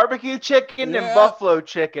barbecue chicken and buffalo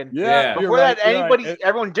chicken. Yeah. Before that,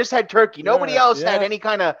 everyone just had turkey. Nobody else had any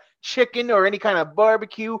kind of chicken or any kind of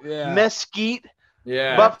barbecue, mesquite.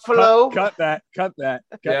 Yeah, buffalo. Cut that.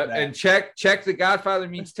 And check the Godfather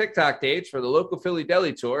Meats TikTok page for the local Philly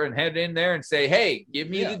deli tour, and head in there and say, "Hey, give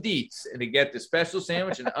me the deets," and to get the special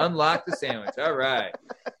sandwich and unlock the sandwich. All right,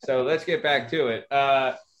 so let's get back to it.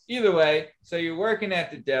 Either way, so you're working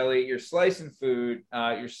at the deli, you're slicing food,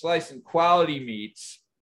 you're slicing quality meats,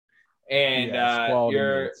 and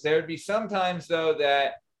there'd be sometimes though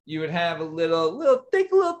that you would have a little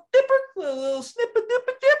dipper, little snip a dip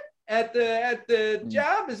at the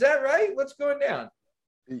job. Is that right? What's going down?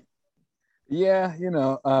 Yeah,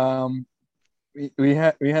 we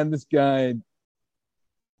had this guy.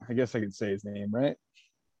 I guess I could say his name, right?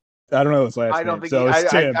 I don't know his last name. I don't think. So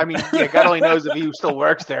it's Tim. I mean, God only knows if he still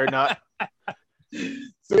works there or not.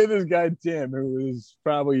 So we had this guy Tim, who was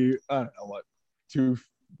probably I don't know what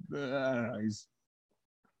he's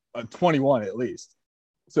 21 at least.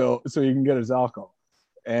 So you can get his alcohol,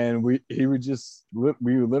 and he would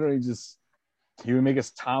make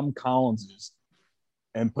us Tom Collinses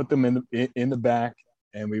and put them in the back,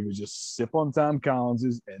 and we would just sip on Tom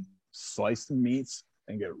Collinses and slice the meats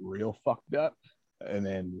and get real fucked up, and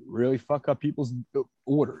then really fuck up people's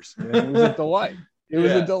orders. And it was a delight. It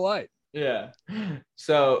was a delight. Yeah.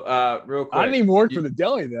 So real quick, I didn't even work for the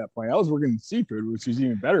deli at that point. I was working in seafood, which was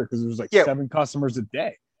even better because there was like 7 customers a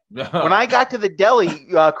day. When I got to the deli,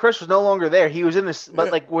 Chris was no longer there. He was in this,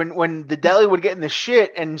 but like when the deli would get in the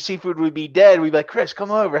shit and seafood would be dead, we'd be like, Chris,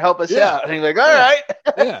 come over, help us out. And he's like, all right.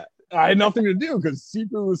 Yeah. I had nothing to do because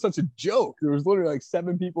seafood was such a joke. There was literally like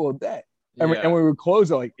 7 people a day. And, we would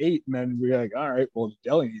close at like 8, and then we were like, all right, well, the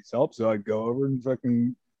deli needs help. So I'd go over and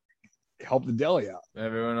fucking help the deli out.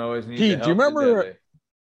 Everyone always needs Pete, help. do you remember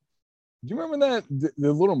that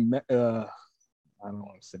the little I don't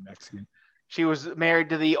want to say Mexican. She was married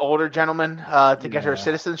to the older gentleman to get her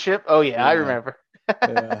citizenship. Oh yeah, I remember.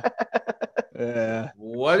 Yeah.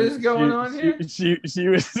 What is going on here? She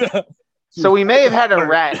was. So we may have had a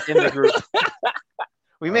rat in the group.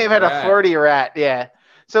 We may have had a flirty rat. Yeah.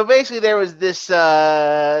 So basically, there was this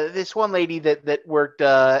this one lady that worked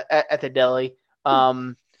at the deli.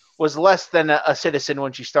 Was less than a citizen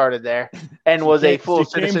when she started there, and was a full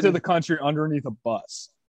citizen. She came to the country underneath a bus.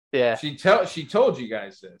 Yeah. She told you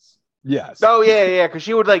guys this. Yes. Oh yeah, because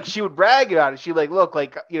she would brag about it. She would look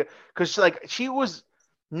because she was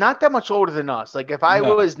not that much older than us. Like if I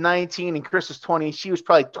was 19 and Chris was 20, she was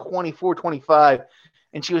probably 24, 25,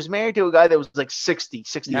 and she was married to a guy that was like 60,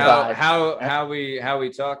 65. How we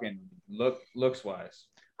talking looks wise?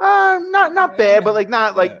 Not bad, but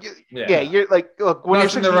not like you're like look when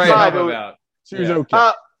Nothing you're 65. She was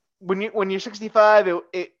okay. When you're 65,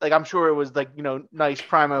 it like I'm sure it was like nice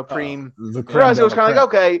primo preem. For us, it was kind of like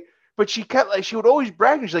okay. But she kept she would always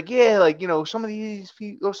brag. She's like, yeah, some of these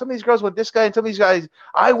girls want this guy, and some of these guys,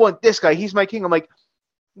 I want this guy. He's my king. I'm like,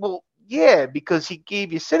 well, yeah, because he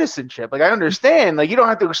gave you citizenship. Like, I understand. Like, you don't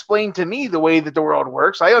have to explain to me the way that the world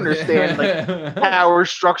works. I understand power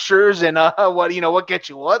structures and what gets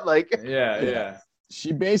you what. Like, yeah.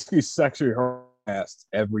 She basically sexually harassed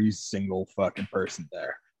every single fucking person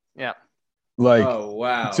there. Yeah. Like, oh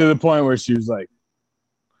wow, to the point where she was like,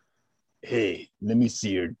 hey, let me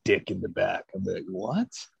see your dick in the back. I'm like, what?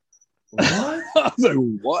 I was like,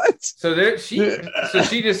 what? So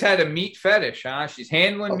she just had a meat fetish, huh? She's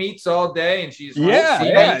handling meats all day, and she's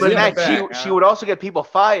But Matt, she would also get people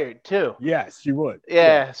fired too. Yes, she would.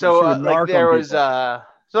 Yeah. So there was I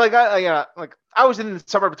was in the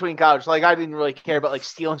summer between college, so I didn't really care about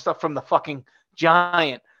stealing stuff from the fucking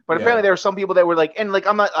Giant. But apparently there were some people that were I'm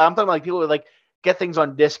talking about people who get things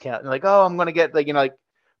on discount and oh, I'm gonna get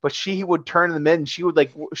but she would turn them in. She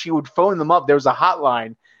would phone them up. There was a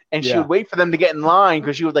hotline, and she would wait for them to get in line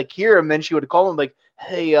because she would hear them. Then she would call them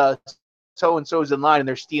hey, so and so is in line and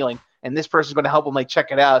they're stealing, and this person's going to help them check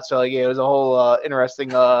it out. So it was a whole interesting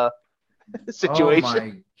situation. Oh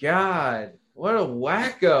my god, what a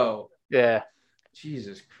wacko! Yeah.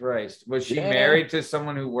 Jesus Christ. Was she married to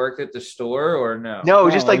someone who worked at the store or no? No,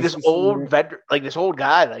 just this old veteran, this old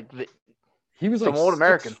guy, he was some old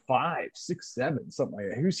American, 6'5", 6'7", something like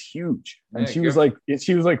that. He was huge, and she was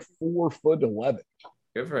 4'11".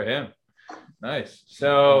 Good for him. Nice.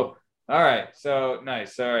 So, all right. So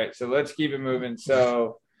nice. All right. So let's keep it moving.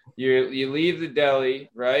 So you leave the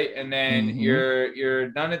deli, right? And then you're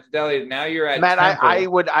done at the deli. Now you're at Matt.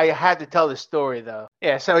 I had to tell this story though.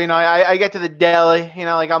 Yeah. So I get to the deli.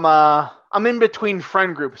 I'm in between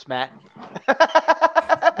friend groups, Matt.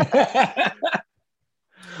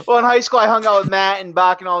 Well, in high school, I hung out with Matt and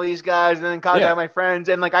Bach and all these guys, and then in college, I had my friends,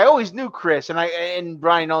 and I always knew Chris and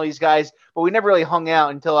Brian and all these guys, but we never really hung out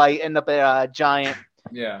until I ended up at Giant.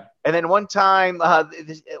 Yeah. And then one time,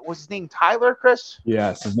 was his name Tyler, Chris?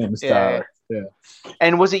 Yes, his name is Tyler. Yeah.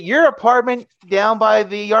 And was it your apartment down by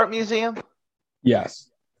the art museum? Yes.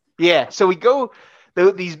 Yeah. So we go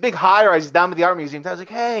these big high rises down by the art museum. I was like,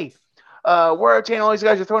 hey. We're out all these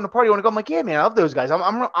guys are throwing a party. You want to go? I'm like, yeah, man, I love those guys.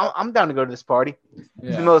 I'm down to go to this party. Yeah.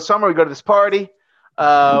 In the middle of summer, we go to this party.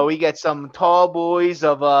 We get some tall boys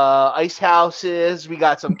of ice houses. We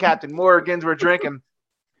got some Captain Morgans. We're drinking.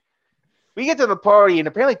 We get to the party, and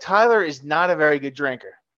apparently Tyler is not a very good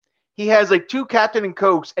drinker. He has like 2 Captain and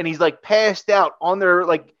Cokes, and he's like passed out on their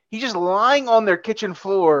he's just lying on their kitchen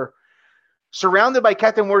floor, surrounded by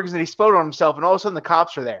Captain Morgans, and he exploded on himself. And all of a sudden, the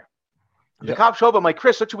cops are there. Yep. The cops show up. I'm like,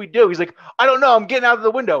 Chris, what should we do? He's like, I don't know. I'm getting out of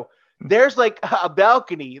the window. There's like a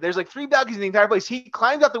balcony. There's like 3 balconies in the entire place. He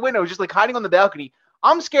climbs out the window, just like hiding on the balcony.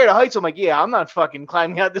 I'm scared of heights. I'm like, yeah, I'm not fucking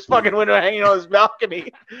climbing out this fucking window, hanging on this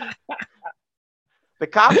balcony. The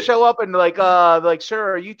cops show up and they're like,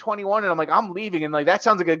 sir, are you 21? And I'm like, I'm leaving. And like, that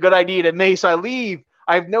sounds like a good idea to me. So I leave.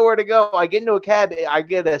 I have nowhere to go. I get into a cab. I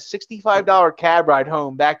get a $65 cab ride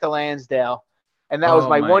home back to Lansdale. And that was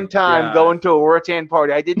my one time going to a Wartan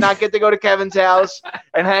party. I did not get to go to Kevin's house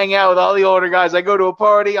and hang out with all the older guys. I go to a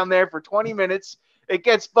party. I'm there for 20 minutes. It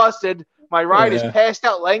gets busted. My ride is passed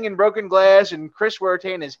out, laying in broken glass, and Chris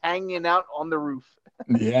Wartan is hanging out on the roof.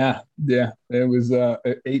 Yeah. It was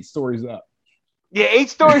 8 stories up. Yeah, 8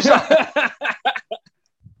 stories up.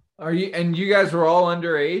 You guys were all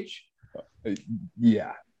underage?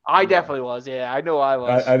 Yeah. I definitely was. Yeah, I know I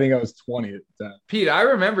was. I think I was 20 at the time. Pete, I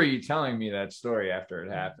remember you telling me that story after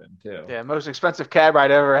it happened too. Yeah, most expensive cab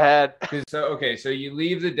ride I ever had. So you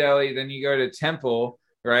leave the deli, then you go to Temple,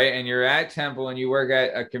 right? And you're at Temple and you work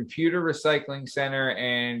at a computer recycling center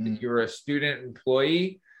and you're a student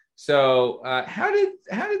employee. So what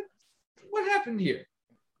happened here?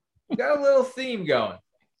 You got a little theme going, a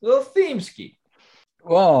little theme ski.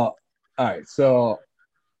 Well, all right. So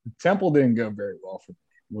Temple didn't go very well for me.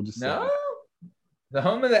 We'll just say the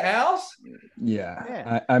home of the Owls.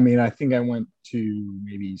 Yeah. I mean, I think I went to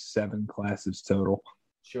maybe 7 classes total.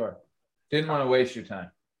 Sure. Didn't want to waste your time.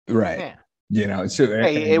 Right. Yeah. You know,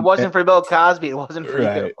 it wasn't for Bill Cosby. It wasn't for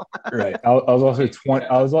you. Right. I was also 20.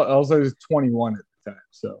 I was also 21 at the time.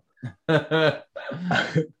 So.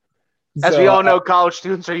 As we all know, college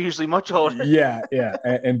students are usually much older. Yeah,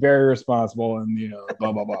 and very responsible, and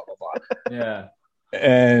blah blah blah blah blah. Yeah.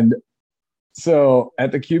 And so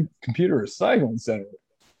at the computer recycling center,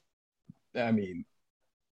 I mean,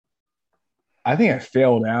 I think I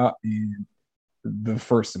failed out in the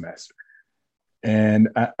first semester, and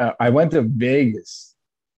I went to Vegas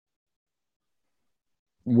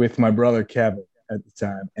with my brother Kevin at the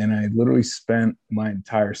time, and I literally spent my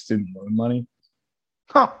entire student loan money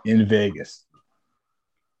in Vegas.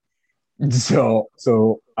 So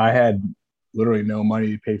I had literally no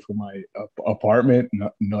money to pay for my apartment,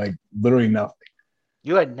 literally nothing.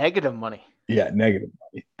 You had negative money. Yeah, negative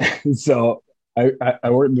money. So I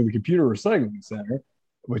worked in the computer recycling center,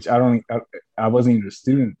 which I wasn't even a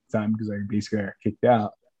student at the time because I basically got kicked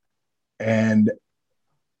out. And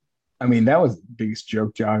I mean, that was the biggest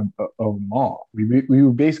joke job of them all. We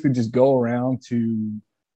would basically just go around to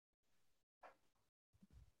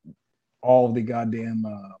all of the goddamn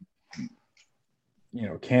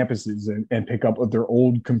campuses and pick up their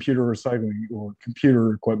old computer recycling or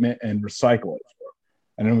computer equipment and recycle it for them.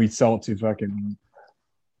 And then we'd sell it to fucking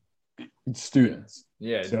students.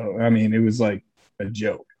 Yeah. So I mean, it was like a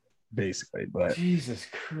joke basically. But Jesus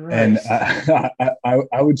Christ. And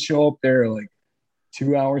I would show up there like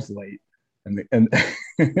 2 hours late and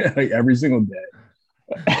like every single day.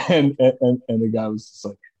 And the guy was just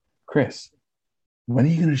like, Chris, when are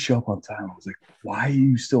you going to show up on time? I was like, why are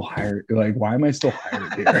you still hired? Like, why am I still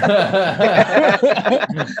hired here?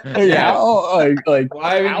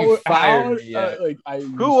 Why are you fired me yet?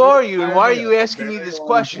 Who are you and why are you asking me these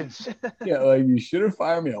questions? Yeah, like you should have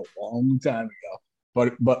fired me a long time ago.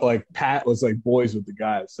 But like Pat was like boys with the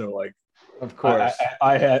guys, so like, of course,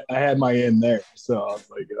 I had my in there, so I was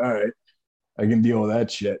like, all right, I can deal with that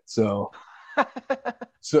shit. So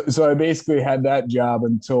I basically had that job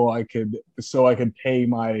until I could pay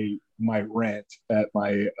my rent at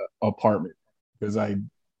my apartment because I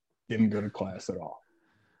didn't go to class at all.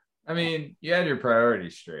 I mean, you had your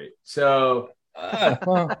priorities straight. So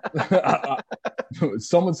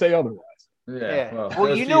some would say otherwise. Yeah.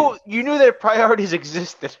 Well, you knew that priorities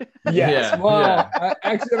existed. Yes.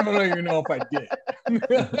 Actually, I don't even know if I did.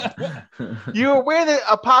 You're aware that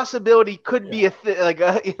a possibility could be a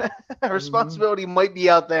responsibility might be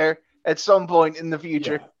out there at some point in the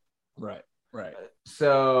future. Yeah. Right.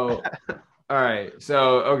 So, all right.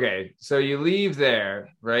 So you leave there,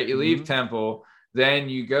 right? You leave Temple, then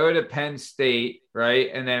you go to Penn State, right?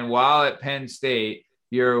 And then while at Penn State,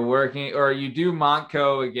 you're working, or you do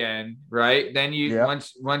Montco again, right? Then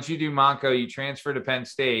once you do Montco, you transfer to Penn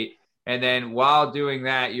State. And then while doing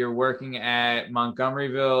that, you're working at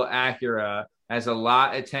Montgomeryville Acura as a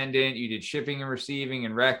lot attendant. You did shipping and receiving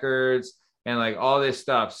and records and like all this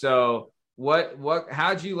stuff. So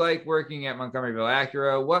how'd you like working at Montgomeryville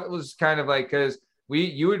Acura? What was kind of like, because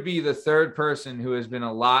you would be the third person who has been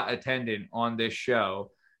a lot attendant on this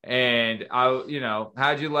show. And how'd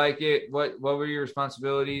you like it? What were your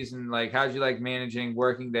responsibilities, and like how'd you like managing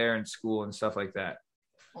working there in school and stuff like that?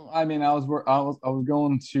 I mean, I was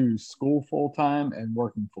going to school full time and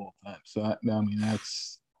working full time. So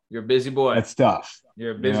that's you're a busy boy. That's tough.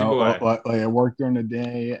 You're a busy boy. Like I worked during the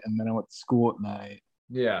day and then I went to school at night.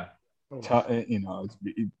 Yeah. It's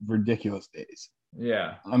ridiculous days.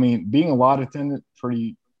 Yeah. I mean, being a lot attendant,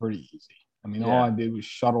 pretty easy. I mean, Yeah. all I did was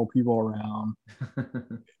shuttle people around,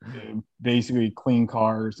 basically clean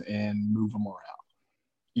cars and move them around.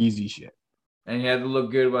 Easy shit. And you had to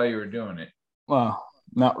look good while you were doing it. Well,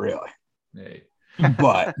 not really. Hey.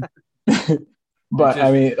 But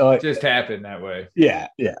I mean, it just happened that way. Yeah.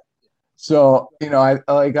 So I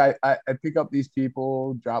pick up these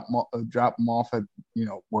people, drop them off at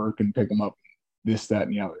work and pick them up, this, that,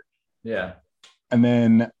 and the other. Yeah. And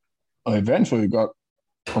then I eventually got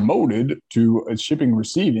promoted to a shipping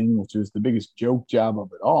receiving, which is the biggest joke job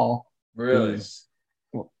of it all. Really?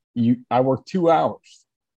 I work 2 hours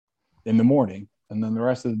in the morning, and then the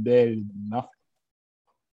rest of the day is nothing.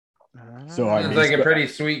 So it's like a pretty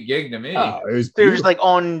sweet gig to me. They're just like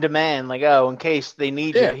on demand, like, in case they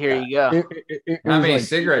need you, here you go. How many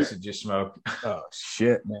cigarettes did you smoke? Oh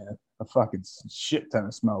shit, man! A fucking shit ton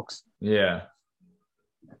of smokes. Yeah.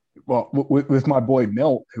 Well, with my boy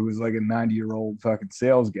Milt, who was like a 90-year-old fucking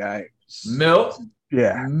sales guy. Milt?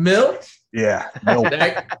 Yeah. Milt? Yeah. Milt.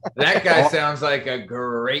 that guy sounds like a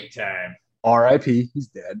great time. R.I.P. He's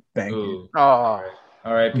dead. Thank you. Oh.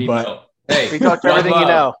 R.I.P. Milt. Hey, we talked everything you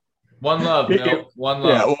know. One love, Milt. One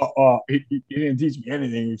love. Yeah, well, he didn't teach me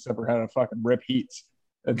anything except for how to fucking rip heats.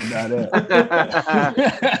 That's about it.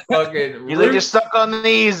 Fucking you leave your stuck on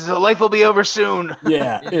these. Life will be over soon.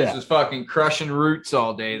 Yeah. He just was fucking crushing roots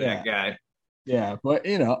all day, that guy. Yeah, but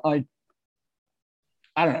I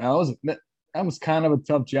don't know. That was kind of a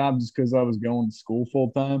tough job just because I was going to school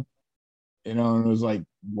full time. And it was like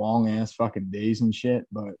long ass fucking days and shit,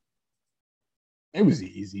 but it was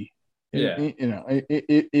easy. Yeah.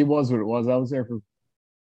 It was what it was. I was there for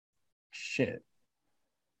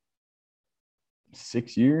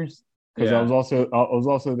 6 years because I was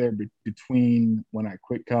also there between when I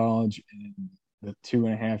quit college and the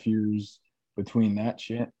 2.5 years between that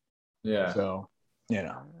shit. Yeah. So it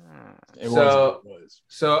was what it was.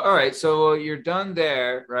 So all right. So you're done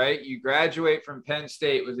there, right? You graduate from Penn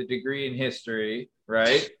State with a degree in history,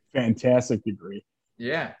 right? Fantastic degree.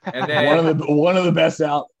 Yeah, and then one of the best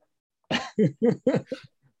out.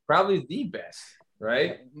 Probably the best,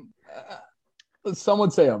 right? Some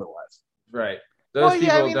would say otherwise. Right. Those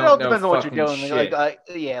people it all depends on what you're doing. Shit.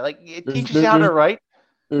 It teaches you how to write.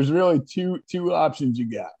 There's really two options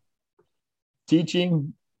you got: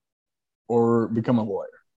 teaching or become a lawyer.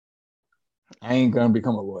 I ain't gonna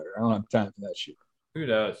become a lawyer. I don't have time for that shit. Who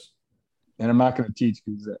does? And I'm not gonna teach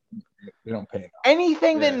because they don't pay enough.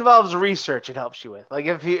 Anything that involves research, it helps you with. Like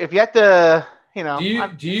if you have to. Are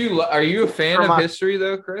you a fan of history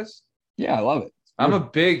though, Chris? Yeah, I love it. I'm a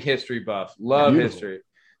big history buff. Love history.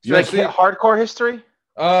 You like hardcore history?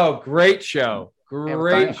 Oh, great show.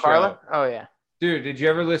 Great show. Carla? Oh yeah. Dude, did you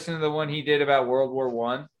ever listen to the one he did about World War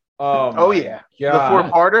One? Oh yeah. God.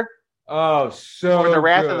 The 4-parter? Oh, so or the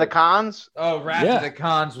Wrath good. of the Khans? Oh, Wrath of the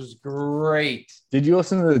Khans was great. Did you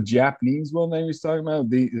listen to the Japanese one that he was talking about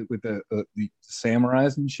with the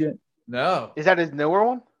samurais and shit? No. Is that his newer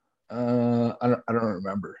one? I don't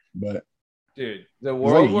remember, but dude, the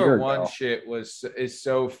World War One shit is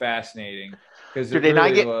so fascinating because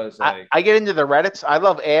I get into the Reddits. I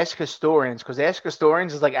love Ask Historians because Ask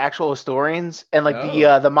Historians is like actual historians and like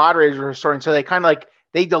the moderators are historians, so they kind of like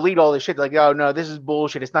they delete all this shit. Like, oh no, this is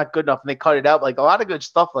bullshit. It's not good enough, and they cut it out. Like a lot of good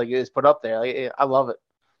stuff like is put up there. Like, I love it.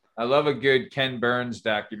 I love a good Ken Burns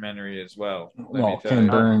documentary as well. Ken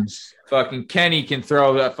Burns. Fucking Kenny can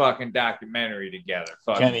throw a fucking documentary together.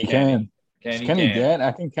 Kenny can. Is Kenny dead?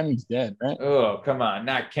 I think Kenny's dead, right? Oh, come on.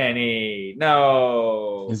 Not Kenny.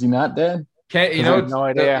 No. Is he not dead? You know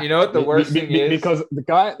what the worst thing is? Because the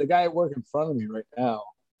guy at work in front of me right now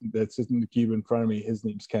that's sitting in the cube in front of me, his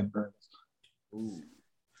name's Ken Burns. Ooh.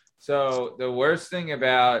 So the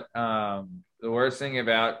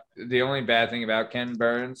only bad thing about Ken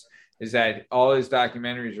Burns is that all his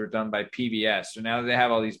documentaries were done by PBS. So now that they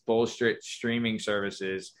have all these bullshit streaming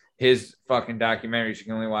services, his fucking documentaries, you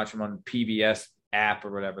can only watch them on PBS app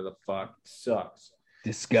or whatever the fuck. It sucks.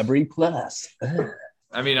 Discovery Plus.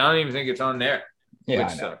 I mean, I don't even think it's on there. Yeah,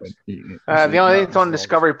 which sucks. The only thing that's on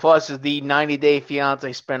Discovery Plus is the 90 Day Fiance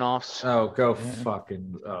spinoffs. Oh, go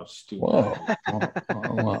fucking stupid.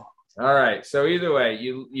 Whoa. All right. So either way,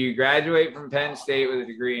 you graduate from Penn State with a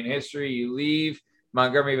degree in history. You leave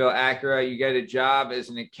Montgomeryville Acura. You get a job as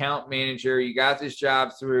an account manager. You got this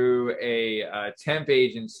job through a temp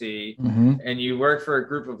agency, and you work for a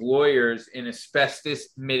group of lawyers in asbestos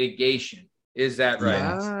mitigation. Is that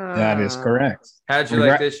right? That is correct. How'd you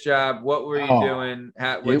like this job? What were you doing?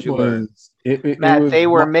 What'd you learn? Matt, they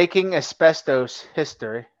were making asbestos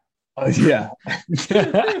history. Yeah.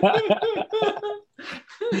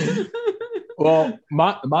 Well,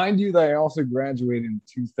 mind you, that I also graduated in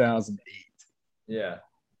 2008. Yeah.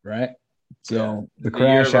 Right. So the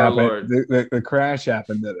crash happened. The crash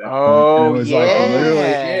happened at that point. Oh, And it was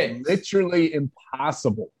like literally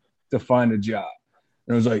impossible to find a job.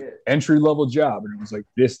 And it was like entry level job, and it was like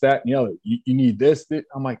this, that, and the other. You need this.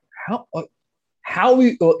 I'm like, how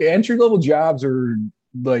entry level jobs are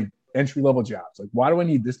like entry level jobs? Like, why do I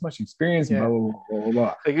need this much experience? Blah, blah, blah, blah,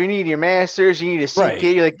 blah. Like, you need your master's, you need a CPA.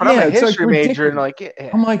 You're like, but I'm a history major, and like,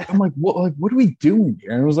 I'm like, what are we doing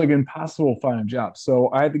here? And it was like impossible to find a job. So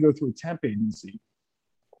I had to go through a temp agency,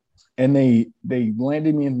 and they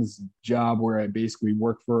landed me in this job where I basically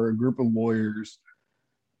worked for a group of lawyers,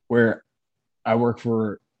 where I work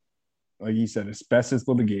for, like you said, asbestos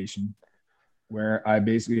litigation, where I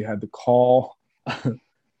basically had to call You're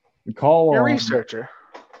a researcher.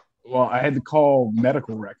 Well, I had to call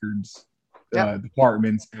medical records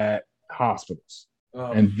departments at hospitals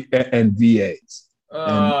and VAs.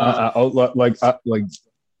 I don't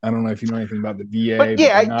know if you know anything about the VA. But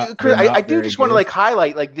yeah, I do just want to like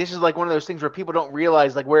highlight, like, this is like one of those things where people don't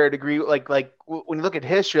realize like where a degree, like when you look at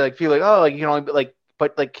history, like feel like, oh, like, you know,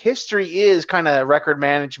 but like history is kind of record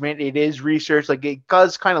management. It is research. Like, it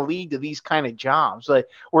does kind of lead to these kind of jobs, like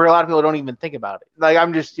where a lot of people don't even think about it. Like,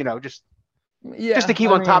 I'm just, you know, just to keep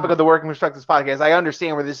on topic of the Working Perspectives podcast, I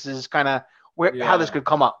understand where this is kind of how this could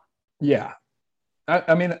come up. Yeah.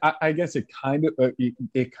 I mean, I guess it kind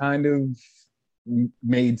of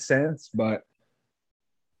made sense, but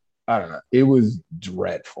I don't know. It was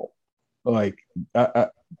dreadful. Like, I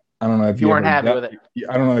don't know if you weren't happy with it.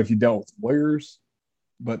 I don't know if you dealt with lawyers,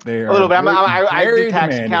 but they are a little bit. I do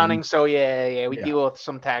tax accounting, so we deal with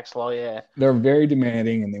some tax law. Yeah, they're very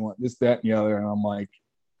demanding, and they want this, that, and the other. And I'm like,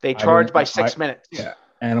 they charge by 6 minutes. Yeah,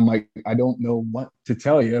 and I'm like, I don't know what to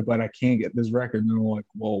tell you, but I can't get this record. And they're like,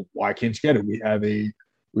 well, why can't you get it?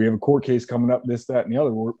 We have a court case coming up. This, that, and the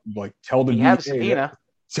other. We're like, tell the VA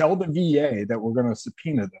that we're going to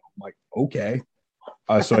subpoena them. I'm like, okay.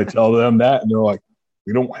 So I tell them that, and they're like,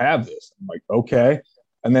 we don't have this. I'm like, okay.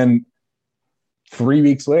 And then 3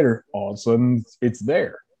 weeks later, all of a sudden it's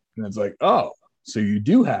there. And it's like, oh, so you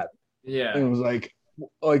do have it. Yeah. And it was like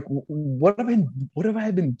what have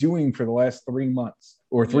I been doing for the last 3 months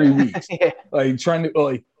or 3 weeks? Like, trying to,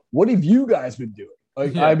 like, what have you guys been doing?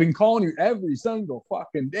 Like, I've been calling you every single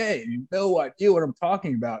fucking day. You have no idea what I'm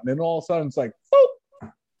talking about. And then all of a sudden it's like, boop.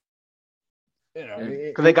 You know,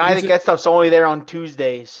 because the guy that gets stuff's only there on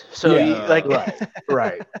Tuesdays. So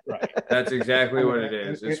right. That's exactly what it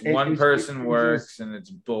is. It's one person works, and it's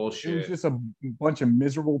bullshit. It's just a bunch of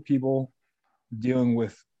miserable people dealing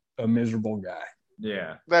with a miserable guy.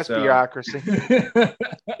 Yeah, that's bureaucracy.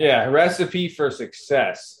 Yeah, recipe for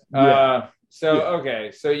success. Yeah.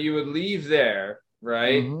 So you would leave there,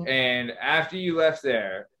 right? Mm-hmm. And after you left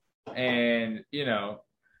there, and you know,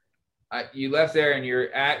 you left there, and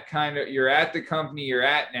you're at the company you're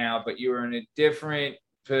at now, but you were in a different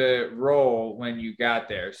role when you got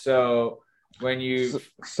there. So when you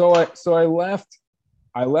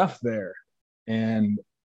I left there, and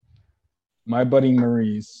my buddy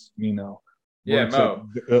Maurice, you know, Mo.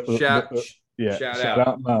 Shout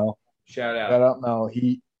out Mo. Shout out Mo.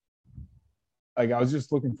 He, like, I was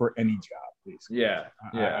just looking for any job, basically. Yeah.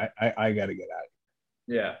 I got to get out of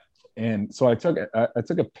here. Yeah. And so I took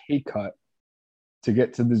a pay cut to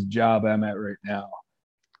get to this job I'm at right now.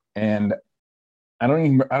 And I don't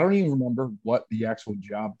even remember what the actual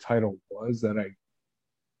job title was that I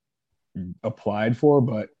applied for,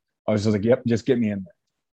 but I was just like, yep, just get me in there.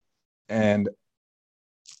 And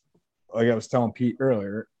like I was telling Pete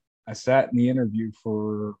earlier, I sat in the interview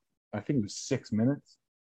for, I think it was 6 minutes.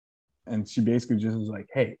 And she basically just was like,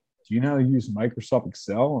 hey, do you know how to use Microsoft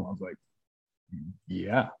Excel? And I was like,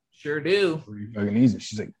 yeah. Sure do. Pretty fucking easy.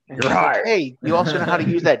 She's like, you're hired. Hey, you also know how to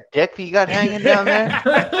use that dick that you got hanging down there?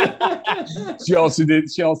 She also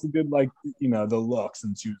did like, you know, the looks,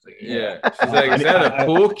 and she was like, yeah. She's like, is that a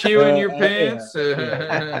pool cue in your pants?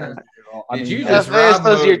 Did you just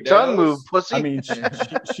rob your tongue move, pussy? I mean,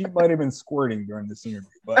 she might have been squirting during this interview,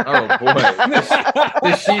 but oh boy,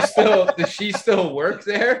 does she still work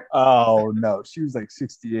there? Oh no, she was like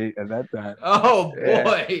 68 at that time. Oh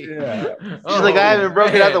boy, yeah. She's like, I haven't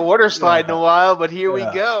broken out the water slide in a while, but here we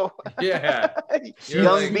go. Yeah,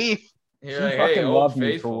 young beef. You're she like, fucking hey, loved Old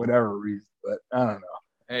me Faithful. for whatever reason, but I don't know.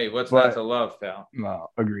 Hey, what's But- not to love, pal? No,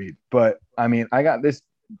 agreed. But I mean, I got this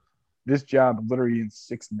job literally in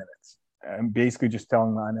 6 minutes. I'm basically just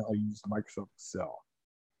telling them I know how to use Microsoft Excel.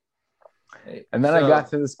 Hey, And then I so- got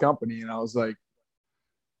to this company and I was like,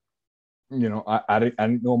 you know, I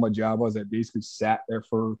didn't know what my job was. I basically sat there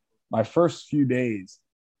for my first few days.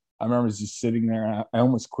 I remember just sitting there and I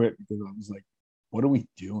almost quit because I was like, what are we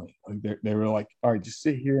doing? Like they were like, all right, just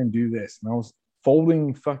sit here and do this. And I was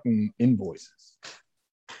folding fucking invoices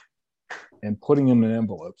and putting them in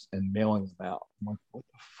envelopes and mailing them out. I'm like, what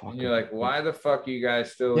the fuck? And you're like, why the fuck are you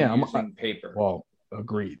guys still Yeah, using paper? Well,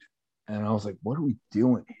 agreed. And I was like, what are we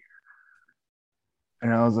doing here?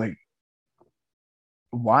 And I was like,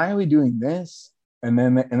 why are we doing this? And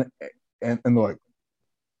then and they're like,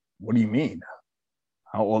 what do you mean?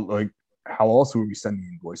 How else would we send the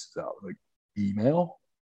invoices out? Like email?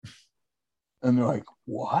 And they're like,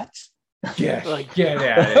 what? Get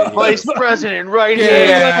out of Vice here. President, right Get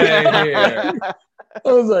here. out of here.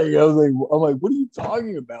 I'm like, what are you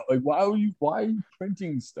talking about? Like, why are you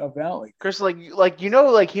printing stuff out? Like, Chris, like he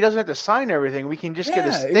doesn't have to sign everything. We can just get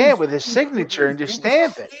a Yeah, it stamp was- with his signature and just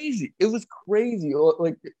stamp it. Crazy. It was crazy.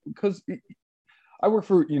 Like, because I work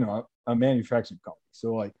for, you know, a manufacturing company.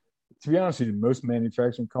 So, like, to be honest with you, most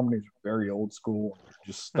manufacturing companies are very old school and they're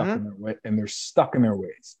just stuck in their way, and they're stuck in their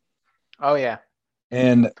ways. Oh yeah.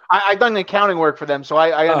 And I've done accounting work for them, so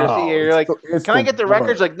I understand. You're like, can I get the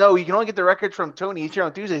records? Like, no, you can only get the records from Tony. He's here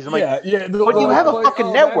on Tuesdays. I'm like, yeah. but you have a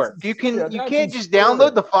fucking network. You can't just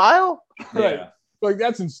download the file. Right. Yeah. Like,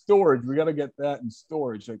 that's in storage. We got to get that in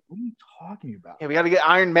storage. Like, what are you talking about? Yeah, we got to get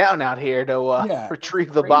Iron Mountain out here to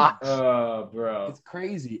retrieve the crazy. box. Oh, bro. It's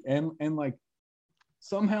crazy. And like,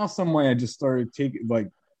 somehow, some way, I just started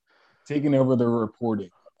taking over their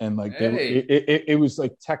reporting, and like it was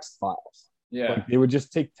like text files. Yeah. Like, they would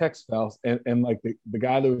just take text files, and like the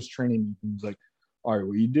guy that was training me, he was like, all right,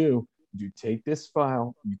 what you take this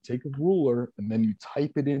file, you take a ruler, and then you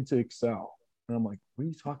type it into Excel. And I'm like, what are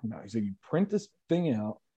you talking about? He's like, you print this thing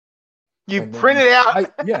out. You print it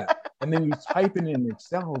out. And then you type it in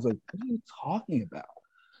Excel. I was like, what are you talking about?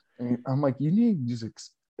 And I'm like, you need to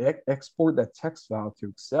just export that text file to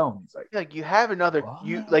Excel. And he's like, you have another,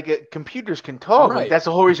 computers can talk. Right. Like, that's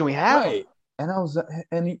the whole reason we have them. right. And I was,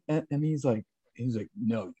 and he's like,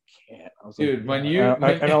 no, you can't. I was Dude, like,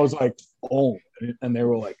 when I was like, oh, and they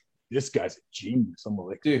were like, this guy's a genius. I'm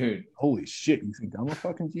like, dude, holy shit, you think I'm a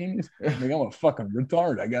fucking genius? Like, I'm a fucking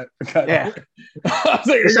retard. I got Yeah. I was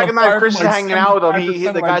like, The second night Chris is hanging out with him, 75% the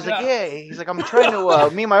of my guy's like, job. yeah. He's like, I'm trying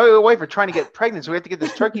to, me and my wife are trying to get pregnant, so we have to get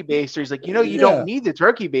this turkey baster. He's like, you don't need the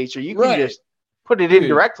turkey baster. You can just put it in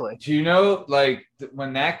directly. Do you know, like,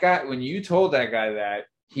 when you told that guy that,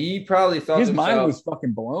 he probably thought his to mind himself, was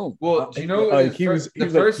fucking blown. well, do you know like, the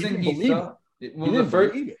first thing he thought? Well,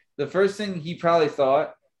 the first thing he probably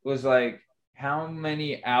thought was like, how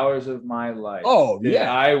many hours of my life did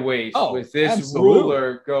I waste with this absolutely.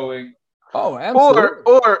 ruler going? Oh,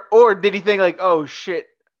 absolutely. Or did he think like, oh shit,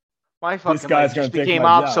 my fucking guy's life gonna just take became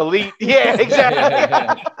my job. obsolete? Yeah,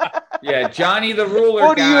 exactly. Yeah, Johnny the ruler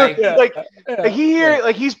Or do guy. you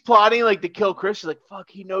like he's plotting like to kill Chris? He's like, fuck,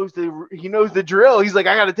 he knows the drill. He's like,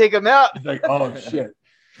 I gotta take him out. He's like, oh shit,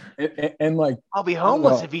 and like, I'll be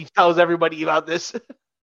homeless if he tells everybody about this.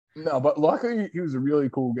 no, but luckily he was a really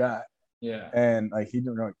cool guy. Yeah, and like he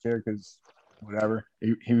didn't really care because whatever,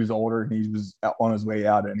 he was older and he was on his way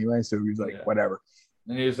out anyway, so he was like, whatever.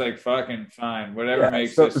 And he was like, fucking fine, whatever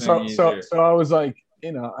makes this thing so easier. So I was like,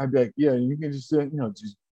 I'd be like, yeah, you can just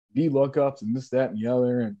just VLOOKUPs and this, that, and the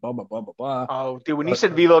other, and blah blah blah blah blah. Oh, dude, when he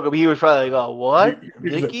said VLOOKUP, he was probably like, oh, what?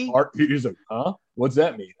 Mickey? He was like, huh? What's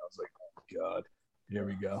that mean? I was like, oh god, here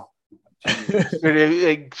we go.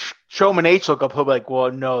 Like, Showman H lookup, he'll be like,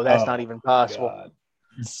 well, no, that's not even possible. God.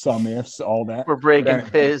 Some ifs, all that. We're breaking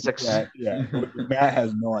physics. Yeah. Matt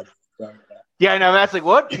has no idea. Yeah, I know. Matt's like,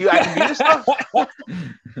 what? I can do this stuff?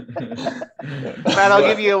 Matt, I'll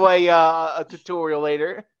give you a tutorial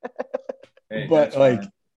later. Hey, but like,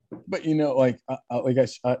 but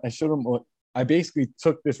I showed him. I basically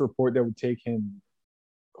took this report that would take him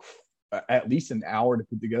at least an hour to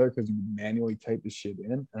put together because he would manually type this shit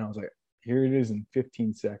in, and I was like, here it is in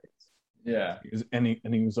 15 seconds. Yeah. And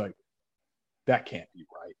he was like, that can't be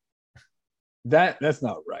right. That's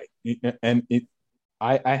not right. And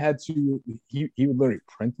I had to. He would literally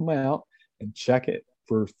print them out and check it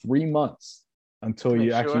for 3 months until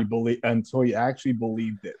you actually believed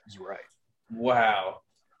it was right. Wow.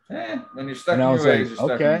 When you're stuck And in I your was ways, like, you're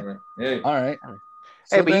stuck in your ways. Hey. All right.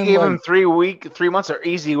 Hey, but you gave him 3 months of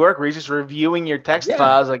easy work where he's just reviewing your text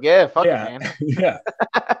files. Like, fuck it, man. Yeah.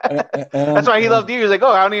 That's why he loved you. He was like,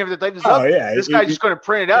 I don't even have to type this up. Yeah. This guy's just going to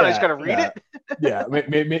print it out. I just got to read it. Yeah.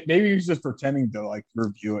 Maybe he was just pretending to like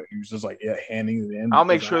review it. He was just like, handing it in. I'll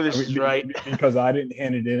make sure this is right. Because I didn't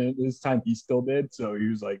hand it in this time. He still did. So he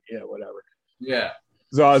was like, whatever. Yeah.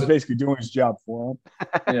 So I was basically doing his job for him.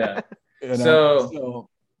 Yeah. So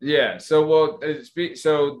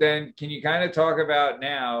so then can you kind of talk about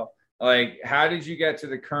now, like, how did you get to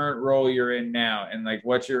the current role you're in now, and like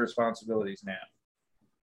what's your responsibilities now?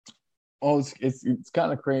 Oh, it's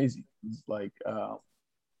kind of crazy. It's like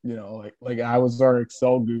like I was our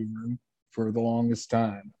Excel guru for the longest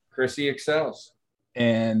time. Chrissy excels.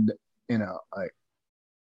 And like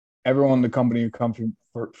everyone in the company would come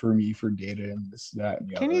for me for data and this, that, and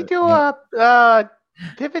the other. Can you do a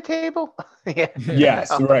pivot table? Yeah.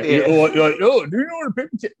 Yes, right. Yeah. Do you know what a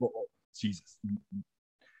pivot table? Oh, Jesus.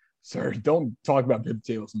 Sir, don't talk about pivot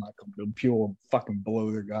tables in my company. People will fucking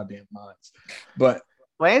blow their goddamn minds. But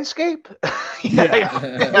landscape? Yeah.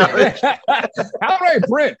 How do I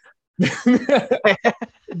print?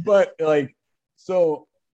 But like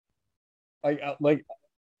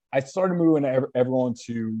I started moving everyone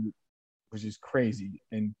to, which is crazy,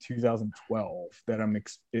 in 2012 that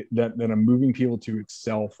I'm moving people to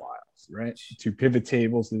Excel files, right? To pivot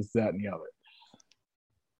tables, this, that, and the other.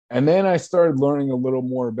 And then I started learning a little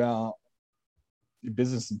more about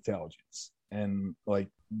business intelligence. And like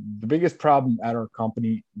the biggest problem at our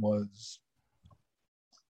company was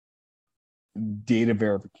data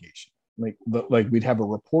verification. Like we'd have a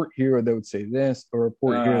report here that would say this, a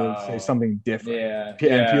report here that would say something different. Yeah.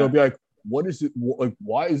 And people would be like, what is it? Like,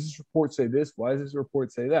 why does this report say this? Why does this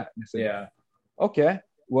report say that? And I said, okay,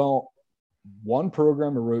 well, one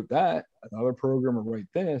programmer wrote that, another programmer wrote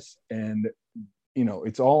this, and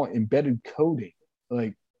it's all embedded coding.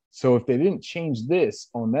 Like, so if they didn't change this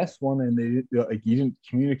on this one, and you didn't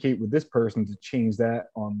communicate with this person to change that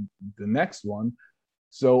on the next one,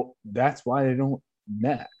 so that's why they don't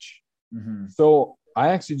match. Mm-hmm. So I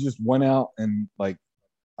actually just went out and like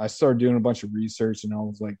I started doing a bunch of research, and I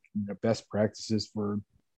was like, best practices for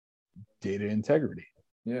data integrity.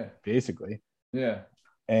 Yeah. Basically. Yeah.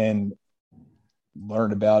 And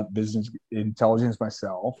learned about business intelligence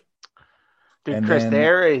myself. Dude, and Chris,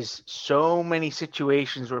 there is so many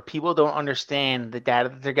situations where people don't understand the data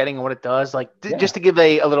that they're getting and what it does. Like, just to give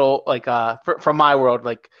a little, like, from my world,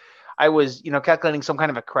 like, I was, calculating some kind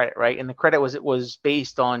of a credit, right? And the credit was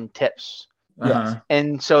based on tips. Uh-huh.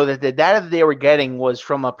 And so the data that they were getting was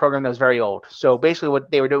from a program that was very old. So basically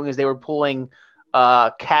what they were doing is they were pulling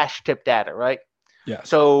cash tip data, right? Yeah.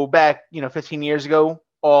 So back, 15 years ago,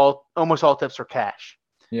 almost all tips were cash.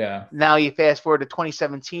 Yeah. Now you fast forward to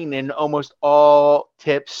 2017 and almost all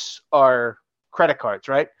tips are credit cards,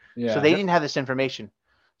 right? Yeah. So they didn't have this information.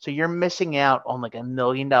 So you're missing out on like $1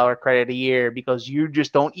 million credit a year because you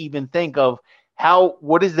just don't even think of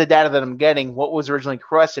what is the data that I'm getting? What was originally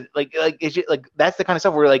requested? Like is it like that's the kind of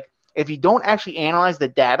stuff where like if you don't actually analyze the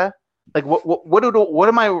data, like what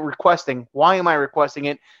am I requesting? Why am I requesting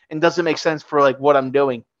it? And does it make sense for like what I'm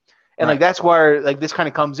doing? And like that's where like this kind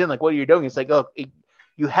of comes in. Like what you're doing, it's like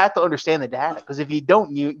you have to understand the data because if you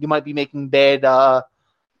don't, you might be making bad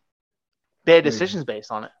decisions based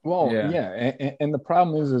on it. Well, yeah. And the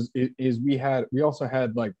problem is we also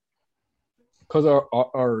had like because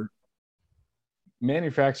our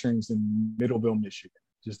manufacturing's in Middleville, Michigan,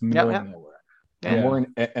 just middle of nowhere.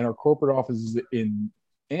 And our corporate office is in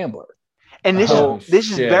Ambler. And this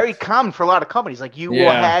is very common for a lot of companies. Like you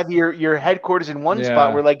will have your headquarters in one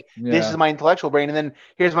spot where like this is my intellectual brain, and then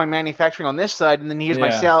here's my manufacturing on this side, and then here's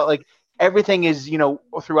my sale. Like everything is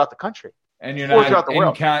throughout the country. And you're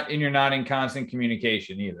not in constant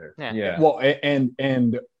communication either. Yeah. Well, and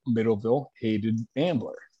Middleville hated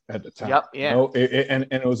Ambler at the time. Yep. Yeah. And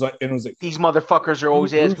it was like these motherfuckers are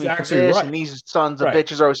always asking me for this, and these sons of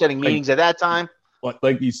bitches are always setting meetings at that time.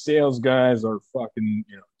 Like these sales guys are fucking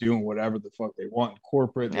doing whatever the fuck they want in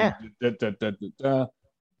corporate.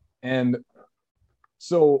 And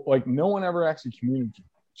so like no one ever actually communicated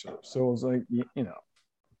with each other. So it was like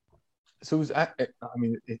so it was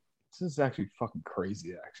this is actually fucking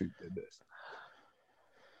crazy. I actually did this.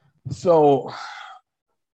 So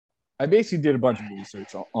I basically did a bunch of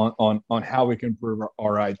research on how we can improve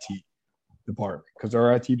our IT department because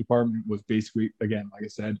our IT department was basically, again, like I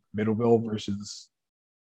said, Middleville versus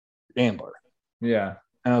Ambler. Yeah.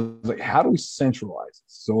 And I was like, how do we centralize it?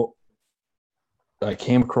 So I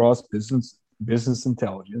came across business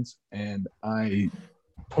intelligence and I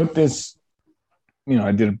put this,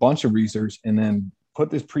 I did a bunch of research and then put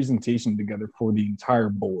this presentation together for the entire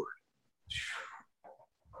board.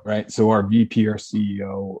 right? So our VP, our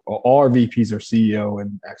CEO, all our VPs are CEO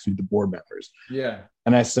and actually the board members. Yeah.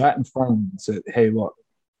 And I sat in front of them and said, hey, look,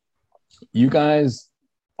 you guys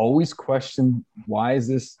always question why is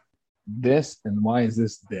this and why is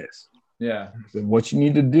this? Yeah. So what you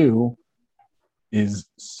need to do is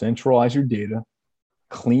centralize your data,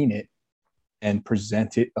 clean it, and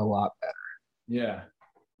present it a lot better. Yeah.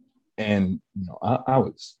 And I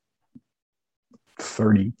was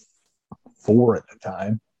 34 at the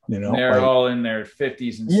time. They're all in their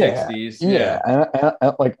 50s and 60s. Yeah.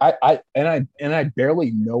 And I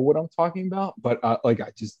barely know what I'm talking about, but I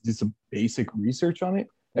just did some basic research on it,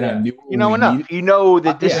 and I knew enough. Needed. You know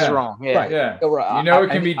that this is wrong. Yeah. Right. Yeah. It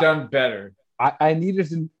can be done better. I needed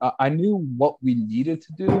to. I knew what we needed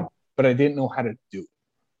to do, but I didn't know how to do it.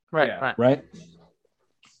 Right.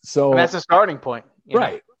 So and that's the starting point.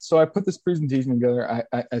 Right. So I put this presentation together.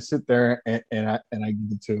 I sit there and I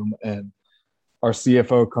give it to him, and our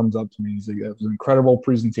CFO comes up to me. He's like, "That was an incredible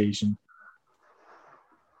presentation.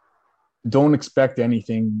 Don't expect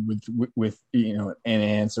anything with an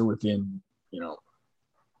answer within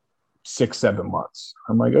 6-7 months."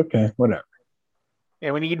 I'm like, okay, whatever.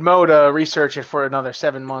 Yeah, we need Mo to research it for another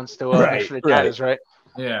 7 months to make sure the data's right.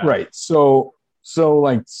 Yeah. Right. So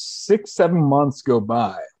like 6-7 months go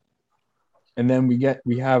by, and then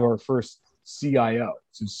we have our first CIO,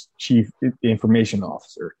 which is Chief Information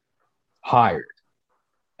Officer, hired.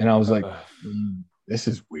 And I was like, this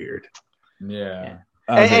is weird. Yeah.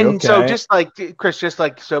 So just like Chris,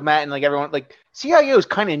 so Matt and like everyone, like CIO is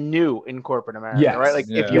kind of new in corporate America, right? Like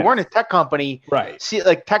if you weren't a tech company, right?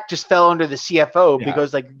 Like tech just fell under the CFO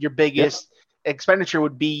because like your biggest expenditure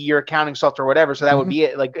would be your accounting software or whatever. So that would be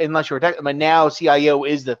it. Like unless you were tech, but now CIO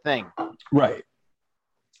is the thing. Right.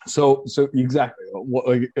 So exactly.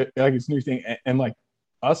 Like it's a new thing, and like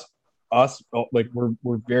us, like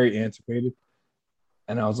we're very antiquated.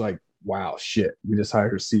 And I was like, wow, shit, we just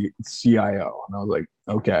hired a CIO. And I was like,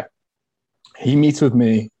 okay. He meets with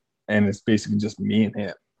me, and it's basically just me and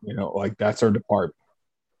him, like that's our department.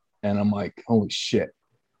 And I'm like, holy shit.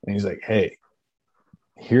 And he's like, hey,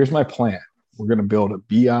 here's my plan. We're going to build a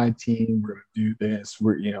BI team. We're going to do this.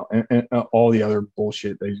 We're, and all the other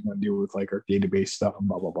bullshit that he's going to do with like our database stuff and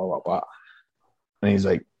blah, blah, blah, blah, blah. And he's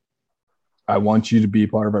like, I want you to be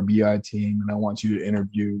part of our BI team, and I want you to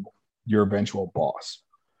interview your eventual boss,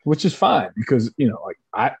 which is fine because like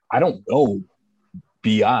I don't know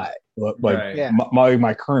BI, like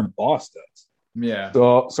my current boss does. Yeah.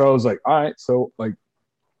 So I was like, all right, so like,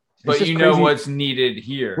 but you know what's needed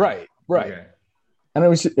here, right? Okay. And it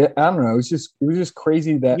was, I don't know, it was just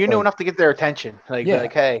crazy that you knew enough to get their attention, like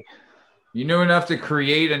hey, you knew enough to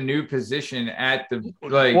create a new position at the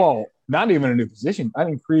Well, not even a new position. I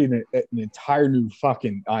didn't create an entire new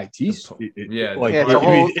fucking IT. It's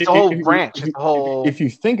a whole branch. If you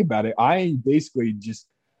think about it, I basically just,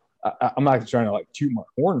 I'm not trying to like toot my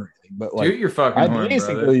horn or anything, but like, toot your fucking horn,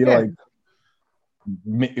 basically like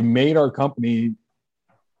made our company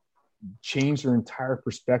change their entire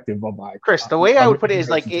perspective of IT. Chris, the way I would put it is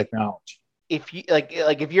like technology. If you like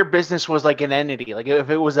if your business was like an entity, like if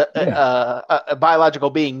it was a biological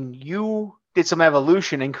being, you did some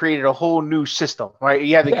evolution and created a whole new system, right?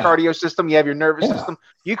 You have the cardio system, you have your nervous system.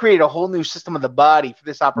 You created a whole new system of the body for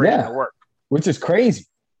this operation to work, which is crazy.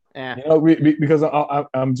 Yeah, because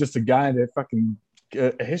I'm just a guy that fucking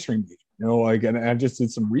a history major, like, and I just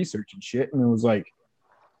did some research and shit, and it was like,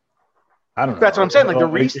 I don't know. That's what I'm saying. Like the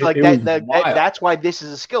research, that's why this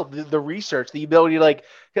is a skill. The research, the ability, like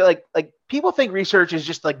people think research is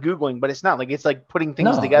just like Googling, but it's not. Like it's like putting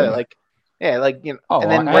things together. Like and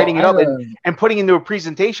then writing it up and putting into a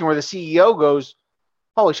presentation where the CEO goes,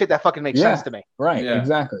 "Holy shit, that fucking makes sense to me." Right. Yeah.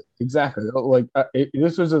 Exactly. Like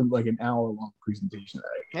this was like an hour-long presentation.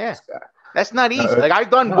 That's not easy. Like I've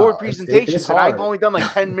done board presentations and I've only done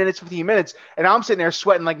like 10 minutes, 15 minutes, and I'm sitting there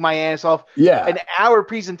sweating like my ass off. Yeah. An hour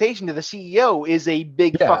presentation to the CEO is a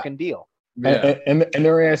big fucking deal. Yeah. And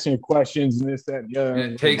they're asking you questions and this, that, and the other.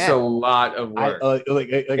 And it takes a lot of work.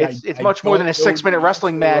 It's much more than a 6-minute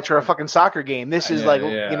wrestling match or a fucking soccer game. This is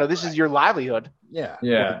this is your livelihood. Yeah.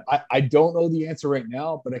 Yeah. I don't know the answer right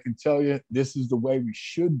now, but I can tell you this is the way we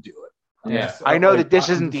should do it. Yeah, I know that this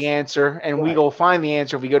isn't the answer, and we go find the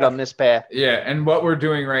answer if we go down this path. Yeah, and what we're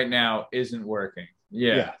doing right now isn't working.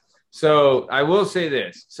 Yeah. So I will say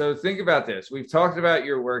this. So think about this. We've talked about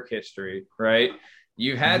your work history, right?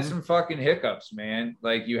 You had some fucking hiccups, man.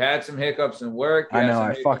 Like you had some hiccups in work. I know.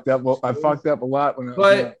 I fucked up a lot when I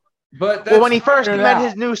was But when he first met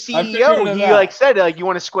his new CEO, he like said, like, you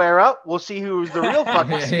want to square up? We'll see who's the real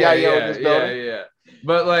fucking CIO in this building. Yeah.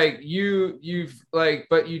 But like you've like,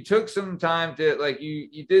 but you took some time to like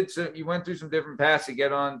you went through some different paths to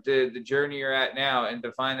get on to the journey you're at now and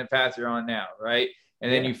to find the path you're on now, right?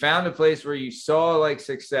 And then you found a place where you saw like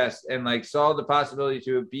success and like saw the possibility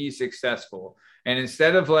to be successful. And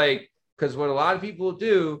instead of like, because what a lot of people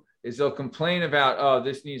do is they'll complain about, oh,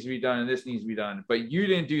 this needs to be done and this needs to be done. But you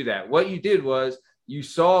didn't do that. What you did was you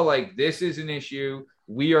saw like, this is an issue.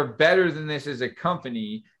 We are better than this as a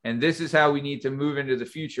company. And this is how we need to move into the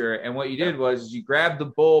future. And what you did was you grabbed the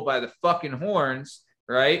bull by the fucking horns,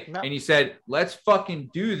 right? No. And you said, let's fucking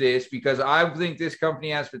do this because I think this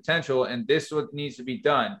company has potential and this is what needs to be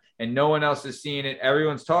done. And no one else is seeing it.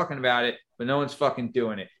 Everyone's talking about it, but no one's fucking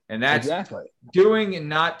doing it. And that's doing and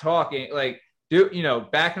not talking, like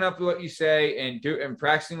backing up what you say and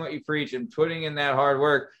practicing what you preach and putting in that hard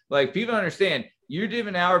work. Like people understand you did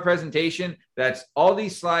an hour presentation. That's all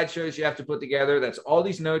these slideshows you have to put together. That's all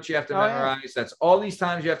these notes you have to memorize. Yeah. That's all these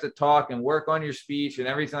times you have to talk and work on your speech and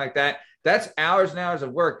everything like that. That's hours and hours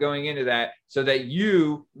of work going into that so that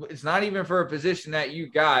it's not even for a position that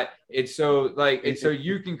you got. It's so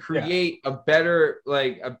you can create a better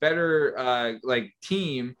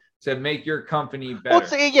team to make your company better. Well,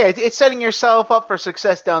 it's setting yourself up for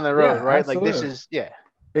success down the road, right? Absolutely. Like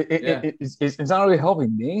this is, it's not only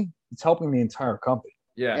helping me, it's helping the entire company.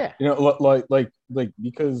 Yeah.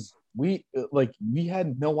 Because we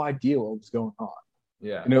had no idea what was going on.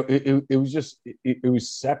 Yeah. It was just, it was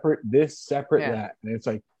separate, that. And it's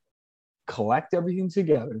like, collect everything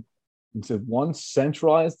together into one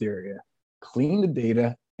centralized area, clean the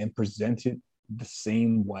data and present it the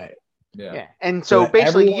same way. Yeah. And so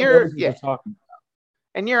basically your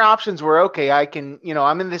options were, okay, I can,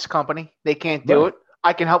 I'm in this company. They can't do it.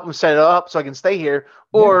 I can help them set it up so I can stay here.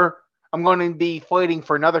 Or I'm going to be fighting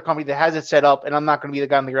for another company that has it set up and I'm not going to be the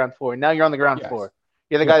guy on the ground floor. Now you're on the ground floor.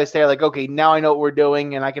 You're the guy that's there like, okay, now I know what we're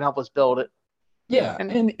doing and I can help us build it. Yeah.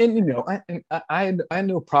 And I had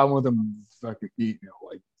no problem with them fucking,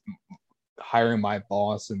 like hiring my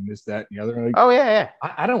boss and this, that, and the other. Like,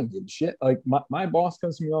 I don't give a shit. Like my boss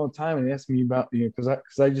comes to me all the time and asks me about, because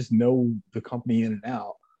I just know the company in and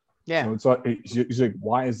out. Yeah. So it's like, he's like,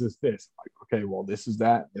 why is this? I'm like, okay, well, this is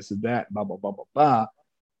that, blah, blah, blah, blah, blah.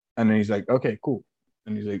 And then he's like, okay, cool.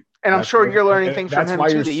 And he's like, and I'm sure you're learning things from him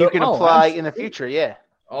too that you can apply in the future. Yeah.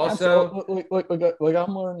 Also, like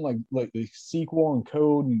I'm learning like the SQL and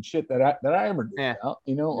code and shit that I ever did. Yeah. I'm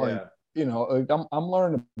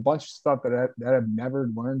learning a bunch of stuff that I've never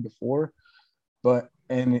learned before,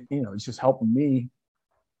 and it's just helping me.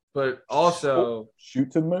 But also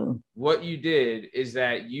shoot to the moon. What you did is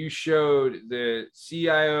that you showed the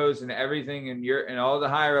CIOs and everything and all the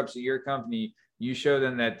higher ups of your company. You show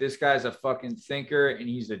them that this guy's a fucking thinker and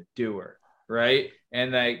he's a doer, right?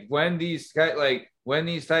 And like when these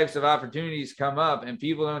types of opportunities come up and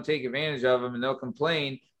people don't take advantage of them and they'll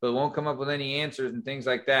complain, but won't come up with any answers and things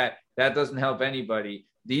like that, that doesn't help anybody.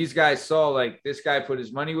 These guys saw like this guy put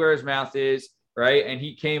his money where his mouth is, right? And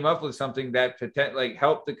he came up with something that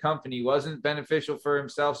helped the company, wasn't beneficial for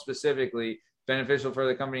himself specifically, beneficial for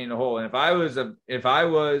the company in the whole. And if I was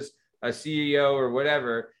a CEO or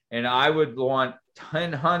whatever, and I would want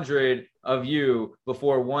 100 of you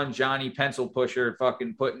before one Johnny pencil pusher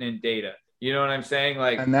fucking putting in data. You know what I'm saying?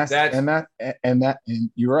 Like, and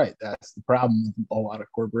you're right. That's the problem with a lot of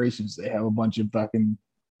corporations. They have a bunch of fucking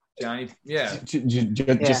Johnny,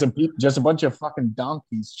 just a bunch of fucking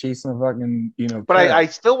donkeys chasing a fucking, But I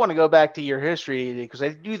still want to go back to your history because I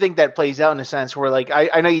do think that plays out in a sense where, like,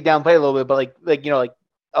 I know you downplay a little bit, but like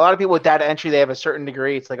a lot of people with data entry, they have a certain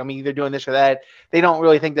degree. It's like, I'm either doing this or that. They don't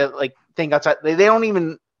really think outside. They don't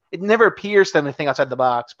even. It never appears to them to think outside the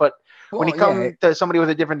box. But when you come to somebody with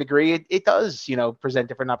a different degree, it does, present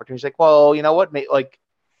different opportunities. Like, well, you know what? Like,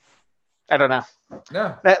 I don't know.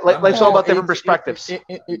 No, life's all about different perspectives.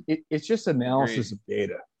 It's just analysis of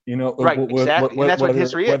data. Right? Exactly. And that's what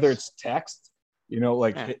history is. Whether it's text,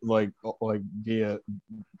 like via,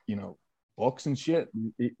 books and shit,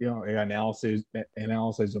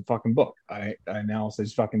 analysis of fucking book. I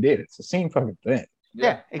analyze fucking data. It's the same fucking thing.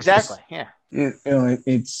 Yeah, exactly.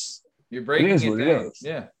 It's you're breaking it down.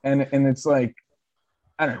 Yeah, and it's like,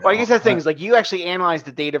 I don't know. Well, I guess that thing is like you actually analyze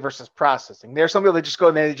the data versus processing. There's some people that just go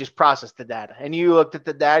in there and just process the data, and you looked at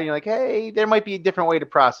the data and you're like, hey, there might be a different way to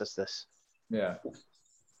process this. Yeah,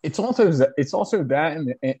 it's also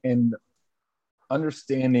that and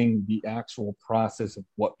understanding the actual process of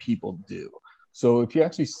what people do. So if you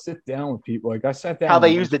actually sit down with people, like I sat down, how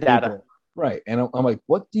they use the data, right? And I'm like,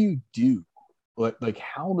 what do you do? Like,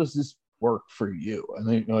 how does this work for you? And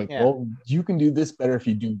then you're like, well, you can do this better if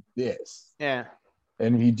you do this. Yeah.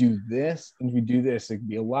 And if you do this, and if you do this, it can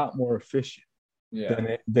be a lot more efficient.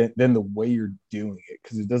 than the way you're doing it,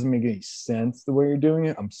 because it doesn't make any sense the way you're doing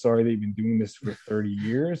it. I'm sorry they've been doing this for 30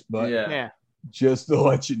 years, but just to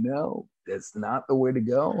let you know, that's not the way to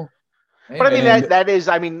go. But I mean that is,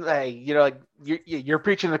 I mean, like you're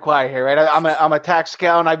preaching to the choir here, right? I'm a tax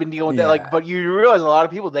accountant. I've been dealing with that, like, but you realize a lot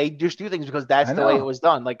of people, they just do things because that's the way it was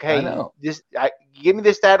done. Like, hey, give me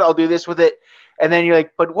this data, I'll do this with it, and then you're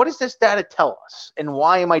like, but what does this data tell us, and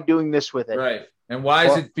why am I doing this with it? Right, and why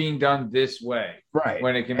is it being done this way? Right,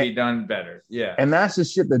 when it can be done better. Yeah, and that's the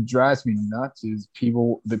shit that drives me nuts. Is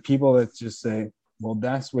the people that just say, well,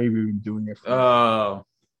 that's the way we've been doing it.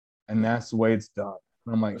 And that's the way it's done.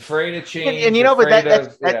 I'm like, afraid of change, and you know, but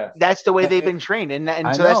that's the way they've been trained, and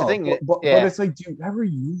so that's the thing. But it's like, do you ever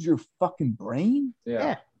use your fucking brain?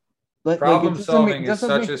 Yeah. Problem solving is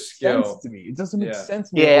such a skill to me. It doesn't make sense.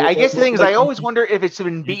 Yeah, I guess the thing is, I always wonder if it's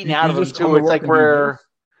been beaten out of them too. It's like where,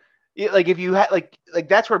 like, if you had like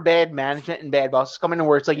that's where bad management and bad bosses come in,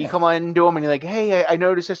 where it's like you come on and do them, and you're like, hey, I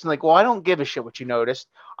noticed this, and like, well, I don't give a shit what you noticed.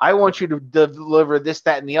 I want you to deliver this,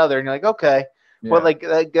 that, and the other, and you're like, okay. Yeah. But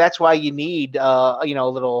like that's why you need a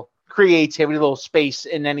little creativity, a little space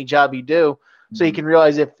in any job you do, so you can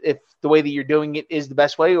realize if the way that you're doing it is the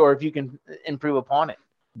best way, or if you can improve upon it.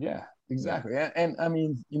 Yeah, exactly. And I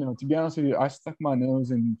mean, to be honest with you, I stuck my nose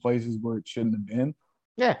in places where it shouldn't have been.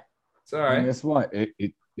 Yeah, it's all right. And guess what?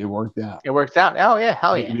 It worked out. It worked out. Oh yeah,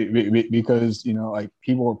 hell yeah. Because like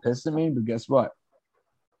people were pissed at me, but guess what?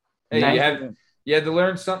 Hey, you had to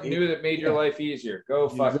learn something new that made your life easier. Go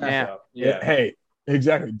fuck yourself. Yeah. Hey,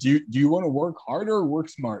 exactly. Do you want to work harder or work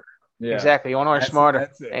smarter? Yeah. Exactly. You want to work smarter.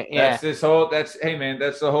 That's it.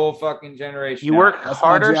 That's the whole fucking generation. You work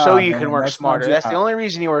harder so you can work smarter. That's the only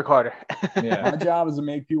reason you work harder. Yeah. My job is to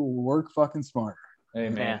make people work fucking smarter. Hey,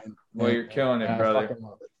 man. Well, you're killing it, brother. I fucking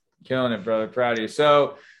love it. Killing it, brother. Proud of you.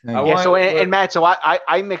 So, Matt, so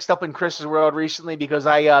I mixed up in Chris's world recently because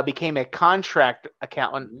I became a contract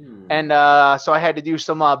accountant, and so I had to do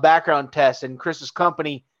some background tests, and Chris's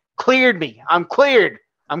company cleared me. I'm cleared.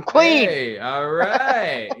 I'm clean. Hey, all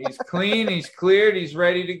right. He's clean. He's cleared. He's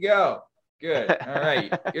ready to go. Good. All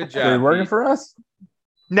right. Good job. Are you working for us?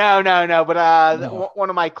 No. But one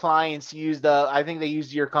of my clients used I think they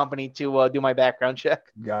used your company to do my background check.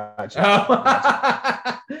 Gotcha.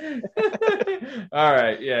 All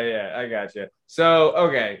right. Yeah. I gotcha. So,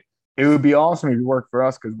 okay. It would be awesome if you worked for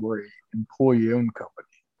us because we're an employee-owned company.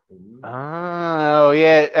 Oh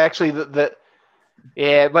yeah, actually but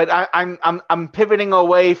I'm pivoting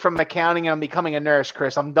away from accounting and I'm becoming a nurse,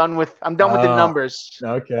 Chris. I'm done with the numbers.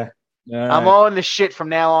 Okay. I'm all in the shit from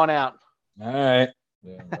now on out. All right.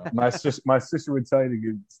 Yeah, well. My sister would tell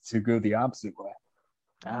you to go the opposite way.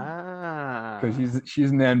 Because she's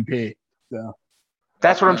an NP. So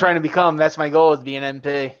that's what I'm trying to become. That's my goal, is to be an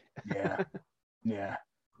NP. Yeah.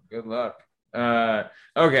 Good luck.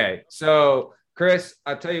 Okay, so Chris,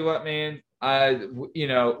 I'll tell you what, man.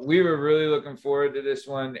 We were really looking forward to this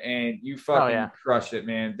one, and you fucking crushed it,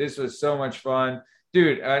 man. This was so much fun,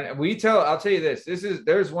 dude. I'll tell you this.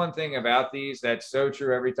 There's one thing about these that's so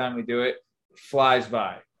true. Every time we do it, flies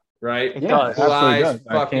by, right? It does. Flies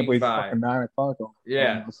I can't believe by. Fucking 9 o'clock.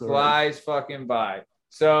 Yeah, flies fucking by.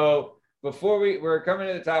 So before we're coming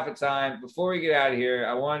to the top of time, before we get out of here,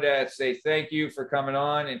 I wanted to say thank you for coming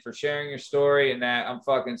on and for sharing your story, and that I'm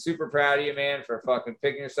fucking super proud of you, man, for fucking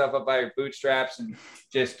picking yourself up by your bootstraps and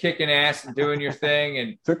just kicking ass and doing your thing.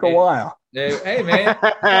 And took a while. Hey, man.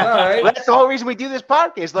 All right. Well, that's the whole reason we do this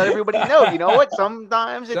podcast. Let everybody know. You know what?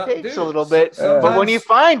 Sometimes it takes a little bit, but when you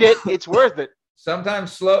find it, it's worth it.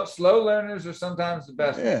 Sometimes slow learners are sometimes the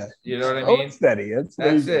best ones. You know what I mean? Steady. That's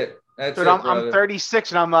it. That's Dude, it, I'm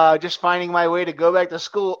 36 and I'm just finding my way to go back to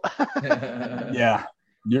school. Yeah,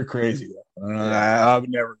 you're crazy. I would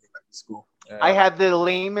never go back to school. I had the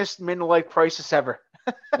lamest midlife crisis ever.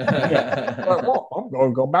 Well, I'm going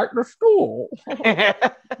to go back to school.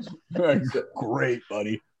 Great,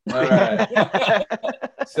 buddy. All right.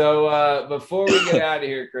 So before we get out of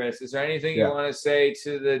here, Chris, is there anything you want to say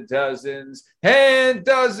to the dozens and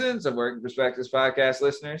dozens of Working Perspectives podcast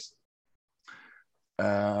listeners?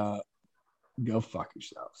 Go fuck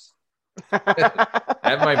yourselves.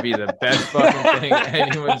 That might be the best fucking thing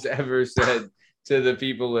anyone's ever said to the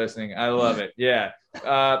people listening. I love it. Yeah.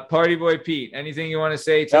 Party Boy Pete, anything you want to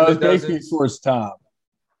say to the dozens? Towards Tom.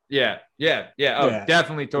 Yeah. Oh,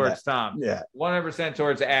 definitely towards Tom. Yeah. 100%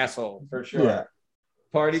 towards asshole for sure. Yeah.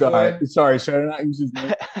 Party Boy. Sorry, should I not use his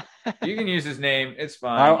name? You can use his name. It's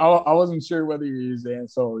fine. I wasn't sure whether you used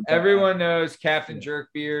asshole or Tom. Everyone knows Captain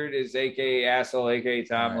Jerkbeard is AKA asshole, AKA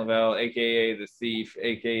Tom Lavelle, AKA the thief,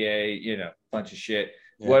 AKA, bunch of shit.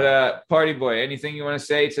 Yeah. What Party Boy, anything you want to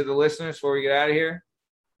say to the listeners before we get out of here?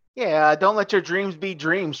 Yeah, don't let your dreams be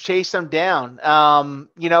dreams. Chase them down.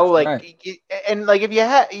 You know, like, Right. and like if you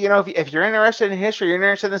have, you know, if you're interested in history, you're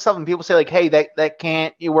interested in something. People say like, hey, that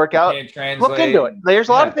can't you work out? Can't translate. Look into it. There's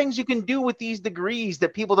a lot of Yeah. things you can do with these degrees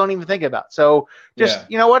that people don't even think about. So just Yeah.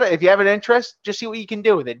 you know what, if you have an interest, just see what you can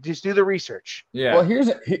do with it. Just do the research. Yeah. Well, here's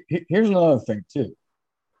another thing too.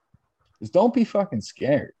 Is don't be fucking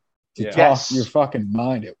scared to Yeah. talk Yes. your fucking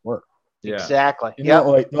mind at work. Yeah. Exactly. You Yep.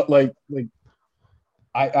 know, like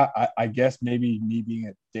I guess maybe me being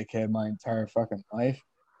a dickhead my entire fucking life,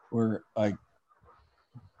 were like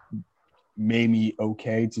made me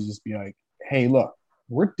okay to just be like, hey, look,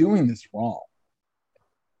 we're doing this wrong.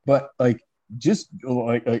 But like, just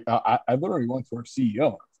like I literally went to our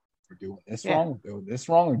CEO. We're doing this wrong. We're doing this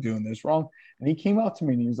wrong. We're doing this wrong. And he came out to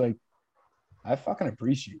me and he was like, I fucking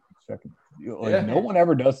appreciate you. Fucking, like, Yeah. no one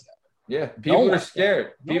ever does that. Yeah. People No. are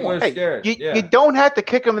scared. No. People are Hey, scared. You, Yeah. you don't have to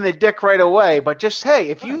kick them in the dick right away, but just hey,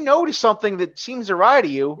 if you notice something that seems awry to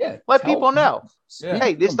you, Yeah, let tell- people know. Yeah.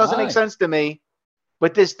 Hey, this your doesn't make mind. sense to me,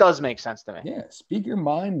 but this does make sense to me. Yeah, speak your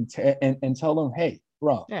mind and tell them, hey,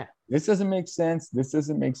 bro, Yeah. this doesn't make sense. This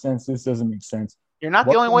doesn't make sense. This doesn't make sense. You're not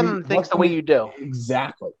What the only can one we- that thinks what the way can we- you do.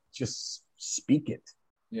 Exactly. Just speak it.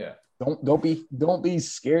 Yeah. Don't be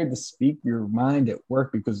scared to speak your mind at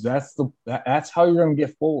work, because that's how you're going to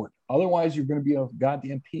get forward. Otherwise, you're going to be a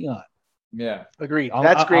goddamn peon. Yeah. Agreed. I'm-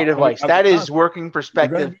 That's I- great I- advice. I- That I- is working You're going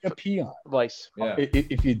perspective to be a peon. advice. Yeah.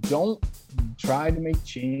 If you don't try to make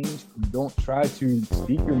change, you don't try to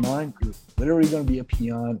speak your mind, you're literally going to be a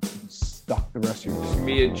peon and stuck the rest of your life.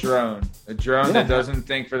 Be a drone Yeah. that doesn't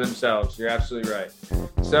think for themselves. You're absolutely right.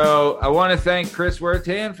 So I want to thank Chris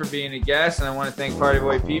Wertan for being a guest, and I want to thank Party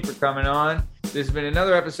Boy Pete for coming on. This has been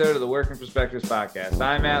another episode of the Working Perspectives podcast.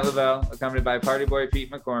 I'm Matt Lavelle, accompanied by Party Boy Pete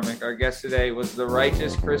McCormick. Our guest today was the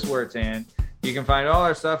righteous Chris Wertan. You can find all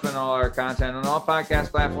our stuff and all our content on all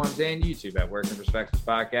podcast platforms and YouTube at Working Perspectives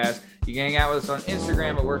Podcast. You can hang out with us on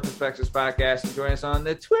Instagram at Working Perspectives Podcast, and join us on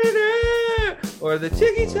the Twitter or the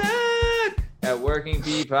TikTok at Working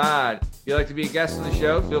P Pod. If you'd like to be a guest on the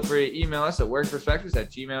show, feel free to email us at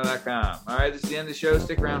workperspectives@gmail.com. All right, this is the end of the show.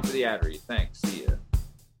 Stick around for the ad read. Thanks. See ya.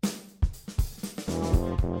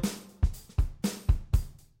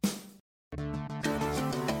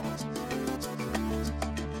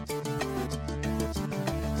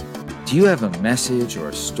 Do you have a message or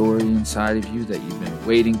a story inside of you that you've been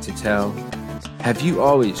waiting to tell? Have you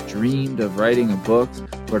always dreamed of writing a book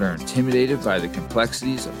but are intimidated by the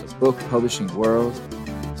complexities of the book publishing world?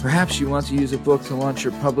 Perhaps you want to use a book to launch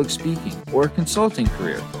your public speaking or consulting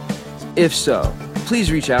career. If so,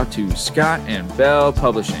 please reach out to Scott and Bell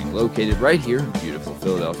Publishing, located right here in beautiful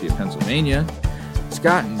Philadelphia, Pennsylvania.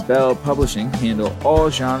 Scott and Bell Publishing handle all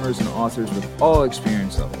genres and authors with all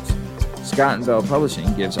experience levels. Scott and Bell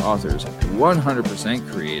Publishing gives authors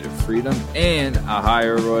 100% creative freedom and a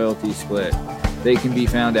higher royalty split. They can be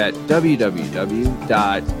found at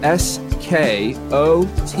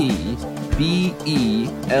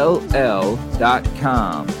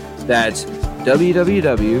www.skotbell.com. That's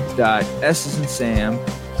www.s as in Sam,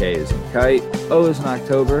 K as in Kite, O as in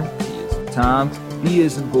October, T as in Tom, B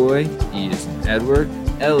as in Boy, E as in Edward,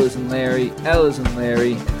 L as in Larry, L as in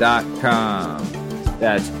Larry.com.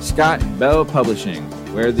 That's Scott and Bell Publishing,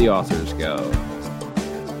 where the authors go.